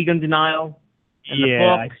 A League in Denial.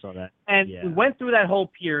 Yeah, I saw that. And we went through that whole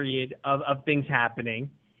period of things happening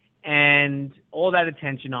and all that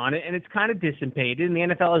attention on it, and it's kind of dissipated, and the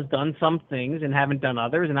NFL has done some things and haven't done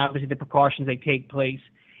others, and obviously the precautions they take place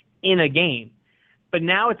in a game. But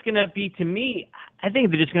now it's going to be, to me, I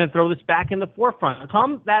think they're just going to throw this back in the forefront.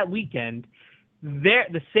 Come that weekend,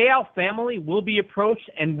 the Seau family will be approached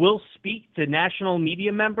and will speak to national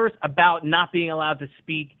media members about not being allowed to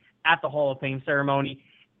speak at the Hall of Fame ceremony.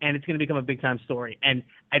 and it's going to become a big-time story. And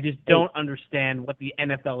I just don't understand what the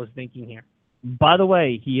NFL is thinking here. By the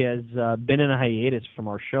way, he has been in a hiatus from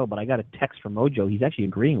our show, but I got a text from Mojo. He's actually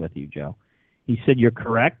agreeing with you, Joe. He said you're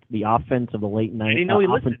correct. The offense of the late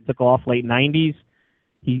 90s offense took off late 90s.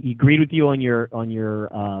 He agreed with you on your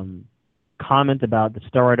comment about the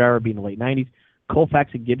steroid era being the late 90s.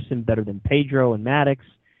 Colfax and Gibson better than Pedro and Maddox.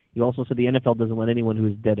 He also said the NFL doesn't let anyone who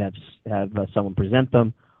is dead have someone present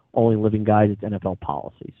them. Only living guys. It's NFL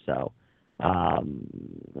policy. So, I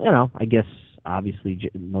guess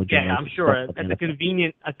obviously Mojo. Yeah, I'm sure that's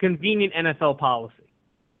a convenient NFL policy.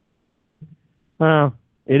 Well,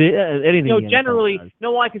 it is anything. Generally,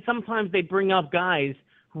 because sometimes they bring up guys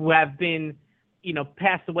who have been,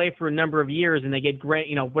 passed away for a number of years, and they get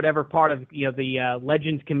whatever part of the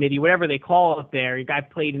Legends Committee, whatever they call it there. A guy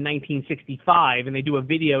played in 1965, and they do a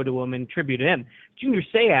video to him and tribute to him. Junior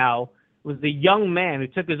Seau was the young man who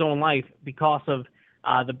took his own life because of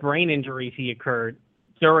the brain injuries he occurred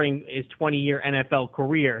during his 20-year NFL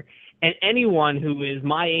career. And anyone who is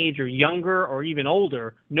my age or younger or even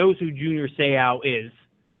older knows who Junior Seau is.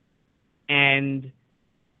 And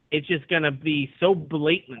it's just going to be so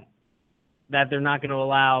blatant that they're not going to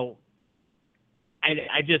allow.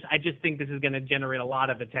 I just think this is going to generate a lot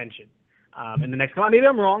of attention in the next. Maybe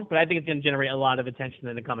I'm wrong, but I think it's going to generate a lot of attention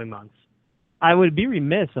in the coming months. I would be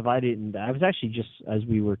remiss if I didn't. I was actually just, as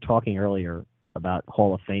we were talking earlier about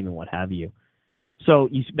Hall of Fame and what have you. So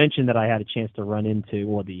you mentioned that I had a chance to run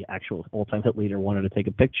into, the actual all-time hit leader wanted to take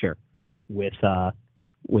a picture with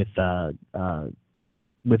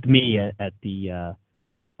me at the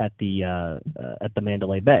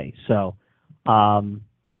Mandalay Bay. So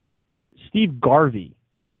Steve Garvey,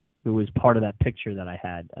 who was part of that picture that I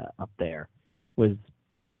had up there, was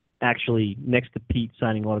actually next to Pete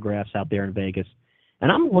signing autographs out there in Vegas.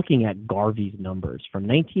 And I'm looking at Garvey's numbers from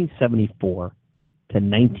 1974 to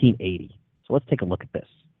 1980. So let's take a look at this.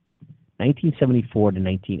 1974 to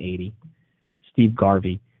 1980, Steve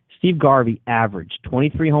Garvey. Steve Garvey averaged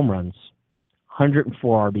 23 home runs,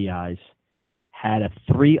 104 RBIs, had a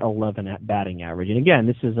 311 at batting average. And again,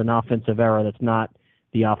 this is an offensive era that's not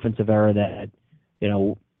the offensive era that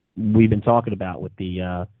we've been talking about with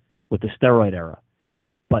the steroid era.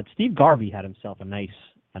 But Steve Garvey had himself a nice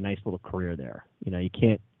little career there. You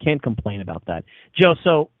can't complain about that. Joe,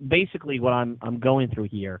 so basically what I'm going through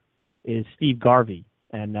here is Steve Garvey,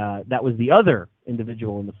 and that was the other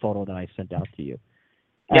individual in the photo that I sent out to you.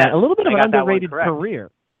 Yeah, a little bit of an underrated career.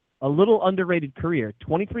 A little underrated career.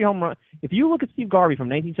 23 home runs. If you look at Steve Garvey from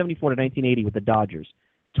 1974 to 1980 with the Dodgers,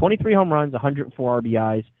 23 home runs, 104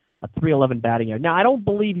 RBIs, a 311 batting average. Now, I don't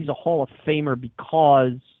believe he's a Hall of Famer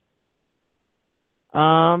because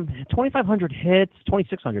 2,500 hits,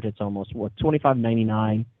 2,600 hits almost,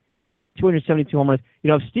 2,599, 272 home runs.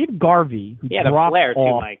 If Steve Garvey, who had a flair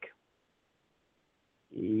too, Mike.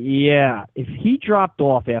 Yeah, if he dropped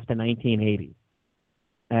off after 1980,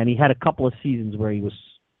 and he had a couple of seasons where he was,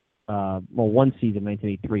 one season,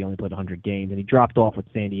 1983, only played 100 games, and he dropped off with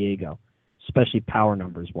San Diego, especially power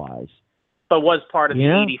numbers-wise. But was part of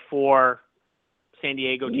the 84 San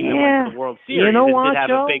Diego team that went to the World Series and did have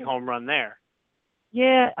Joe? A big home run there.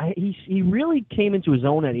 Yeah, he really came into his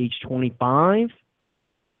own at age 25.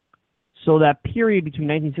 So that period between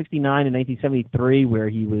 1969 and 1973 where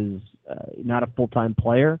he was not a full-time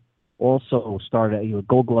player, also started, he was a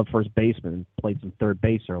Gold Glove first baseman and played some third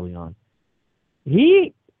base early on.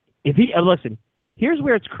 Listen, here's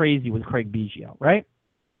where it's crazy with Craig Biggio, right?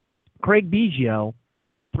 Craig Biggio,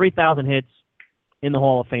 3,000 hits in the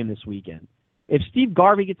Hall of Fame this weekend. If Steve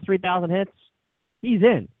Garvey gets 3,000 hits, he's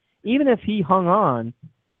in. Even if he hung on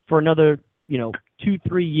for another, 2-3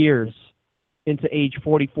 years into age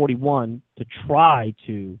 40, 41 to try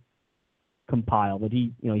to compile, but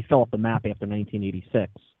he fell off the map after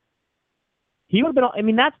 1986. He would have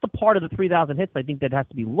been, that's the part of the 3,000 hits I think that has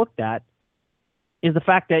to be looked at, is the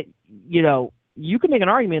fact that, you could make an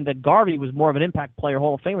argument that Garvey was more of an impact player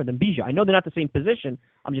Hall of Famer than Biggio. I know they're not the same position.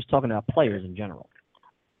 I'm just talking about players in general.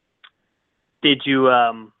 Did you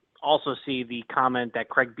also see the comment that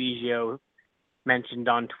Craig Biggio mentioned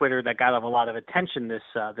on Twitter that got a lot of attention this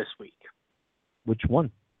week? Which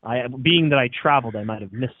one? Being that I traveled, I might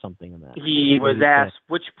have missed something in that. He was asked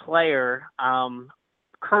which player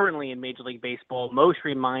currently in Major League Baseball most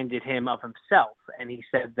reminded him of himself, and he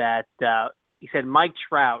said that Mike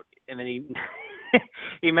Trout, and then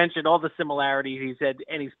he mentioned all the similarities. He said,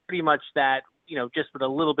 and he's pretty much that, just with a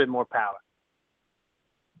little bit more power.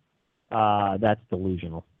 That's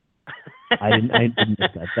delusional. I didn't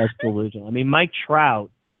miss that. That's delusional. Mike Trout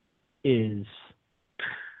he's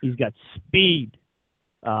got speed.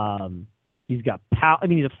 He's He's got power. I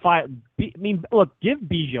mean, he's a fire. I mean, look, give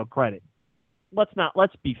Biggio credit.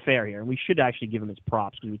 Let's be fair here, and we should actually give him his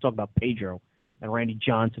props because we talk about Pedro and Randy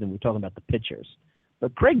Johnson, and we're talking about the pitchers.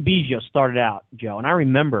 But Craig Biggio started out, Joe, and I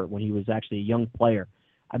remember when he was actually a young player.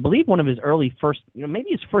 I believe one of his early first, maybe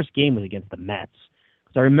his first game was against the Mets.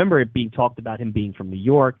 Because I remember it being talked about him being from New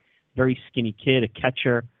York, very skinny kid, a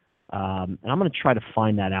catcher. And I'm going to try to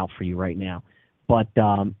find that out for you right now. But,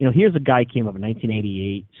 here's a guy came up in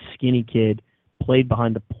 1988, skinny kid, played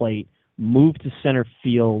behind the plate, moved to center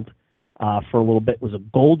field for a little bit, was a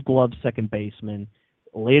Gold Glove second baseman.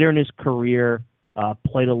 Later in his career,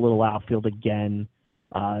 played a little outfield again.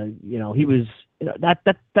 He was that's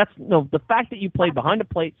the fact that you play behind the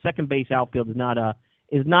plate, second base, outfield is not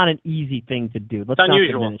an easy thing to do. It's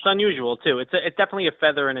unusual. It's unusual too. It's definitely a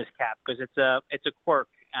feather in his cap because it's a quirk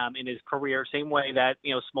in his career. Same way that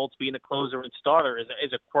Smoltz being a closer and starter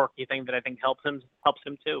is a quirky thing that I think helps him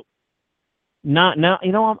too. Not now.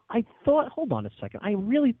 I thought. Hold on a second. I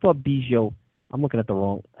really thought Biggio. I'm looking at the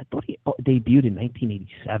wrong. I thought he debuted in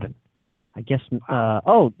 1987. I guess. He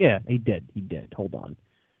did. Hold on.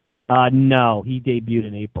 No, he debuted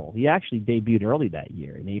in April. He actually debuted early that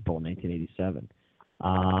year, in April of 1987.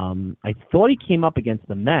 I thought he came up against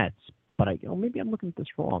the Mets, but maybe I'm looking at this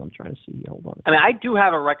wrong. I'm trying to see. Hold on. I mean, I do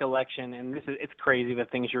have a recollection, and it's crazy the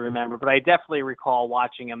things you remember, but I definitely recall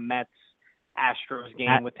watching a Mets-Astros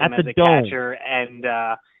game with him as a catcher, and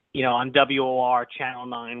on WOR Channel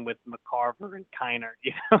 9 with McCarver and Kiner.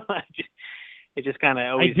 It just kind of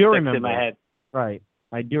always sticks in my head. Right.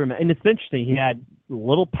 I do remember. And it's interesting. He had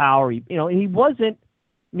little power. And he wasn't,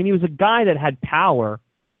 he was a guy that had power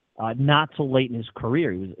not so late in his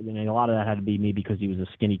career. He was, a lot of that had to be maybe because he was a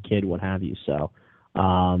skinny kid, what have you. So,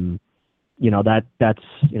 that's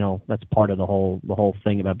part of the whole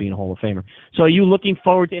thing about being a Hall of Famer. So are you looking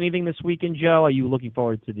forward to anything this weekend, Joe? Are you looking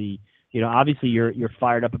forward to the, obviously you're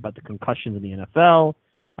fired up about the concussions in the NFL.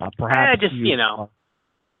 Perhaps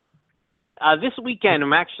this weekend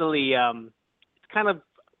I'm actually I'm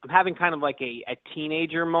having kind of like a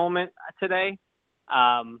teenager moment today.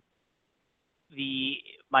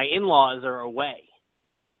 My in-laws are away,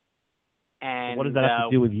 and what does that have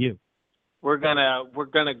to do with you? We're gonna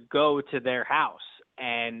go to their house,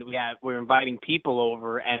 and we're inviting people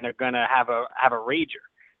over, and they're gonna have a rager.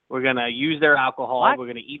 We're gonna use their alcohol. What? We're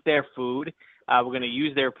gonna eat their food. We're gonna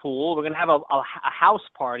use their pool. We're gonna have a house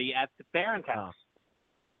party at the Barron's house.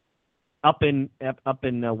 Up in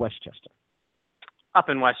Westchester. Up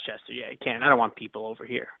in Westchester, yeah. You can't. I don't want people over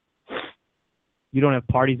here. You don't have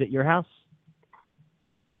parties at your house?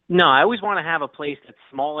 No, I always want to have a place that's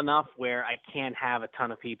small enough where I can't have a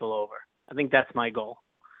ton of people over. I think that's my goal.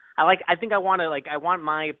 I want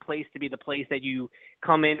my place to be the place that you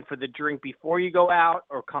come in for the drink before you go out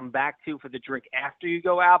or come back to for the drink after you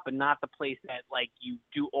go out, but not the place that you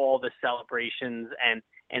do all the celebrations and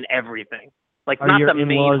everything. Are your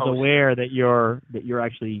in-laws aware that you're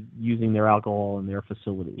actually using their alcohol in their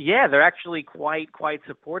facilities? Yeah, they're actually quite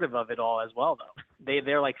supportive of it all as well, though.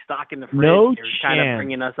 They're stocking the fridge. No They're kind of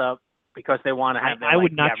bringing us up because they want to have. I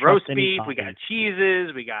would not trust roast anybody. beef. We got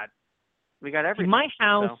cheeses. We got everything.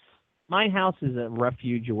 My house is a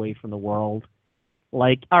refuge away from the world.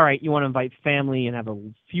 All right, you want to invite family and have a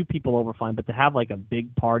few people over, fine, but to have a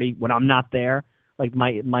big party when I'm not there.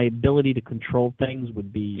 My ability to control things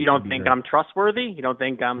would be. You don't think I'm trustworthy? You don't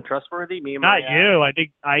think I'm trustworthy? Me and not you.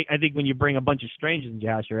 I think when you bring a bunch of strangers into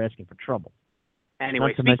your house, you're asking for trouble.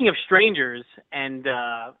 Anyway, speaking of strangers and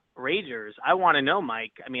ragers, I want to know,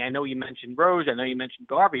 Mike. I know you mentioned Rose. I know you mentioned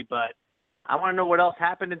Garvey, but I want to know what else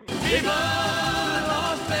happened in Viva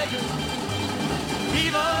Las Vegas.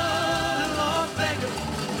 Viva Las Vegas.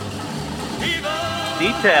 Viva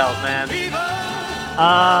details, man. Viva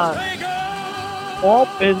all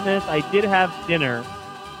business. I did have dinner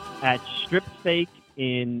at Strip Steak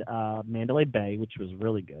in Mandalay Bay, which was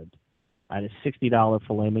really good. I had a $60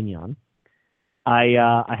 filet mignon.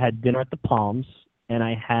 I had dinner at the Palms, and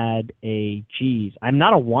I had I'm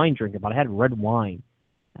not a wine drinker, but I had red wine,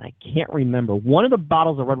 and I can't remember. One of the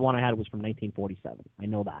bottles of red wine I had was from 1947. I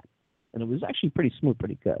know that, and it was actually pretty smooth,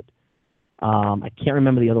 pretty good. I can't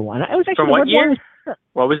remember the other one. It was actually from what year?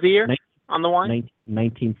 What was the year? On the wine?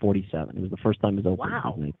 1947. It was the first time it was opened.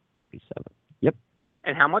 Wow. 1947. Yep.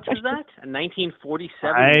 And how much was that? A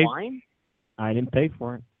 1947 wine? I didn't pay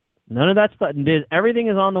for it. None of that stuff. Everything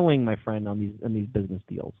is on the wing, my friend, on these business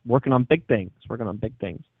deals. Working on big things.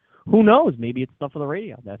 Who knows? Maybe it's stuff for the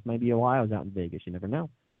radio. That might be why I was out in Vegas. You never know.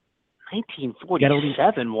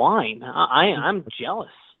 1947 wine. I'm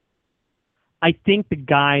jealous. I think the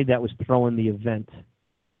guy that was throwing the event,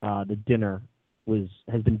 the dinner,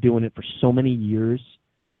 has been doing it for so many years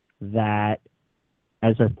that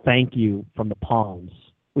as a thank you from the Palms,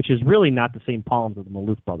 which is really not the same Palms that the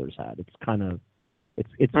Maloof brothers had. It's kind of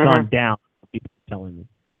it's gone down. People are telling me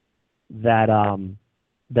that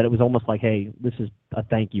that it was almost like, hey, this is a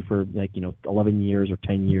thank you for 11 years or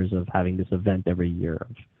 10 years of having this event every year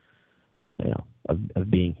of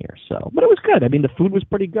being here. So, but it was good. I mean, the food was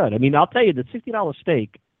pretty good. I mean, I'll tell you, the $60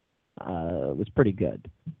 steak was pretty good.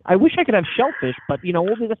 I wish I could have shellfish, but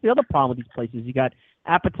that's the other problem with these places. You got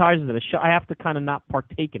appetizers that I have to kind of not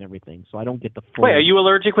partake in everything, so I don't get the full. Wait, are you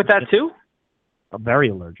allergic with that too? I'm very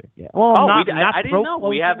allergic. Yeah. Well, I didn't know.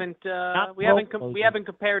 We haven't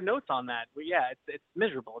compared notes on that. But yeah, it's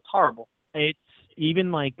miserable. It's horrible. It's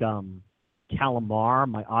even like calamar.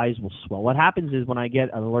 My eyes will swell. What happens is when I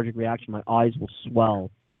get an allergic reaction, my eyes will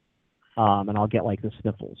swell. And I'll get like the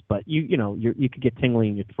sniffles, but you could get tingling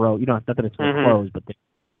in your throat. You don't have that it's going to close, but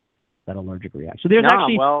that allergic reaction. So there's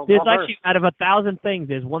actually out of 1,000 things,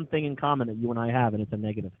 there's one thing in common that you and I have, and it's a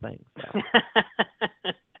negative thing. So.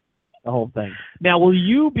 The whole thing. Now, will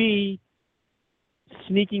you be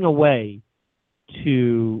sneaking away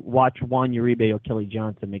to watch Juan, Uribe, or Kelly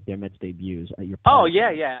Johnson make their Mets debuts at your party? Oh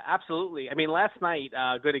yeah, absolutely. I mean, last night,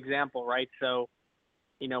 good example, right? So.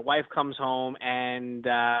 Wife comes home and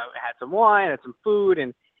had some wine, had some food,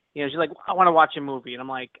 and she's like, I want to watch a movie, and I'm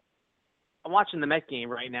like, I'm watching the Met game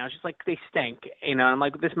right now. She's like, they stink, and I'm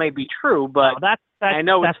like, this may be true, but I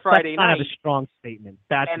know it's Friday night. That's kind of a strong statement.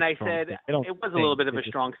 I said it was a little bit of a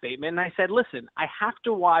strong statement, and I said, listen, I have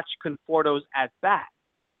to watch Conforto's at bat,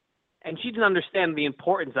 and she didn't understand the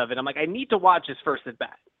importance of it. I'm like, I need to watch his first at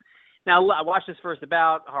bat. Now I watched his first at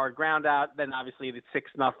bat, hard ground out, then obviously it's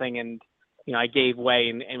 6-0, and I gave way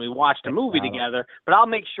and we watched a movie together, but I'll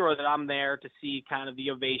make sure that I'm there to see kind of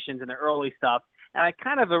the ovations and the early stuff. And I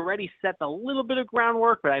kind of already set a little bit of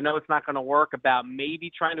groundwork, but I know it's not going to work about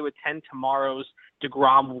maybe trying to attend tomorrow's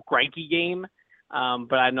DeGrom-Greinke game.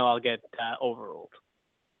 But I know I'll get overruled.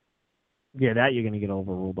 Yeah, that you're going to get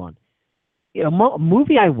overruled on. A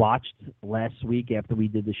movie I watched last week after we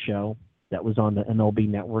did the show that was on the MLB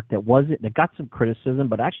Network that got some criticism,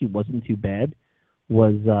 but actually wasn't too bad.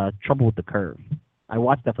 Was Trouble with the Curve. I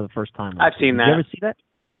watched that for the first time. I've seen that. Did you ever see that?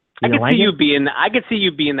 I could see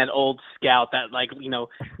you being that old scout that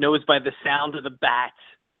knows by the sound of the bat.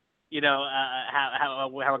 How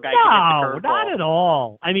a guy can hit the curveball. No, not at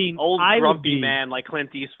all. I mean, old grumpy man like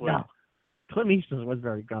Clint Eastwood. No, Clint Eastwood was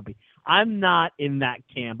very grumpy. I'm not in that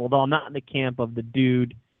camp, although I'm not in the camp of the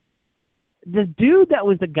dude. The dude that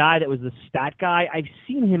was the guy that was the stat guy, I've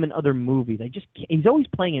seen him in other movies. He's always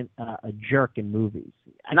playing a jerk in movies.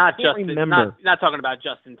 Not talking about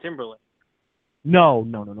Justin Timberlake. No.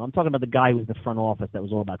 I'm talking about the guy who was the front office that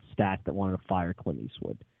was all about stats that wanted to fire Clint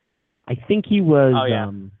Eastwood. I think he was. Oh,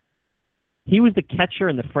 yeah. He was the catcher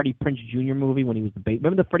in the Freddie Prinze Jr. movie when he was the bait.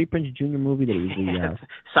 Remember the Freddie Prinze Jr. movie that he was the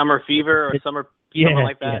Summer Fever or something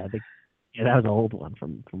like that. Yeah, that was an old one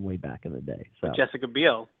from way back in the day. So Jessica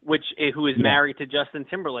Biel, who is married to Justin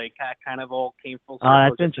Timberlake, kind of all came full circle.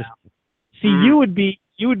 That's interesting. Now. See, you would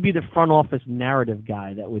be the front office narrative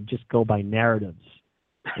guy that would just go by narratives,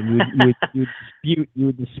 and you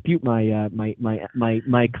would dispute my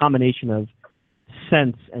combination of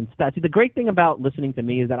sense and stats. See, the great thing about listening to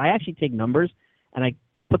me is that I actually take numbers and I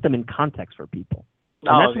put them in context for people. It's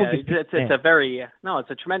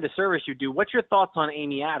a tremendous service you do. What's your thoughts on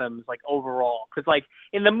Amy Adams, overall? Because,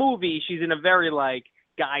 in the movie, she's in a very,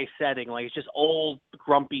 guy setting. It's just old,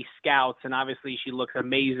 grumpy scouts, and obviously she looks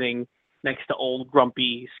amazing next to old,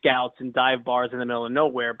 grumpy scouts and dive bars in the middle of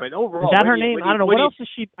nowhere. But overall... Is that her name? I don't know. What else is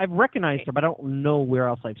she... I've recognized her, but I don't know where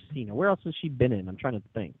else I've seen her. Where else has she been in? I'm trying to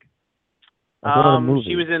think.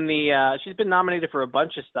 She was in the... she's been nominated for a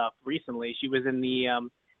bunch of stuff recently. She was in the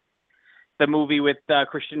movie with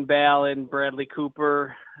Christian Bale and Bradley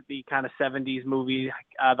Cooper, the kind of 70s movie,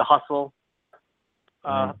 The Hustle.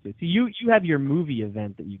 So you have your movie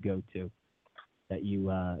event that you go to, that you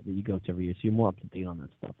go to every year. So you're more up to date on that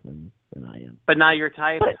stuff than I am. But not your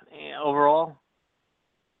type overall.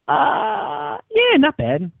 Yeah, not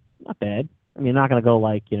bad. I mean, I'm not gonna go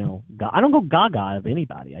I don't go gaga of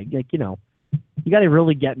anybody. You got to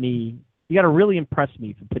really get me. You got to really impress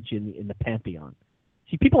me to put you in the pantheon.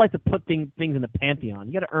 See, people like to put things in the pantheon.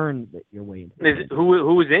 You got to earn your way into it.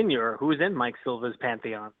 Who's in Mike Silva's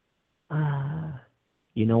pantheon?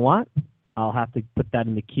 You know what? I'll have to put that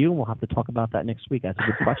in the queue, and we'll have to talk about that next week. That's a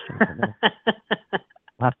good question.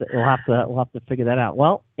 We'll have to figure that out.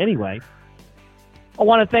 Well, anyway, I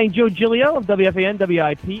want to thank Joe Giglio of WFAN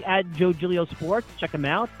WIP at Joe Giglio Sports. Check him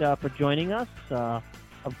out for joining us.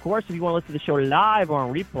 Of course, if you want to listen to the show live or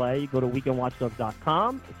on replay, you go to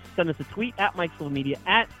weekendwatchdogs.com. Send us a tweet at Mike Silva Media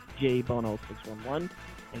at JBono611.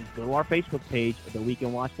 and go to our Facebook page, The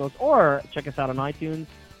Weekend Watchdogs, or check us out on iTunes.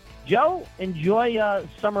 Joe, enjoy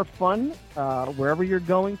summer fun wherever you're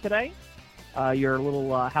going today. Your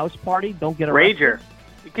little house party. Don't get arrested.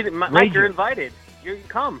 Rager. Mike, you're invited. You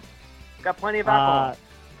come. Got plenty of alcohol.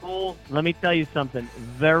 Cool. Let me tell you something.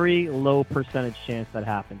 Very low percentage chance that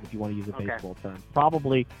happens if you want to use a baseball term.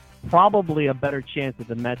 Probably a better chance that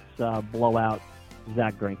the Mets blow out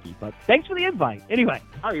Zach Greinke. But thanks for the invite. Anyway.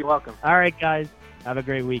 Oh, you're welcome. All right, guys. Have a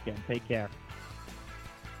great weekend. Take care.